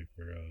dynamic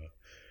where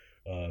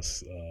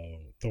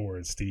Thor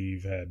and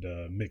Steve had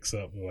mix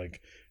up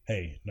like,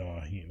 hey,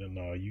 no,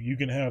 you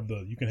can have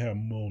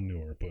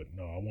Mjolnir, but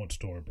no, I want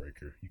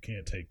Stormbreaker. You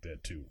can't take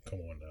that too. Come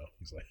on now.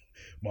 He's like,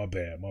 my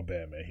bad,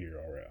 man. Here,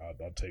 all right,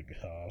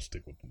 I'll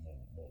stick with the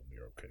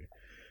Mjolnir. Okay,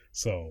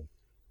 so,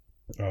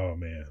 oh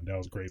man, that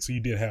was great. So you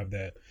did have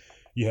that.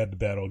 You had the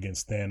battle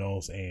against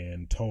Thanos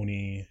and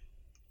Tony,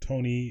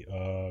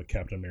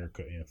 Captain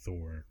America, and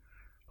Thor.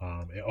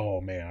 And, oh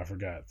man, I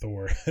forgot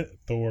Thor.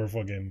 Thor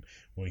fucking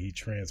when he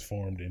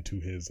transformed into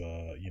his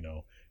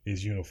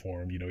his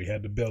uniform. You know, he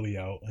had the belly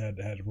out,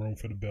 had room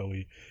for the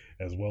belly,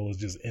 as well as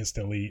just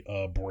instantly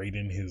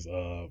braiding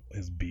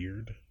his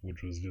beard,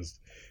 which was just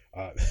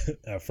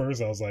at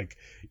first I was like,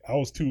 I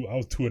was too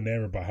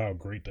enamored by how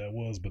great that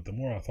was. But the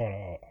more I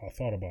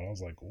thought about it, I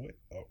was like, what?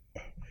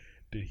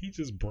 Did he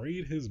just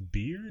braid his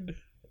beard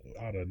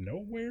out of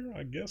nowhere?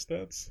 I guess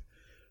that's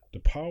the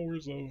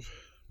powers of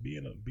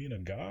being a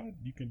god.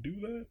 You can do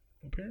that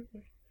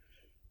apparently.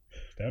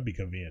 That'd be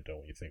convenient though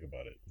when you think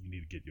about it. You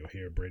need to get your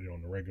hair braided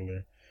on the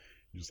regular.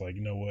 You're just like,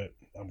 you know what,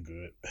 I'm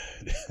good.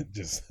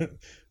 Just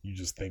you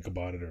just think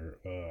about it, or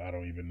I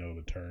don't even know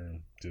the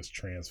term. Just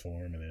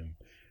transform, and then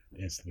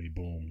instantly,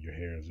 boom, your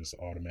hair is just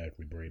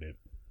automatically braided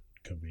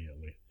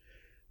conveniently.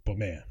 But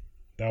man,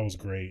 that was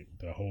great.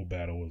 The whole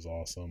battle was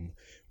awesome.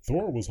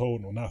 Thor was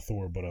holding, well, not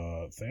Thor, but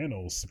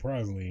Thanos.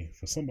 Surprisingly,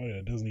 for somebody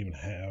that didn't even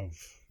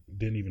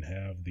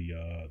have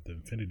the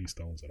Infinity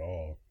Stones at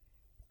all,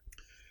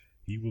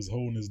 he was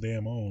holding his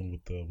damn own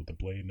with the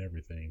blade and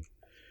everything.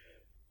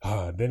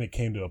 Then it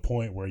came to a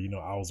point where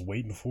I was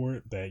waiting for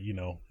it. That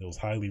it was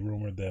highly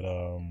rumored that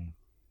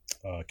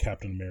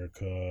Captain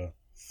America,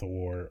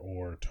 Thor,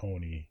 or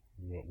Tony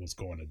was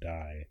going to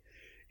die,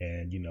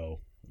 and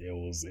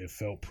it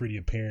felt pretty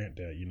apparent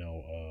that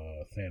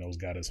Thanos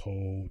got his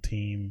whole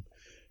team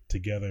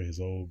together, his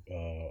old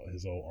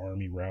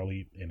army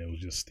rallied, and it was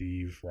just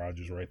Steve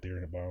Rogers right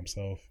there by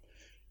himself.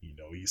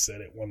 He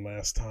said it one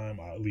last time.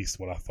 At least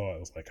what I thought,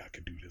 it was like, I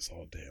could do this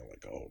all day. I'm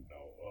like, oh no,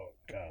 oh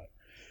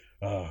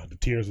god. The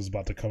tears was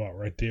about to come out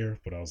right there,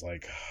 but I was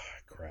like,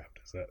 crap,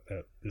 is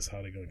that this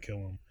how they gonna kill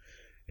him?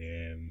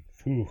 And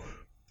whew,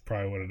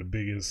 probably one of the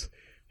biggest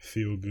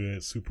feel good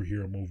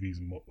superhero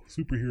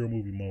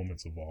movie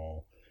moments of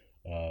all.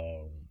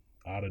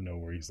 Out of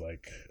nowhere, he's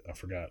like, I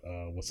forgot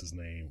what's his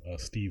name,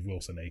 Steve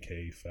Wilson,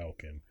 aka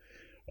Falcon,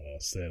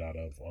 said out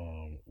of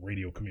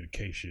radio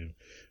communication,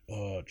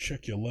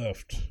 check your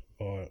left.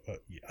 Yeah,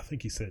 I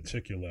think he said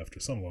check your left or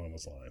something along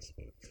those lines,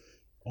 but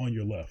on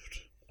your left.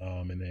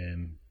 And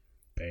then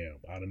bam,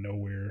 out of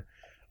nowhere,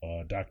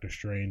 Doctor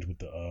Strange with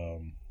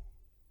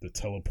the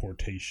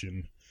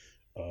teleportation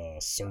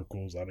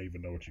circles. I don't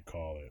even know what you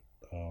call it.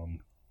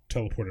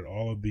 Teleported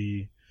all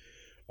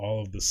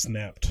of the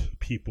snapped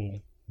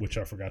people, which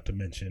I forgot to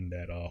mention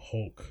that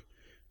Hulk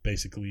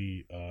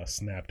basically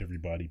snapped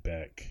everybody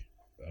back.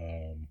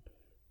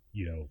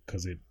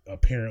 Because it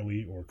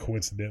apparently or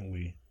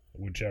coincidentally,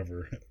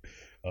 whichever,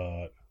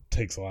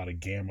 takes a lot of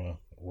gamma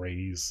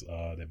rays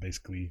that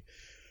basically,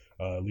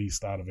 at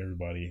least out of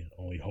everybody,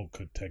 only Hulk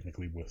could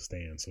technically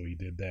withstand. So he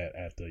did that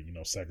at the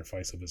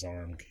sacrifice of his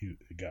arm. He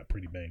got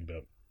pretty banged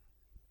up.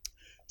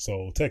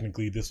 So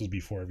technically, this was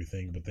before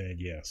everything. But then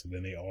so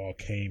then they all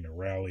came and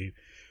rallied.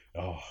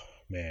 Oh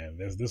man,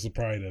 this is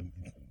probably the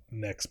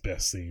next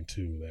best scene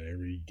too. That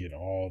you get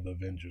all the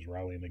Avengers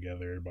rallying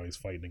together. Everybody's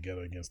fighting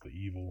together against the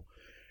evil.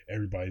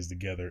 Everybody's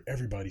together.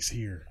 Everybody's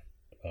here.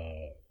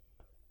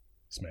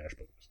 Smash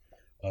Brothers.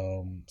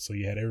 So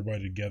you had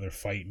everybody together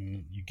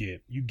fighting. You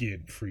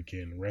get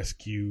freaking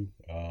Rescue,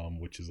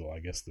 which is I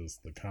guess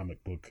the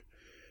comic book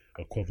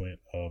equivalent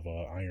of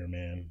Iron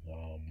Man,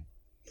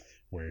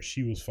 where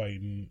she was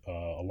fighting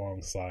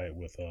alongside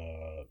with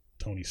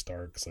Tony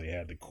Stark. So they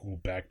had the cool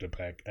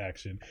back-to-back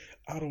action.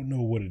 I don't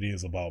know what it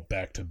is about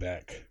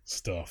back-to-back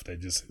stuff that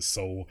just is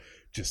so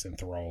just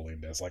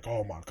enthralling. That's like,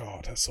 oh my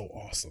god, that's so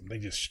awesome. They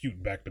just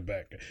shoot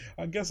back-to-back.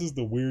 I guess it's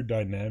the weird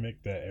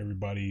dynamic that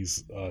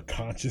everybody's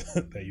conscious,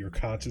 that you're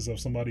conscious of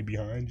somebody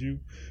behind you,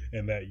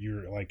 and that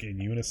you're like in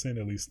unison,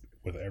 at least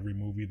with every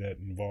movie that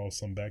involves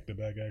some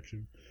back-to-back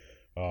action.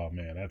 Oh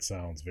man, that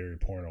sounds very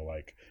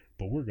porno-like.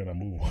 But we're gonna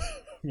move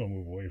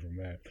away from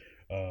that.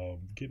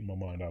 Getting my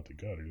mind out the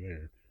gutter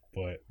there.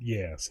 But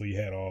yeah, so you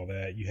had all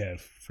that. You had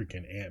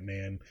freaking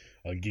Ant-Man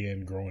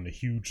again growing the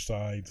huge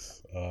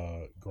sides,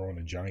 growing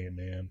a giant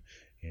man,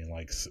 and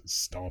like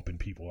stomping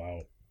people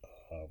out.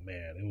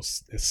 Man,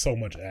 it's so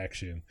much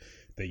action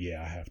that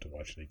I have to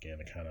watch it again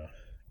to kind of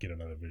get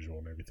another visual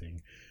and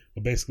everything.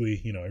 But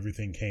basically,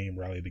 everything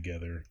rallied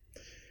together,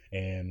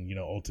 and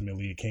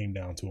ultimately it came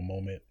down to a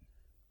moment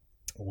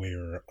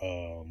where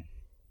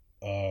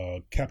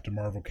Captain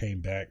Marvel came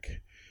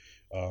back.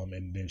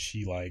 And then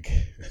she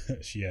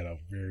she had a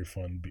very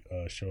fun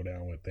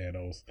showdown with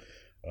Thanos.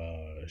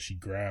 She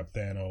grabbed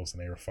Thanos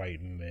and they were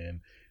fighting,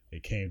 and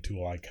it came to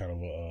like kind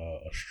of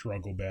a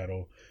struggle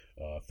battle.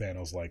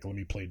 Thanos like, let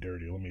me play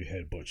dirty, let me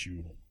headbutt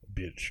you,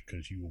 bitch,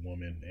 because you a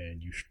woman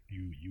and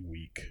you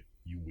weak,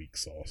 you weak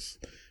sauce.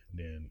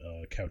 And then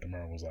Captain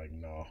Marvel was like,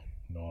 no,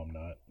 I'm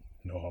not.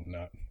 No, I'm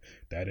not.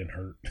 That didn't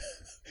hurt.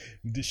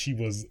 She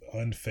was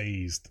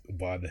unfazed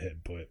by the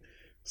headbutt,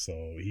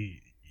 so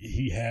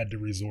he had to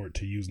resort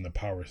to using the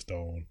Power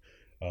Stone,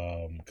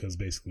 because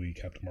basically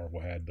Captain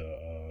Marvel had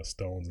the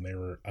stones,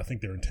 and I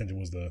think their intention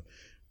was to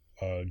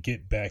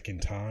get back in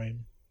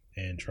time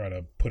and try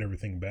to put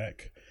everything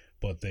back,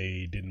 but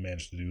they didn't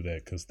manage to do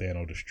that because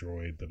Thanos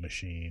destroyed the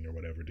machine or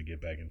whatever to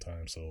get back in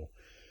time. So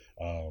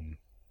um,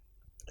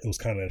 it was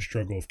kind of a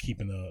struggle of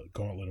keeping the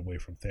gauntlet away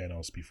from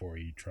Thanos before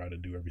he tried to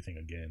do everything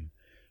again.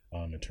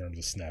 In terms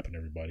of snapping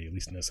everybody, at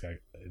least in this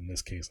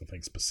case, I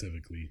think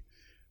specifically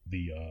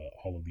the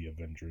all of the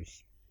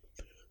Avengers.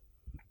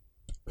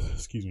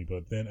 Excuse me.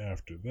 But then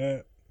after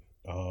that,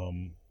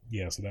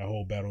 yeah, so that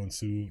whole battle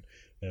ensued.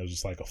 It was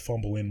just like a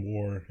fumbling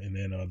war, and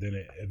then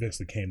it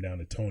eventually came down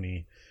to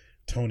Tony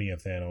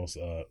and Thanos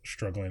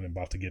struggling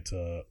about to get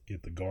the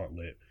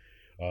gauntlet.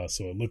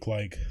 So it looked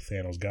like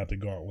Thanos got the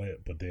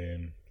gauntlet, but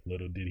then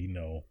little did he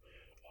know,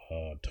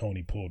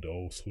 Tony pulled the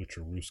old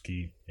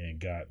switcherooski and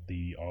got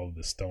all of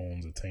the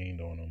stones attained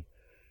on him.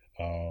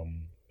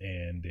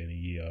 And then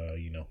he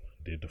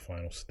did the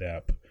final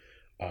snap.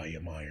 I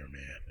am Iron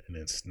Man, and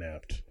then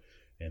snapped,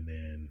 and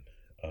then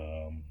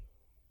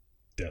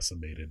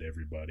decimated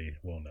everybody.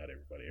 Well, not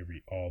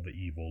everybody, all the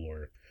evil,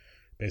 or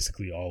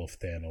basically all of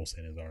Thanos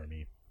and his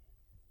army.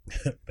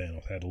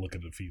 Thanos had to look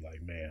at the feet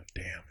like, man,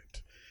 damn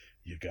it,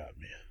 you got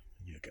me.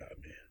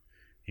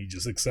 He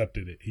just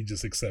accepted it. It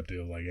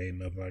was like, ain't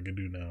nothing I can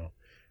do now.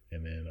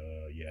 And then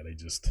yeah, they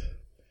just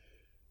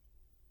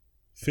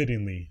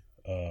fittingly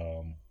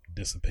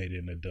dissipated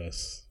in the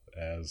dust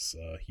as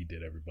he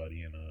did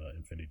everybody in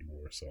Infinity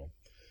War. So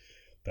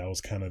that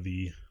was kind of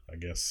the, I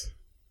guess,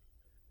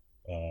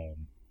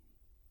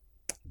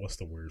 what's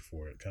the word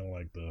for it? Kind of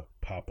like the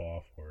pop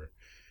off, or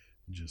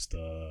just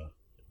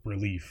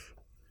relief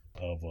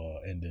of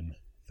ending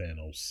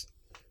Thanos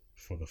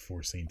for the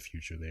foreseen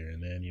future there.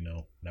 And then,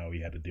 now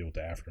we had to deal with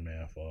the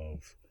aftermath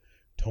of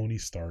Tony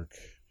Stark.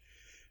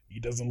 He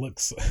doesn't look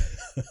so,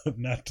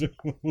 not to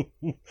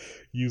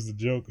use the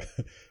joke.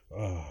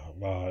 Oh,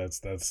 wow,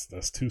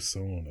 that's too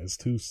soon. It's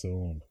too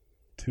soon.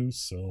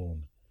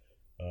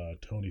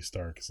 Tony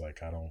Stark is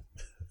like,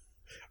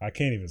 I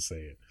can't even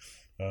say it.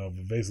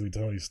 But basically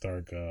Tony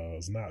Stark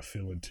was not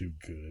feeling too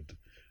good.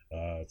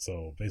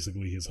 So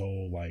basically his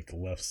whole like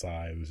left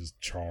side was just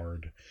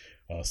charred,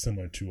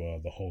 similar to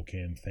the Hulk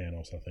and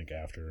Thanos, I think,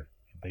 after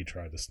they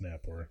tried to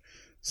snap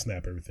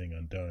everything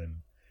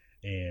undone.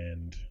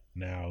 And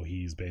now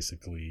he's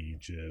basically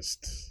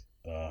just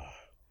yeah,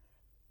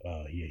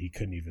 he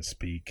couldn't even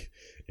speak.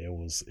 It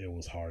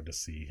was hard to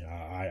see.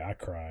 I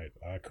cried.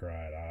 I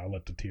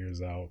let the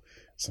tears out.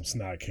 Some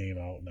snot came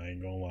out, and I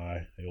ain't gonna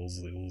lie. It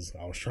was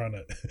I was trying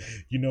to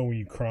when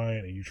you're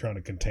crying and you're trying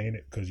to contain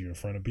it because you're in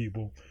front of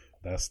people.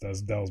 That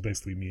was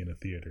basically me in the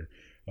theater.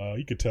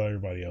 You could tell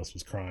everybody else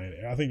was crying.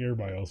 I think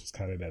everybody else was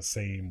kind of that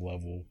same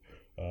level.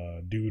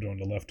 Dude on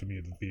the left of me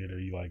at the theater,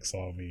 he like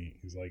saw me.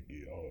 He's like,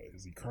 "Oh,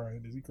 is he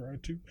crying? Is he crying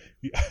too?"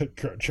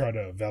 Try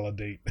to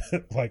validate,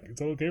 like,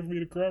 it's okay for me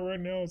to cry right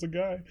now as a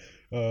guy.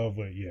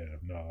 But yeah,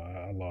 no,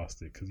 I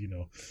lost it because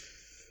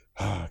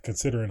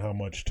considering how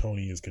much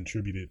Tony has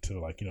contributed to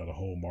like the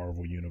whole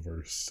Marvel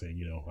universe, and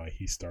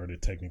he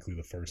started technically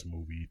the first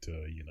movie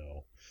to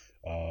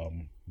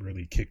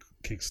really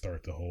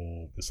kickstart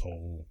this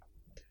whole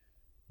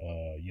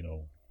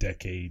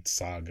decade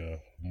saga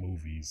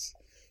movies.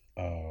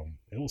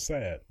 It was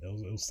sad.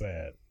 It was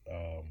sad.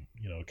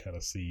 Kind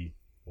of see,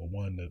 well,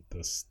 one, that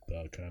this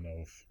kind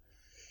of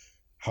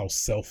how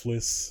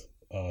selfless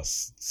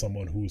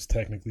someone who's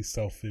technically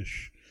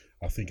selfish,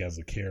 I think, as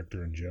a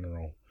character in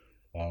general,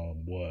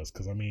 was.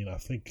 Because I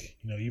think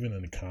even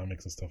in the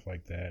comics and stuff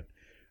like that,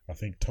 I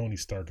think Tony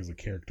Stark is a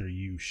character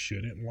you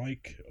shouldn't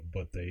like,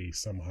 but they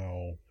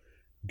somehow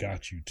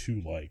got you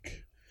to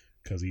like,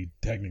 because he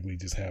technically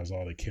just has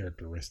all the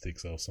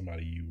characteristics of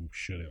somebody you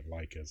shouldn't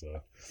like as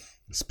a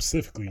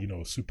specifically a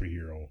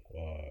superhero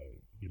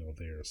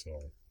there.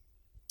 So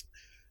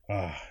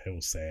it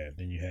was sad.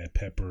 Then you had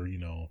Pepper,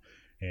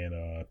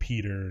 and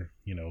Peter,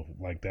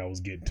 like that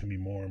was getting to me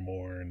more and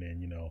more. And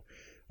then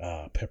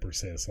Pepper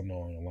said something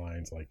along the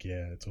lines like,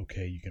 yeah, it's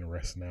okay, you can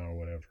rest now or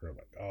whatever. I'm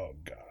like,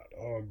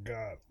 oh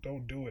god,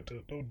 don't do it,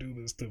 don't do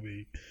this to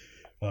me.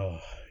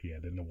 Yeah,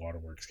 then the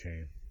waterworks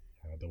came.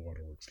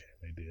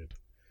 They did.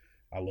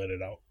 I let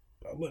it out.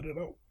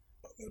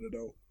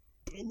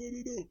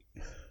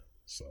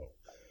 So,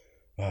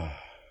 that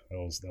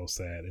was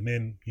sad. And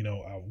then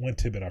one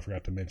tidbit I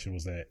forgot to mention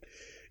was that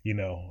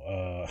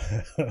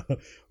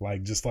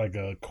like just like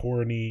a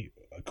corny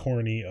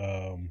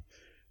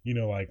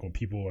like when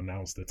people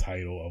announce the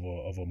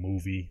title of a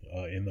movie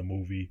in the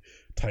movie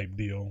type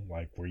deal,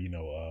 like where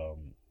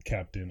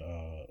Captain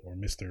or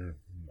Mr.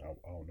 I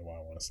don't know why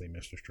I want to say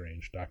Mr.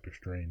 Strange, Doctor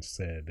Strange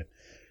said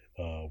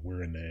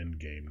we're in the end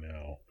game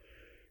now.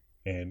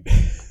 And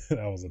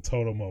that was a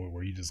total moment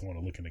where you just want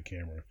to look in the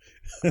camera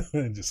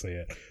and just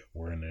say,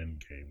 we're in the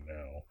end game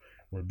now.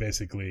 We're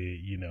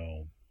basically,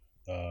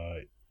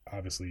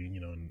 obviously,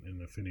 in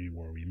Infinity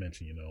War, we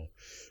mentioned,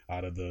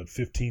 out of the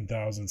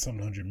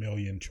 15,700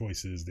 million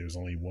choices, there's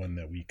only one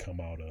that we come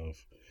out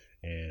of.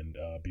 And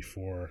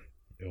before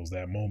it was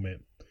that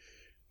moment,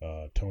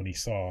 Tony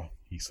saw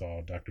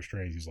Doctor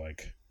Strange. He's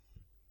like,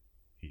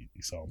 he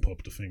saw him put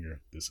up the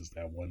finger. This is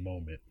that one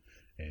moment.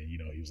 And,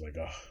 he was like,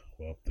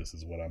 well, this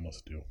is what I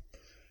must do.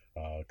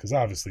 Because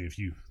obviously, if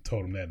you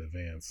told him that in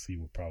advance, he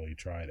would probably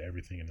try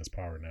everything in his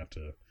power not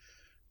to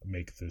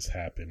make this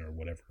happen or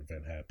whatever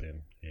event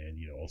happen. And,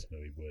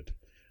 ultimately would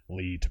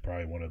lead to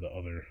probably one of the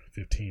other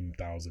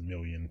 15,000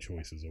 million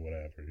choices or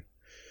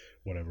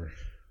whatever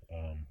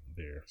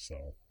there.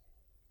 So,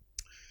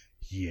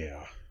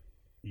 yeah.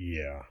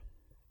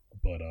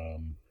 But,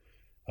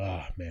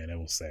 man, that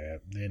was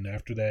sad. Then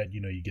after that,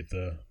 you get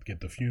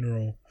the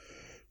funeral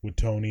with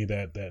Tony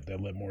that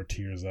let more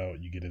tears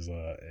out. You get his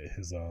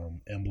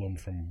emblem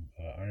from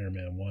Iron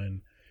Man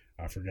 1.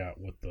 I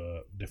forgot what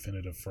the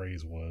definitive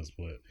phrase was,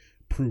 but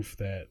proof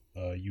that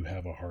you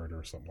have a heart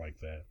or something like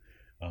that.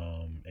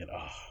 And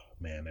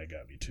man, that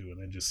got me too.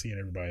 And then just seeing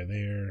everybody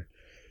there,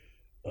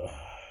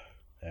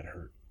 that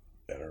hurt.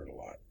 That hurt a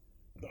lot.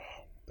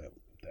 Oh, that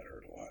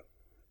hurt a lot.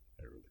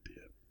 It really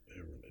did.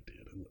 It really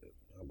did.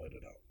 I let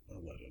it out.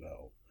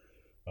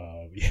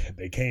 Yeah,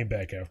 they came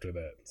back after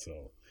that.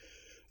 So.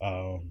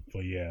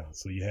 But yeah,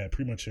 so you had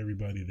pretty much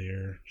everybody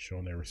there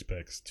showing their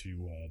respects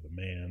to the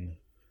man,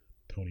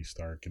 Tony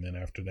Stark. And then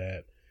after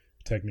that,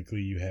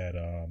 technically you had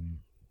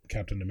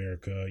Captain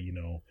America,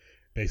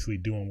 basically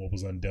doing what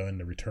was undone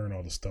to return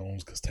all the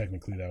stones, because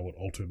technically that would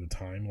alter the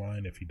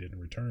timeline if he didn't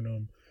return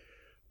them.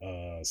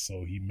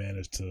 So he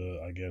managed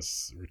to, I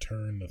guess,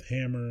 return the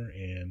hammer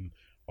and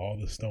all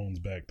the stones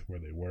back to where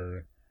they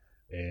were.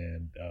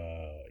 And,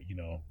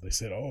 they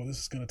said, oh, this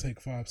is going to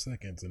take 5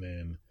 seconds. And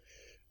then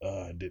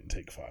it didn't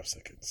take 5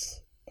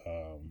 seconds.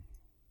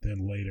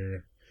 Then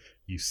later,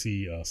 you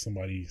see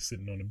somebody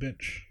sitting on a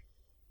bench.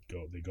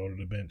 They go to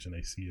the bench and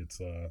they see it's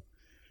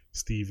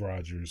Steve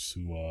Rogers,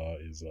 who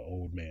is an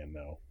old man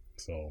now.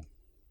 So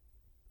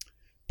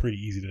pretty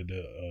easy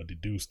to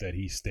deduce that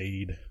he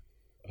stayed.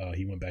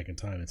 He went back in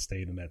time and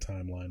stayed in that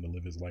timeline to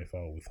live his life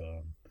out with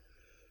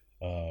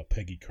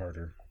Peggy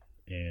Carter,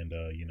 and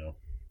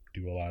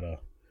do a lot of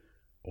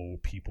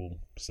old people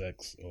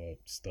sex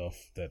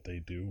stuff that they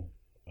do.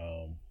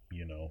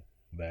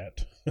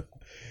 That.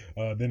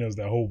 Then there was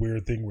that whole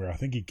weird thing where I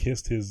think he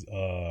kissed his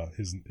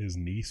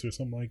niece or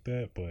something like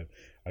that, but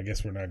I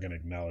guess we're not going to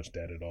acknowledge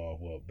that at all.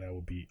 Well, that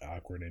would be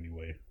awkward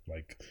anyway.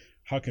 Like,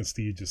 how can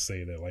Steve just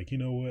say that? Like, you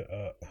know what?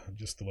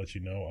 Just to let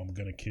you know, I'm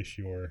going to kiss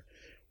your...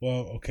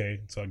 Well,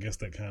 okay. So I guess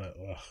that kind of...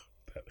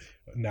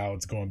 now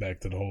it's going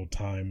back to the whole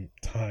time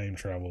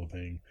travel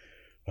thing.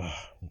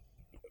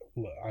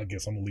 I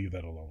guess I'm going to leave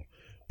that alone.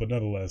 But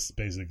nonetheless,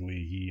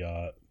 basically, he...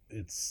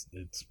 It's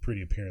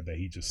pretty apparent that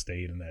he just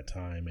stayed in that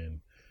time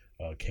and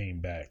came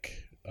back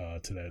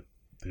to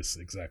this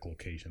exact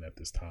location at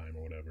this time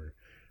or whatever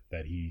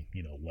that he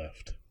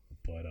left.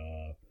 But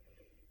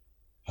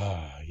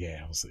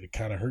yeah, it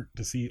kind of hurt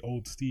to see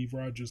old Steve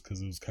Rogers,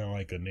 because it was kind of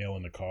like a nail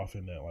in the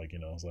coffin that, like,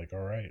 I was like, all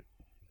right,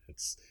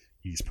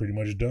 he's pretty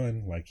much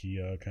done, like he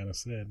kind of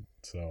said.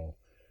 So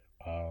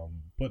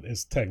but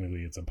it's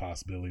a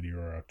possibility,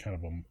 or a kind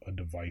of a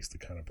device to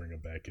kind of bring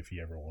him back if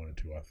he ever wanted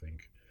to, I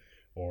think.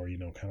 Or,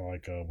 kind of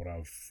like what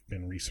I've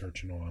been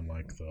researching on,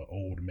 like the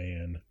old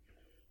man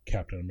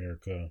Captain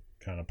America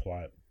kind of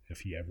plot, if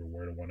he ever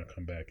were to want to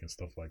come back and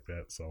stuff like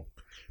that. So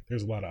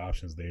there's a lot of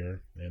options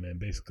there. And then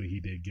basically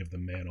he did give the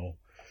mantle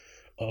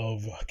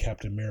of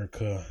Captain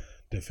America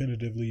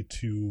definitively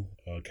to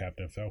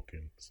Captain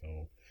Falcon.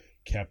 So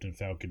Captain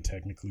Falcon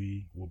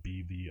technically will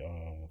be the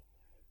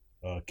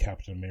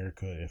Captain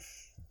America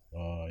if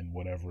in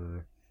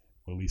whatever,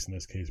 or at least in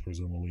this case,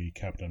 presumably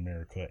Captain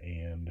America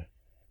and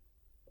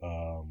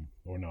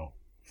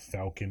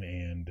Falcon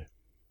and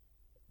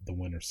the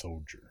Winter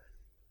Soldier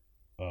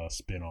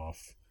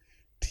spin-off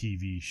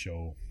TV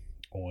show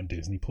on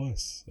Disney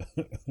Plus.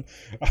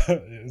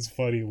 It's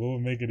funny. What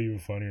would make it even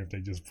funnier if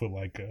they just put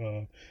like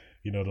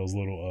those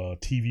little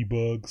TV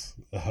bugs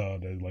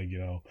that, like,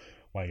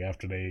 like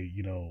after they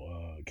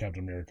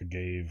Captain America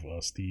gave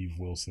Steve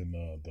Wilson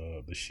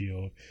the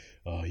shield,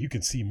 you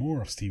can see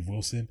more of Steve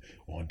Wilson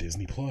on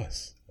Disney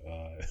Plus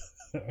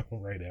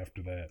right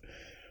after that.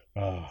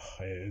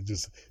 It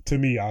just, to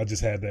me, I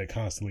just had that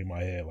constantly in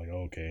my head, like,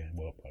 okay,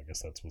 well, I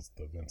guess that's what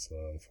the events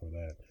for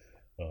that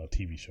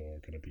TV show are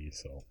gonna be.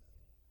 So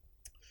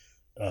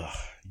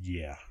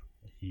yeah,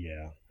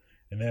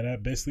 and then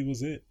that basically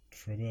was it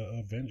for the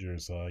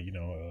Avengers.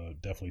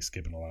 Definitely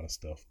skipping a lot of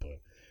stuff,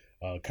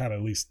 but kind of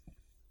at least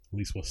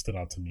what stood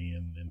out to me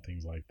and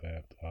things like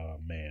that.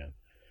 Man,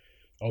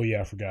 oh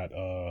yeah, I forgot.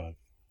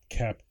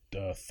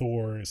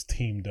 Thor is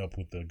teamed up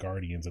with the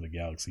Guardians of the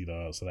Galaxy,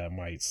 so that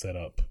might set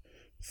up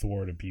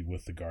Thor to be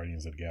with the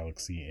Guardians of the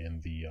Galaxy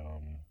in the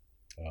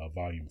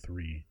Volume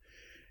 3.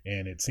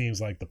 and it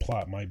seems like the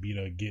plot might be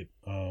to get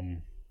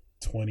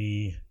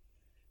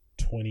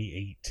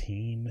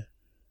 2018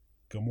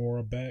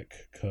 Gamora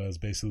back, because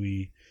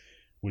basically,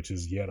 which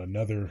is yet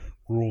another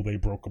rule they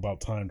broke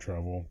about time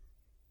travel.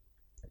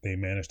 They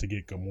managed to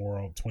get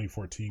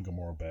 2014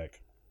 Gamora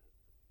back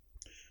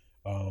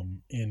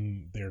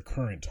in their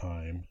current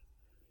time.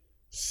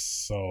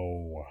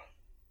 So,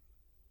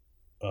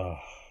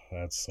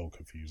 that's so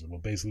confusing.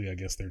 But basically, I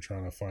guess they're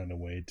trying to find a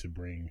way to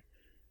bring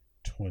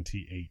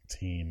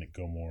 2018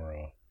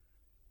 Gamora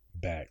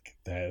back.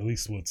 That at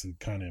least what's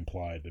kind of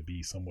implied to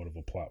be somewhat of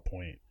a plot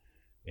point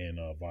in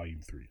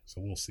Volume 3.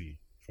 So we'll see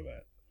for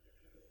that.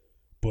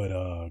 But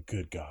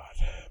good God,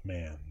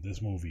 man,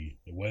 this movie,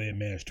 what it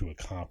managed to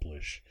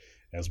accomplish,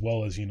 as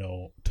well as,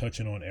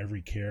 touching on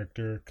every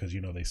character, because,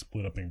 they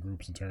split up in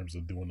groups in terms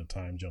of doing the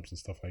time jumps and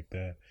stuff like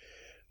that.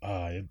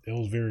 It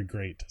was very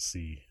great to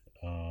see.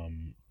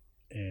 And,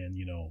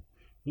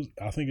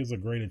 I think it's a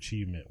great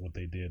achievement what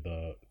they did.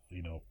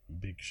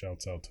 Big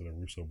shouts out to the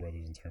Russo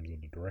brothers in terms of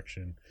the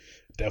direction.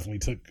 Definitely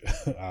took,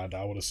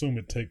 I would assume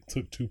it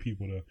took two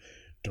people to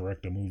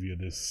direct a movie of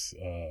this,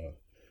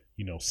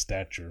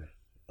 stature.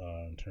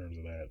 In terms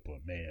of that,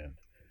 but man,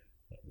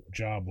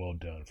 job well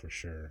done for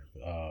sure.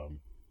 I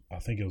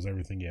think it was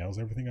everything. Yeah, it was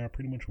everything I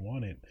pretty much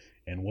wanted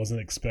and wasn't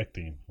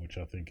expecting, which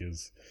I think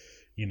is,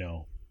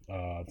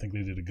 I think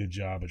they did a good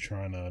job of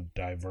trying to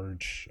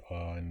diverge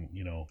and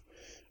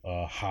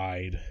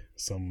hide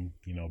some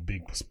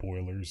big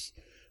spoilers,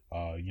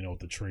 with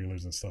the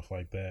trailers and stuff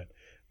like that.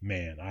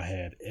 Man, I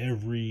had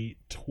every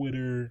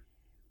Twitter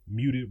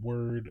muted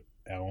word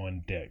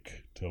on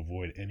deck to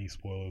avoid any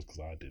spoilers because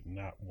I did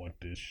not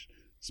want this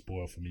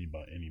spoiled for me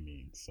by any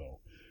means. So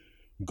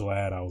I'm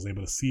glad I was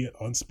able to see it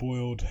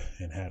unspoiled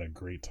and had a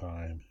great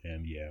time.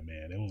 And yeah,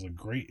 man, it was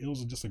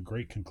just a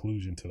great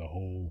conclusion to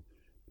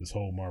this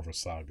whole Marvel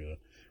saga.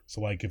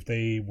 So like if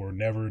they were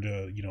never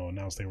to,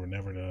 announce they were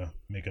never to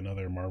make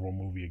another Marvel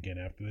movie again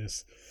after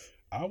this,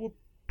 I would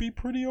be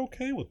pretty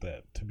okay with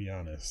that, to be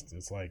honest.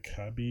 It's like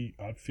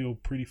I'd feel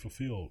pretty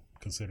fulfilled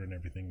considering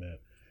everything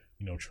that,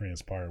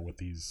 transpired with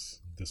this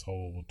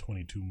whole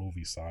 22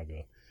 movie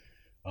saga.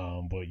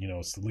 But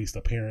it's at least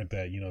apparent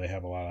that they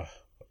have a lot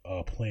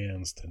of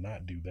plans to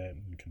not do that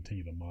and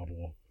continue to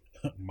Marvel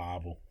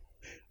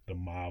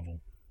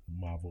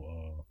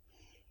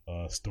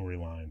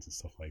storylines and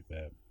stuff like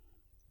that.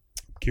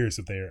 I'm curious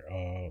if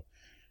they're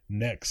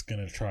next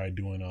gonna try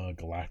doing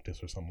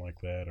Galactus or something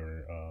like that,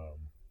 or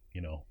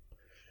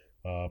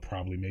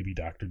probably maybe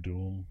Doctor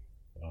Doom.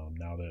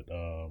 Now that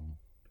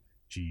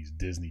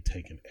Disney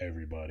taking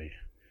everybody.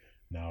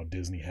 Now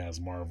Disney has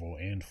Marvel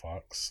and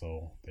Fox,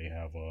 so they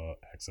have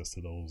access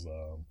to those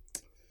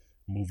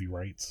movie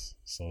rights.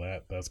 So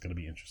that's going to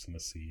be interesting to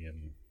see,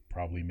 and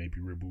probably maybe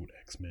reboot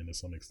X-Men to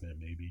some extent,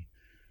 maybe.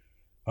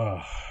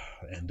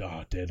 And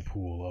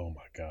Deadpool. Oh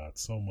my God,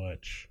 so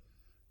much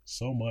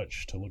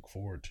to look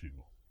forward to.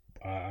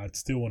 I'd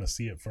still want to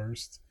see it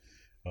first,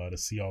 to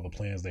see all the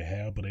plans they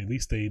have, but at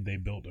least they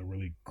built a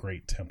really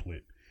great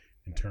template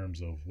in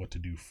terms of what to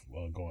do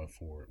going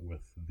forward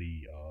with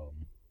the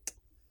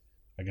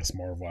I guess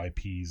Marvel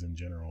IPs in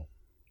general.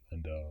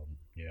 And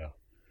yeah,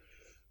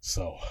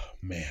 so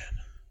man,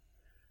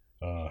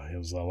 it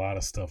was a lot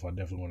of stuff I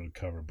definitely wanted to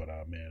cover, but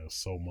man, it was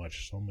so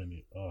much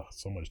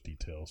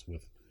details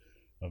with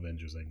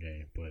Avengers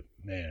Endgame. But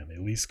man,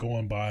 at least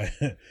going by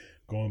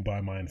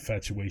my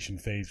infatuation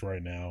phase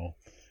right now,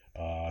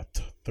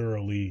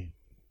 thoroughly,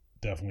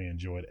 definitely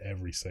enjoyed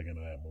every second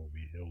of that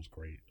movie. It was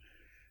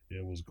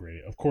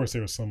great. Of course,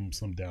 there was some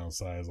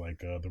downsides, like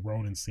the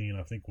Ronin scene.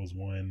 I think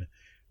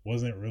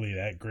wasn't really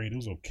that great. It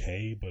was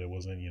okay, but it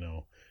wasn't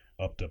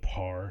up to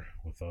par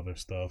with other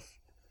stuff.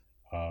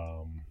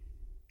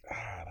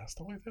 That's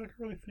the only thing I can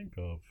really think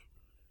of.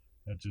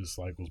 That just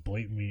was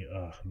blatantly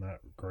not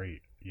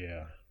great.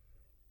 Yeah,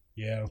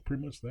 it was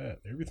pretty much that.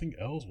 Everything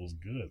else was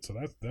good, so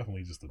that's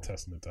definitely just a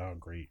testament to how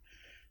great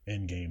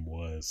Endgame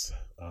was.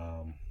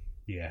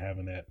 Yeah,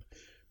 having that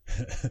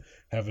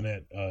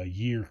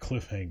year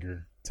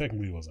cliffhanger.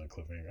 Technically, it wasn't a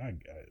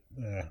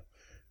cliffhanger.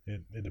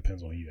 It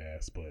depends on who you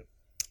ask, but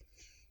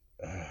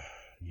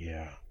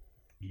yeah.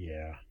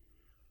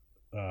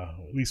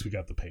 At least we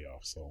got the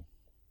payoff. So,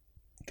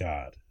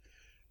 God,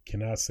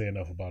 cannot say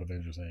enough about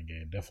Avengers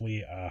Endgame.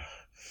 Definitely,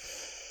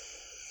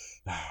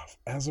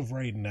 as of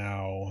right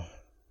now,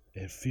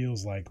 it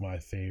feels like my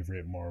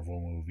favorite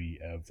Marvel movie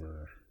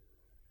ever.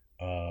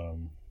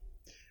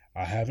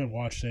 I haven't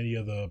watched any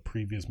of the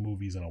previous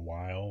movies in a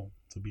while,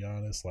 to be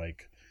honest,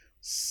 like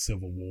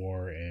Civil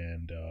War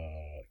and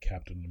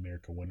Captain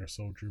America Winter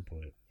Soldier,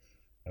 but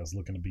that's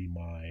looking to be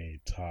my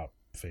top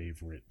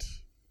favorite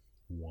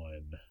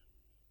one.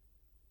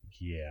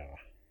 Yeah.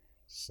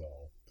 So,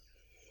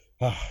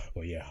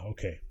 but yeah,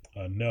 okay.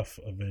 Enough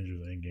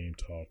Avengers Endgame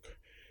talk.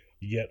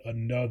 Yet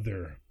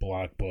another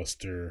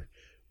blockbuster,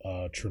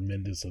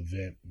 tremendous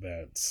event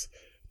that's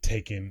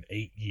taken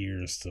 8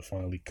 years to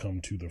finally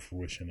come to the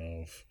fruition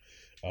of.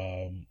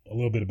 A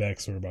little bit of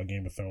backstory about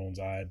Game of Thrones.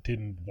 I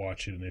didn't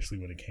watch it initially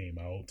when it came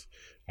out.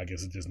 I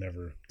guess it just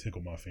never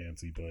tickled my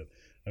fancy, but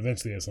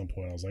eventually at some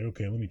point I was like,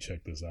 okay, let me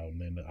check this out,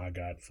 and then I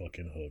got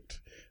fucking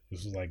hooked.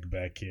 This was like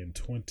back in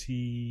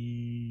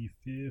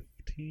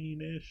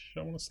 2015 ish,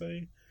 I want to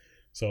say.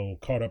 So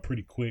caught up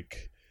pretty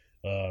quick.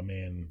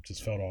 Man,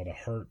 just felt all the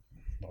hurt,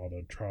 all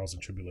the trials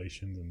and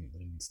tribulations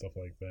and stuff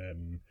like that,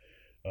 and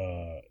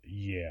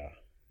yeah,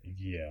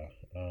 yeah.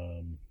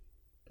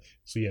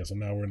 So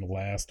now we're in the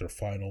last or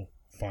final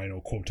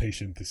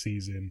quotation the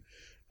season,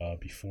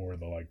 before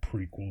the like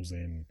prequels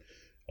and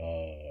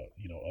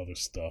other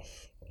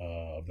stuff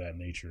of that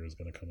nature is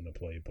going to come into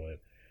play. But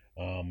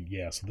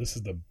yeah, so this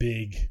is the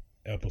big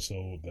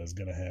episode that's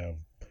going to have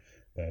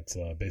that's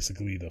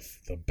basically the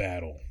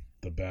battle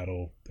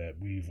that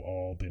we've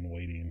all been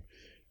waiting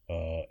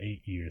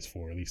 8 years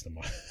for, at least in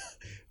my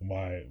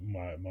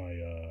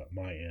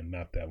my end.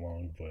 Not that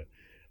long, but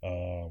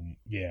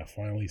yeah,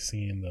 finally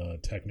seeing the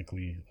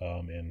technically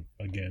and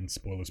again,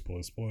 spoilers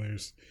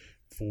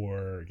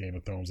for Game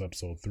of Thrones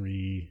episode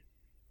 3,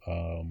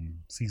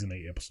 season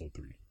 8 episode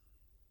 3.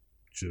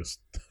 Just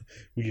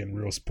we getting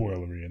real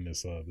spoilery in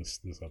this this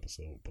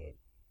episode. But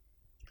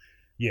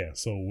yeah,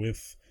 so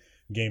with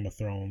Game of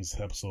Thrones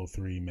episode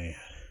 3, man,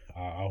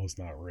 I was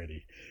not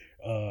ready.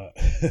 I'm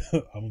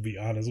gonna be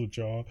honest with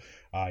y'all.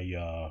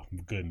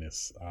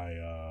 Goodness,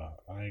 I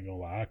ain't gonna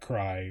lie. I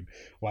cried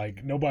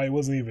like nobody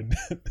wasn't even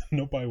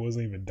nobody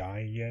wasn't even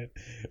dying yet.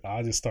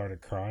 I just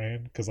started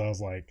crying because I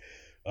was like,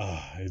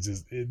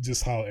 it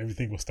just how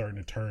everything was starting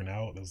to turn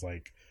out. It's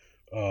like,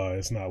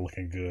 it's not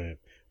looking good.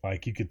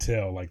 Like you could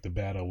tell, like the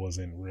battle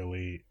wasn't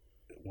really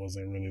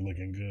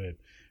looking good.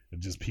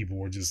 Just people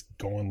were just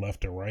going left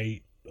to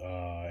right.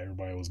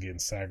 Everybody was getting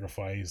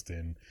sacrificed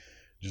and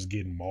just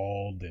getting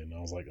mauled, and I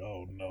was like,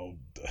 oh no,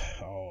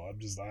 I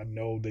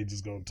know they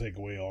just gonna take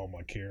away all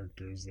my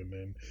characters, and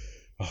then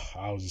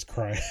I was just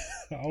crying.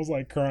 I was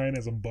like crying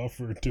as a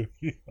buffer, to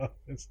be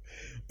honest.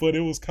 But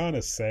it was kind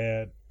of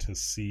sad to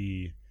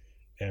see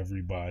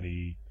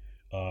everybody,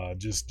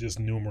 just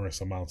numerous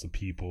amounts of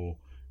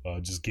people,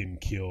 just getting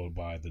killed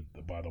by the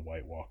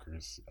White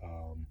Walkers.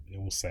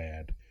 It was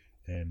sad,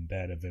 and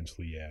that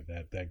eventually, yeah,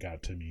 that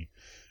got to me.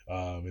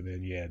 And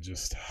then yeah,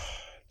 just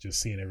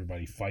seeing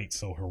everybody fight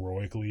so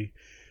heroically.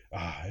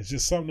 It's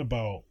just something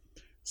about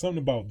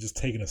just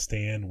taking a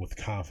stand with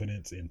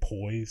confidence and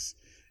poise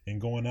and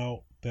going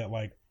out that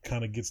like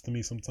kind of gets to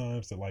me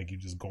sometimes, that like you're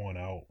just going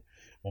out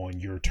on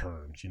your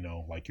terms,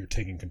 like you're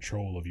taking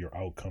control of your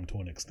outcome to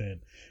an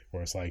extent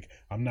where it's like,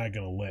 I'm not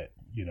going to let,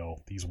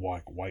 these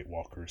White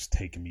Walkers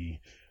take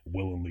me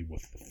willingly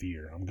with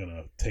fear. I'm going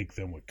to take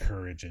them with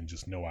courage and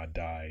just know I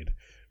died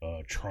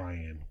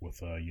trying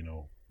with,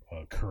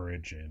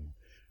 courage and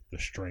the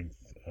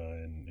strength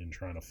and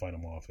trying to fight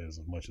them off as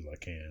much as I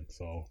can.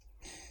 So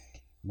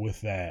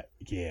with that,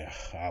 yeah,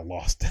 I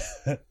lost.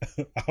 I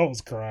was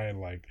crying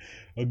like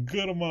a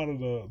good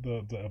amount of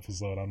the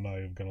episode. I'm not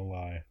even gonna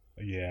lie.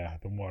 Yeah,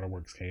 the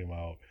waterworks came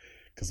out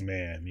because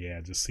man,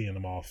 yeah, just seeing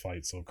them all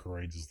fight so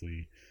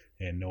courageously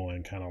and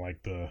knowing kind of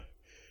like the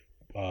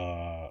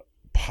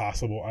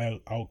possible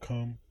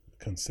outcome,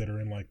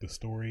 considering like the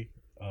story,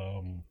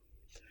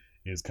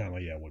 is kind of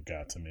like, yeah, what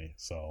got to me.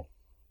 So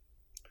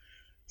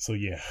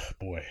yeah,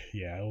 boy,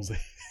 yeah, it was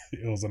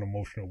it was an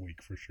emotional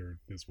week for sure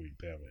this week,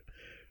 damn it.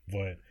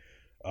 But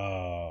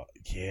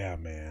yeah,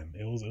 man,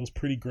 it was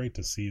pretty great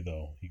to see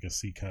though. You can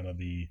see kind of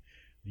you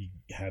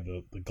had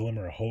the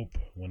glimmer of hope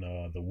when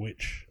the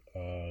witch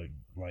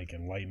like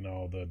enlightened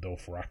all the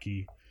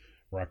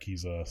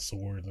Rocky's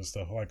swords and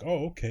stuff. Like,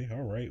 oh, okay,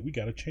 all right, we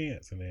got a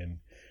chance. And then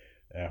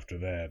after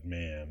that,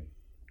 man,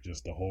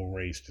 just the whole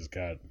race just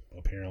got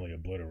apparently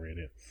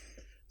obliterated.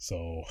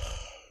 So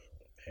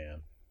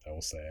man, that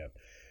was sad.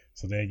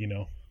 So then,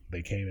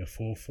 they came in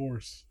full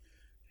force,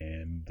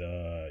 and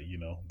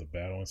the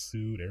battle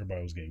ensued.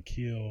 Everybody was getting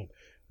killed,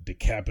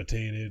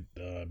 decapitated,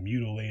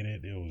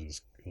 mutilated.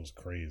 It was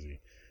crazy.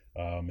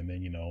 And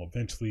then,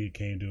 eventually it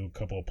came to a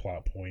couple of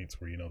plot points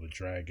where, the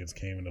dragons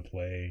came into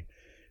play.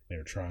 They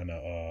were trying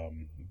to,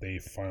 they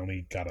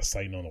finally got a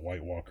sighting on the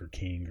White Walker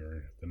King,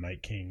 or the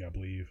Night King, I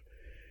believe.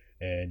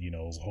 And, it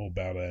was a whole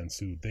battle that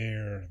ensued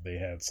there. They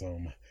had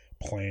some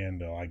plan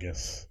to, I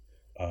guess,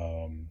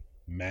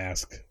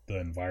 mask the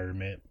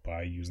environment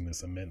by using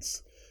this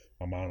immense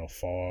amount of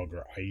fog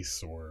or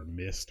ice or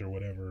mist or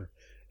whatever,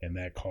 and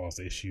that caused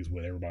issues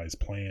with everybody's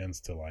plans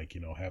to like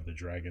have the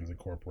dragons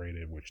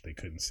incorporated, which they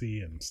couldn't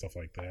see and stuff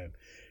like that.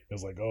 It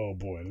was like, oh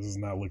boy, this is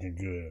not looking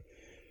good.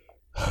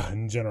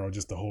 In general,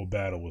 just the whole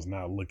battle was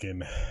not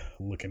looking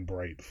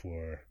bright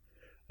for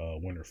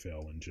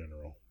Winterfell in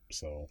general.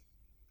 So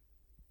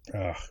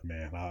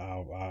man,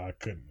 I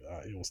couldn't,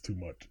 it was too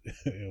much.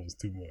 It was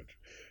too much.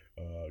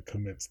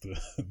 Commits to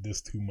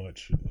this too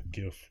much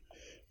gift.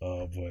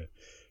 But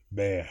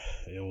man,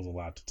 it was a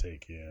lot to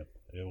take in.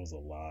 It was a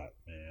lot,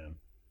 man.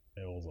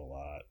 It was a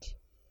lot.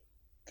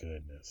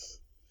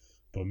 Goodness.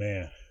 But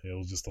man, it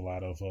was just a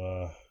lot of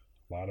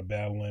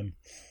battling.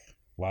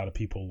 A lot of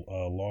people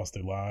lost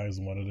their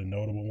lives. One of the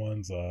notable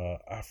ones,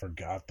 I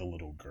forgot the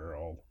little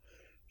girl.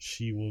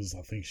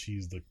 I think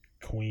she's the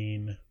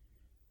queen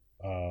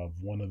of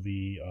one of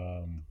the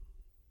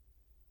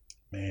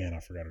man, I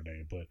forgot her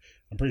name, but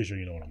I'm pretty sure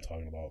you know what I'm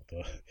talking about.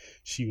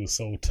 She was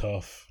so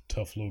tough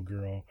little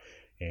girl,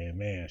 and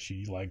man,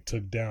 she like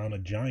took down a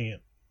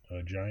giant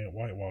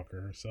White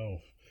Walker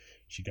herself.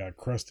 She got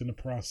crushed in the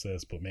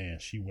process, but man,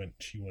 she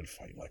went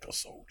fighting like a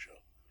soldier.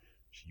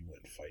 She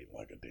went fighting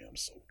like a damn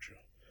soldier.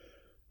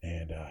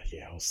 And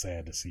yeah, I was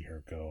sad to see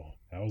her go.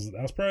 That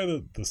was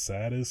probably the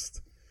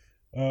saddest.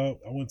 I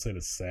wouldn't say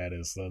the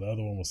saddest. The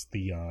other one was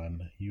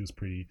Theon. He was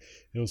pretty.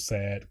 It was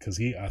sad because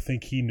I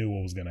think he knew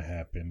what was gonna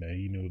happen. That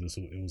he knew it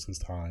was his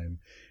time,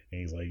 and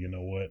he's like, you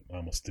know what,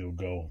 I'm gonna still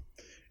go.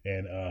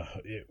 And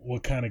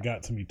what kind of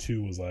got to me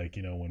too was like,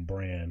 when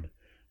Bran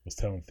was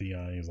telling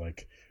Theon, he was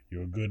like,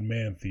 "You're a good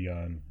man,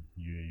 Theon.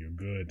 You're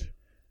good."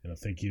 And I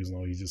think he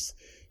just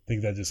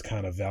think that just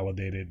kind of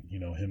validated,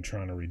 him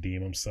trying to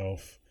redeem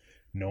himself,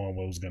 knowing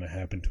what was gonna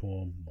happen to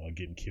him,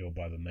 getting killed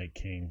by the Night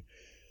King.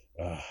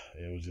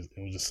 It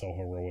was just so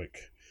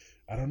heroic.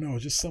 I don't know,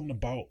 just something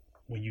about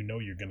when you know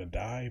you're gonna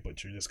die,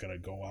 but you're just gonna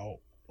go out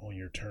on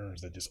your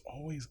terms that just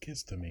always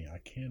gets to me. I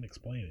can't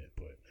explain it,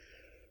 but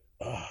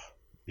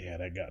yeah,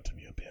 that got to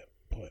me a bit.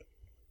 But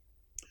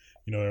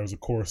there was of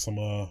course some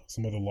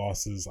other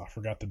losses. I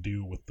forgot to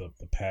do with the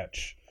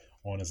patch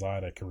on his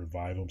eye that could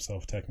revive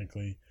himself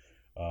technically.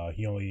 I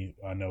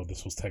know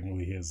this was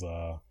technically his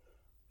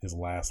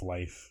last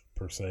life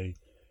per se.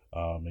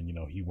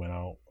 And he went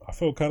out. I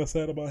felt kind of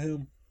sad about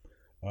him.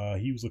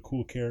 He was a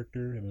cool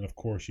character, and then of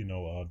course,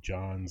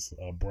 Jon's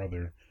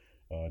brother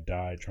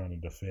died trying to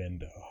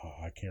defend.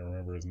 I can't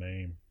remember his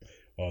name.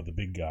 The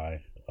big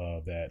guy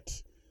that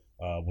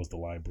was the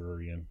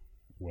librarian,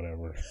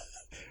 whatever.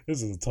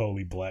 This is a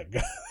totally black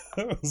guy.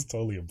 It's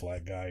totally a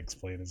black guy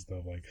explaining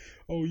stuff like,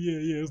 "Oh yeah,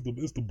 it's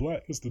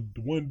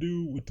the one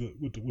dude with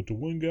the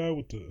one guy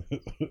with the."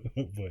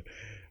 But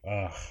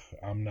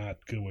I'm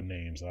not good with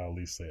names. I'll at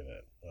least say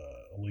that.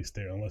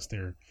 Unless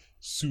they're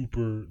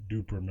super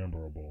duper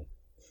memorable.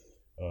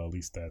 At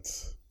least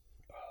that's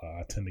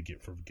I tend to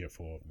get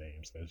forgetful of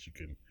names, as you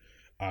can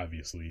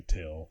obviously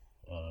tell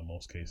in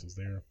most cases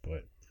there.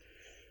 But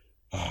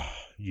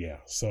yeah,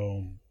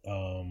 so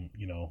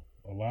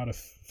a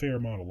fair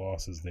amount of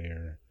losses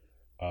there.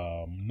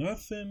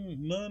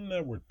 None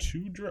that were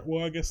too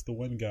well. I guess the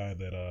one guy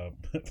that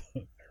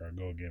here I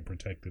go again,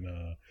 protecting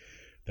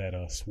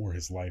that swore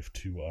his life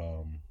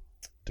to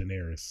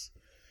Daenerys.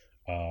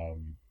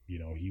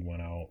 He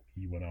went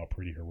out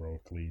pretty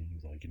heroically.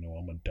 He's like,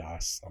 I'm gonna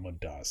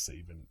die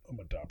saving, I'm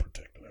gonna die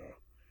protecting her.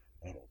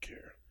 I don't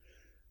care.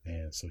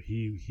 And so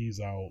he's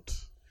out.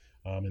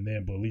 But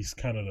at least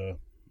kind of to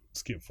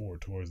skip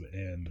forward towards the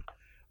end.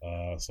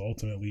 So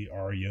ultimately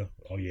Arya,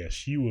 oh yeah,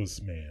 she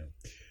was, man.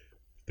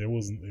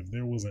 If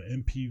there was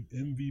an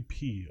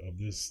MVP of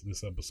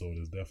this episode,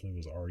 it definitely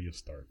was Arya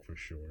Stark for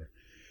sure.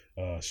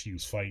 She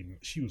was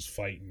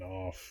fighting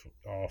off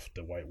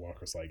the White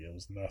Walkers like it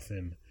was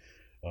nothing.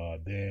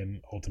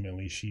 Then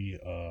ultimately she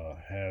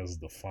has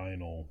the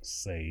final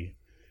say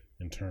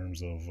in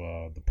terms of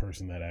the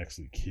person that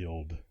actually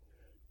killed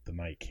the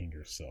Night King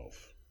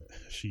herself.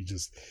 She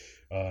just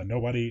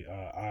nobody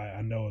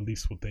I know at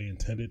least what they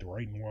intended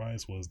writing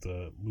wise was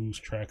to lose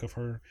track of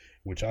her,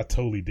 which I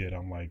totally did.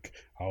 I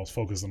was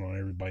focusing on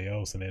everybody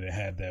else, and then it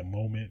had that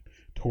moment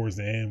towards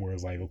the end where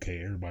it's like,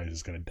 okay, everybody's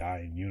just gonna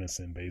die in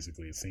unison.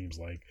 Basically, it seems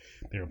like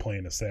they were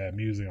playing the sad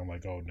music. I'm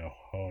like, oh no,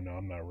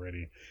 I'm not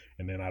ready.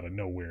 And then out of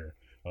nowhere,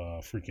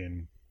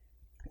 freaking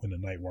when the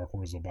Night Walker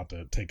was about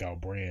to take out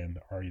Bran,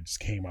 Arya just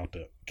came out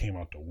the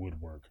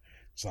woodwork,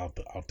 just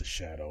out the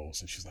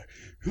shadows, and she's like,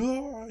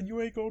 "Oh, you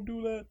ain't gonna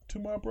do that to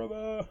my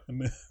brother."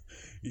 And then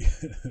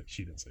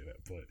she didn't say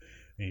that, but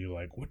and you're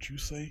like, "What you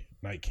say?"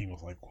 Night King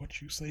was like,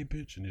 "What you say,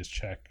 bitch?" And just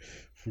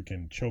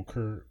freaking choke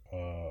her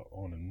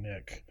on the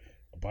neck,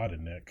 by the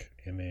neck,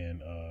 and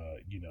then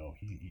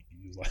he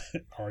was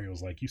like, Arya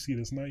was like, "You see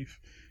this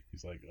knife?"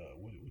 He's like,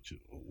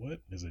 what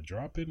is it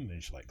dropping? And then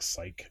she's like,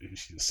 psych.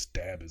 She just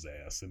stab his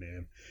ass. And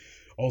then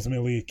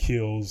ultimately it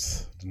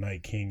kills the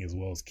Night King as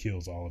well as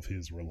kills all of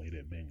his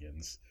related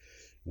minions.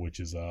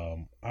 Which is,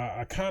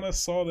 I kind of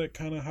saw that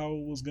kind of how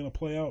it was going to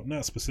play out.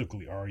 Not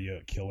specifically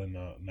Arya killing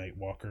Night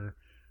Walker,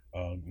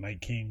 Night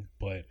King,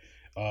 but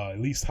at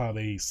least how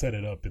they set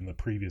it up in the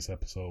previous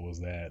episode was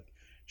that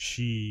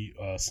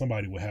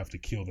somebody would have to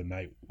kill the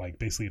night, like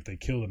basically if they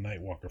kill the Night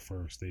Walker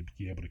first, they'd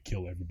be able to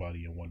kill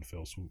everybody in one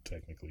fell swoop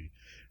technically.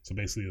 So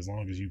basically as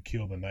long as you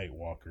kill the Night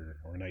Walker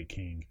or Night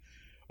King,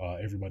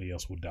 everybody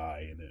else will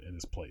die in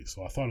his place.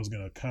 So I thought it was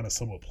going to kind of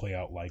somewhat play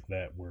out like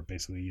that, where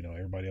basically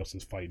everybody else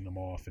is fighting them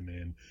off, and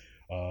then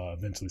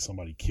eventually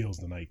somebody kills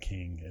the Night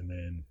King, and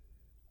then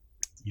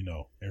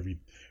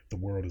the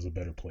world is a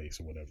better place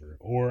or whatever.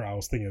 Or I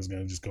was thinking it was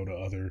going to just go to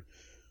other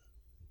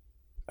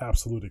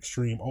absolute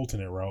extreme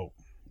alternate route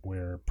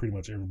where pretty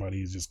much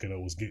everybody is just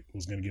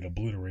was gonna get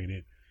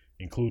obliterated,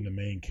 including the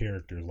main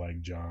characters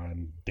like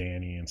Jon,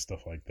 Dany, and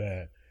stuff like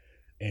that.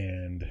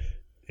 And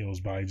it was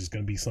probably just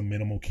gonna be some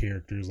minimal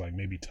characters like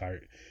maybe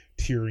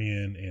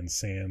Tyrion and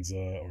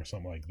Sansa or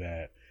something like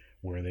that,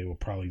 where they will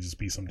probably just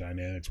be some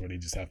dynamics where they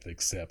just have to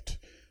accept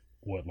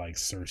what like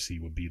Cersei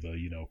would be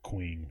the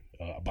queen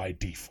by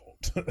default.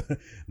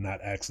 not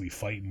actually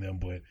fighting them,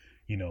 but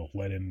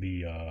letting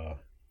the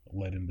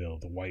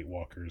White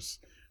Walkers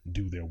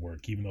do their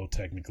work, even though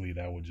technically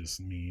that would just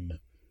mean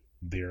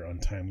their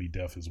untimely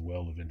death as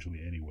well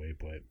eventually anyway.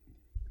 But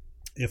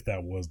if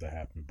that was to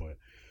happen, but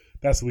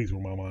that's at least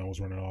where my mind was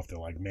running off. That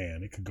like,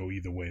 man, it could go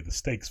either way. The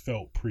stakes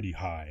felt pretty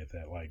high.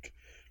 That like,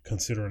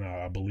 considering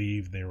I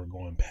believe they were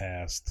going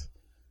past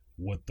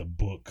what the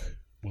book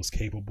was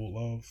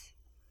capable of,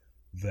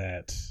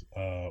 that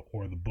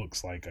or the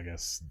book's like, I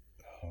guess,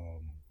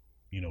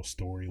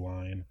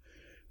 storyline,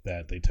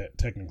 that they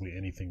technically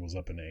anything was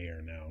up in the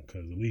air now,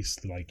 because at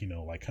least like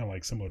like kind of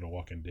like similar to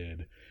Walking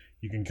Dead,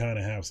 you can kind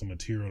of have some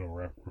material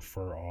to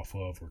refer off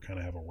of, or kind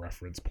of have a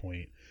reference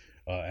point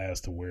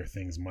as to where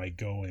things might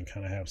go, and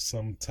kind of have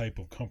some type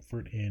of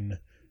comfort in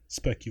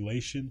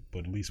speculation.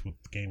 But at least with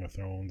Game of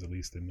Thrones, at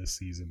least in this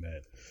season,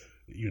 that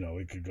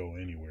it could go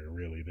anywhere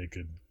really. They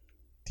could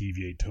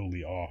deviate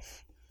totally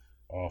off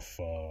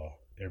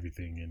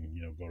everything,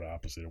 and go the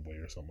opposite way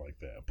or something like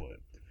that. But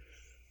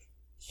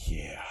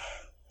yeah,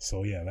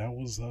 so yeah, that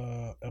was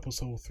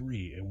episode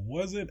 3. It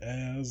wasn't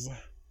as,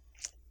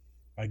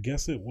 I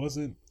guess it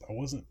wasn't, I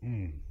wasn't,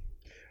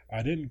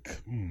 I didn't,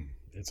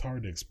 it's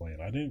hard to explain.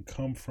 I didn't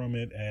come from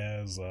it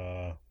as,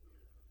 I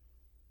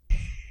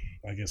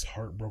guess,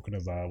 heartbroken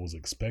as I was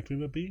expecting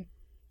to be,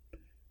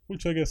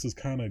 which I guess is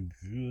kind of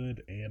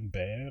good and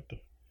bad.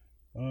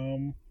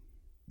 I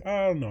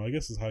don't know, I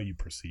guess is how you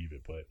perceive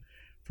it, but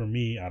for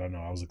me, I don't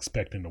know, I was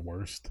expecting the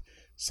worst.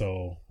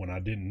 So when I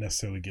didn't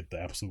necessarily get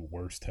the absolute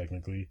worst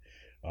technically,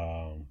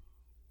 I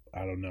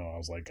don't know, I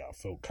was like, I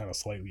felt kind of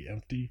slightly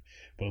empty.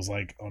 But it was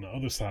like on the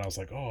other side, I was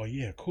like, oh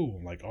yeah,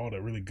 cool, like all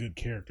the really good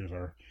characters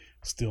are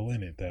still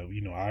in it that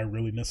I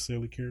really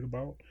necessarily cared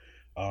about.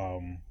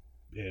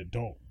 Yeah,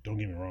 don't get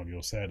me wrong, it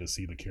was sad to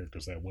see the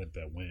characters that went,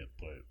 but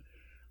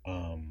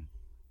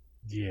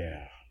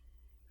yeah,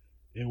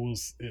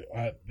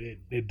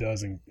 it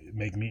doesn't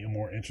make me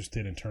more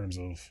interested in terms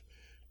of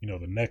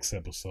the next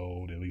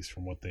episode, at least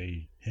from what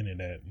they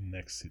hinted at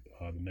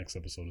the next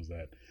episode, is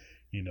that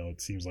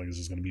it seems like it's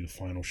just going to be the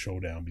final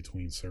showdown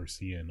between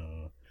Cersei and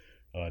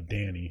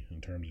Dany, in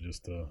terms of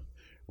just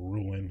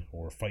ruling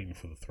or fighting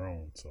for the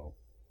throne. So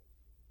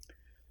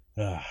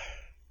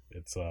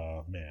it's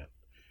man,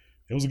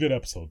 it was a good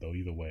episode though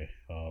either way.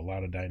 A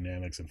lot of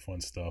dynamics and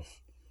fun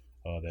stuff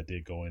that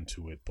did go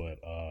into it. But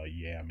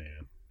yeah,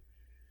 man,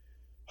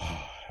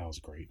 that was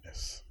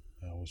greatness.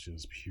 That was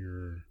just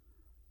pure,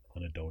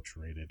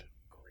 unadulterated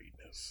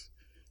greatness.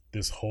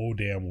 This whole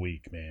damn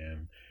week,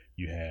 man,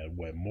 you had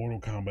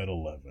Mortal Kombat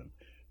 11,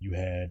 you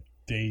had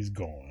Days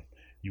Gone,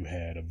 you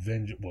had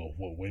Avengers. Well,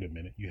 wait a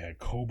minute. You had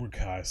Cobra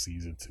Kai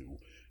season 2,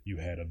 you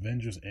had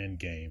Avengers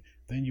Endgame,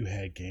 then you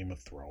had Game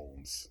of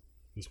Thrones.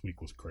 This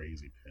week was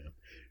crazy, man.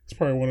 It's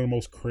probably one of the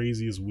most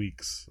craziest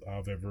weeks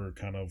I've ever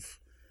kind of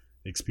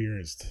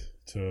experienced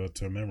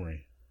to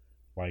memory.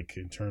 Like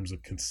in terms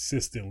of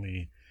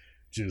consistently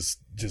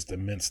just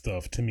immense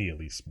stuff, to me at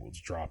least, was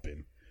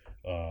dropping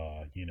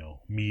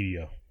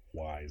media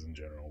wise in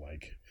general,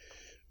 like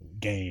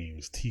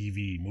games,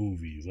 TV,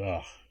 movies.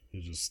 It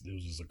was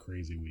just a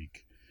crazy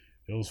week.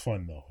 It was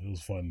fun though.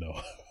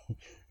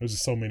 There's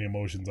just so many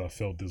emotions I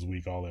felt this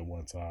week all at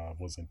once. I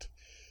wasn't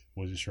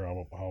sure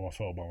how I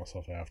felt about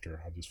myself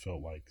after. I just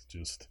felt like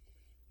just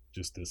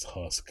this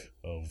husk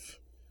of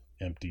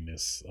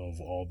emptiness of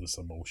all this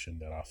emotion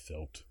that I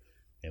felt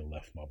and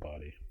left my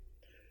body.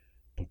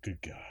 But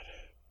good God,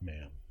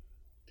 man.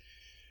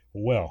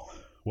 Well,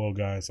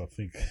 guys, I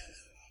think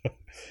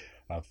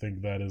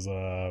that is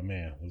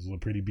man, this was a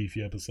pretty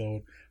beefy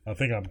episode. I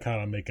think I'm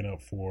kind of making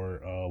up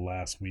for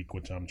last week,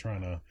 which I was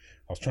trying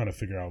to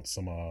figure out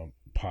some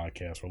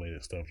podcast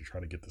related stuff to try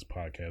to get this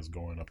podcast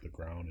going up the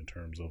ground, in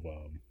terms of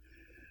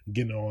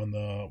getting on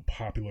the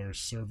popular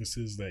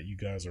services that you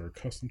guys are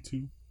accustomed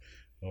to,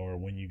 or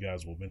when you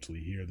guys will eventually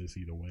hear this,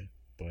 either way.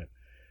 But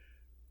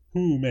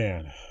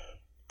man,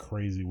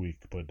 crazy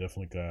week, but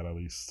definitely glad at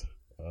least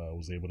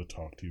was able to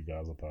talk to you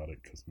guys about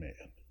it, because man,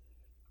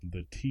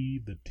 the tea.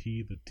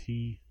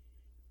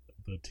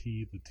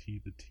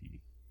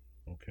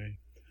 Okay.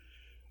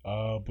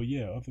 But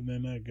yeah, other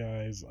than that,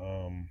 guys,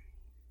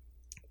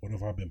 what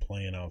have I been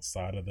playing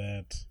outside of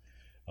that?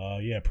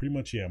 Yeah, pretty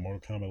much, yeah, Mortal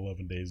Kombat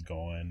 11, Days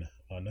Gone.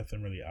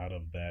 Nothing really out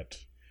of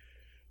that,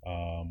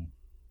 out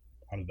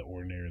of the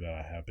ordinary that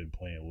I have been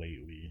playing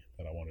lately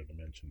that I wanted to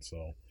mention.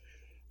 So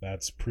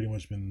that's pretty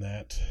much been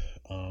that.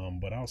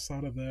 But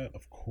outside of that,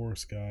 of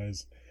course,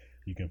 guys,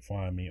 you can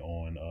find me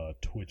on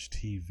Twitch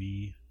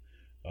TV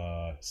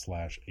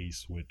 /ASwitch.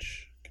 You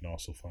can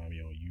also find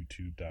me on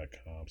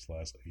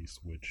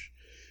youtube.com/ASwitch.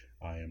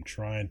 I am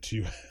trying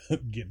to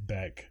get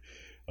back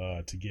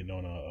to getting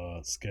on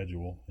a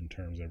schedule in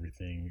terms of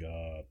everything,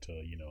 to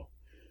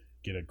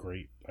get a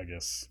great, I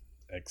guess,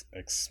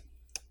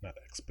 not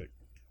expect,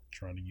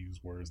 trying to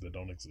use words that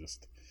don't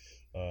exist,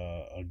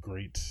 a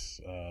great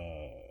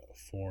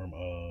form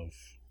of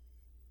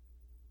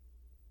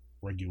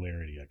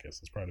regularity, I guess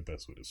is probably the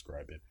best way to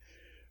describe it.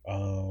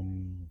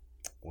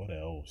 What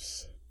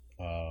else?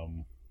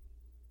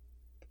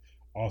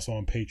 Also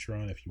on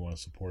Patreon, if you want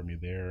to support me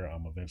there,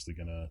 I'm eventually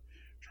gonna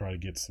try to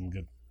get some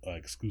good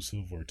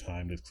exclusive or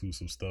timed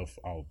exclusive stuff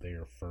out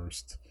there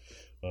first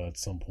at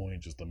some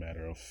point. Just a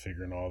matter of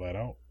figuring all that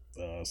out,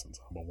 since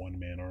I'm a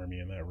one-man army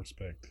in that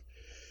respect.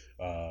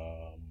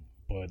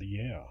 But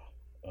yeah,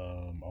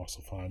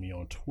 also find me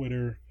on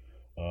Twitter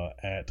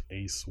at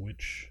a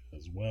switch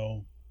as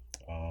well.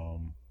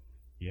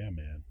 Yeah,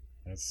 man,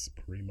 that's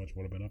pretty much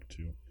what I've been up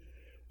to.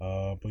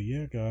 But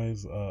yeah,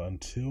 guys,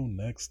 until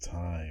next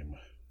time,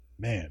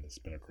 man, it's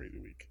been a crazy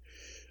week.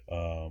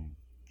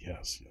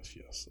 Yes.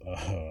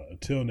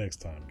 Until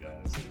next time,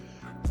 guys.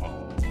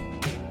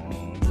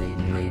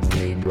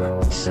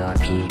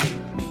 Saki.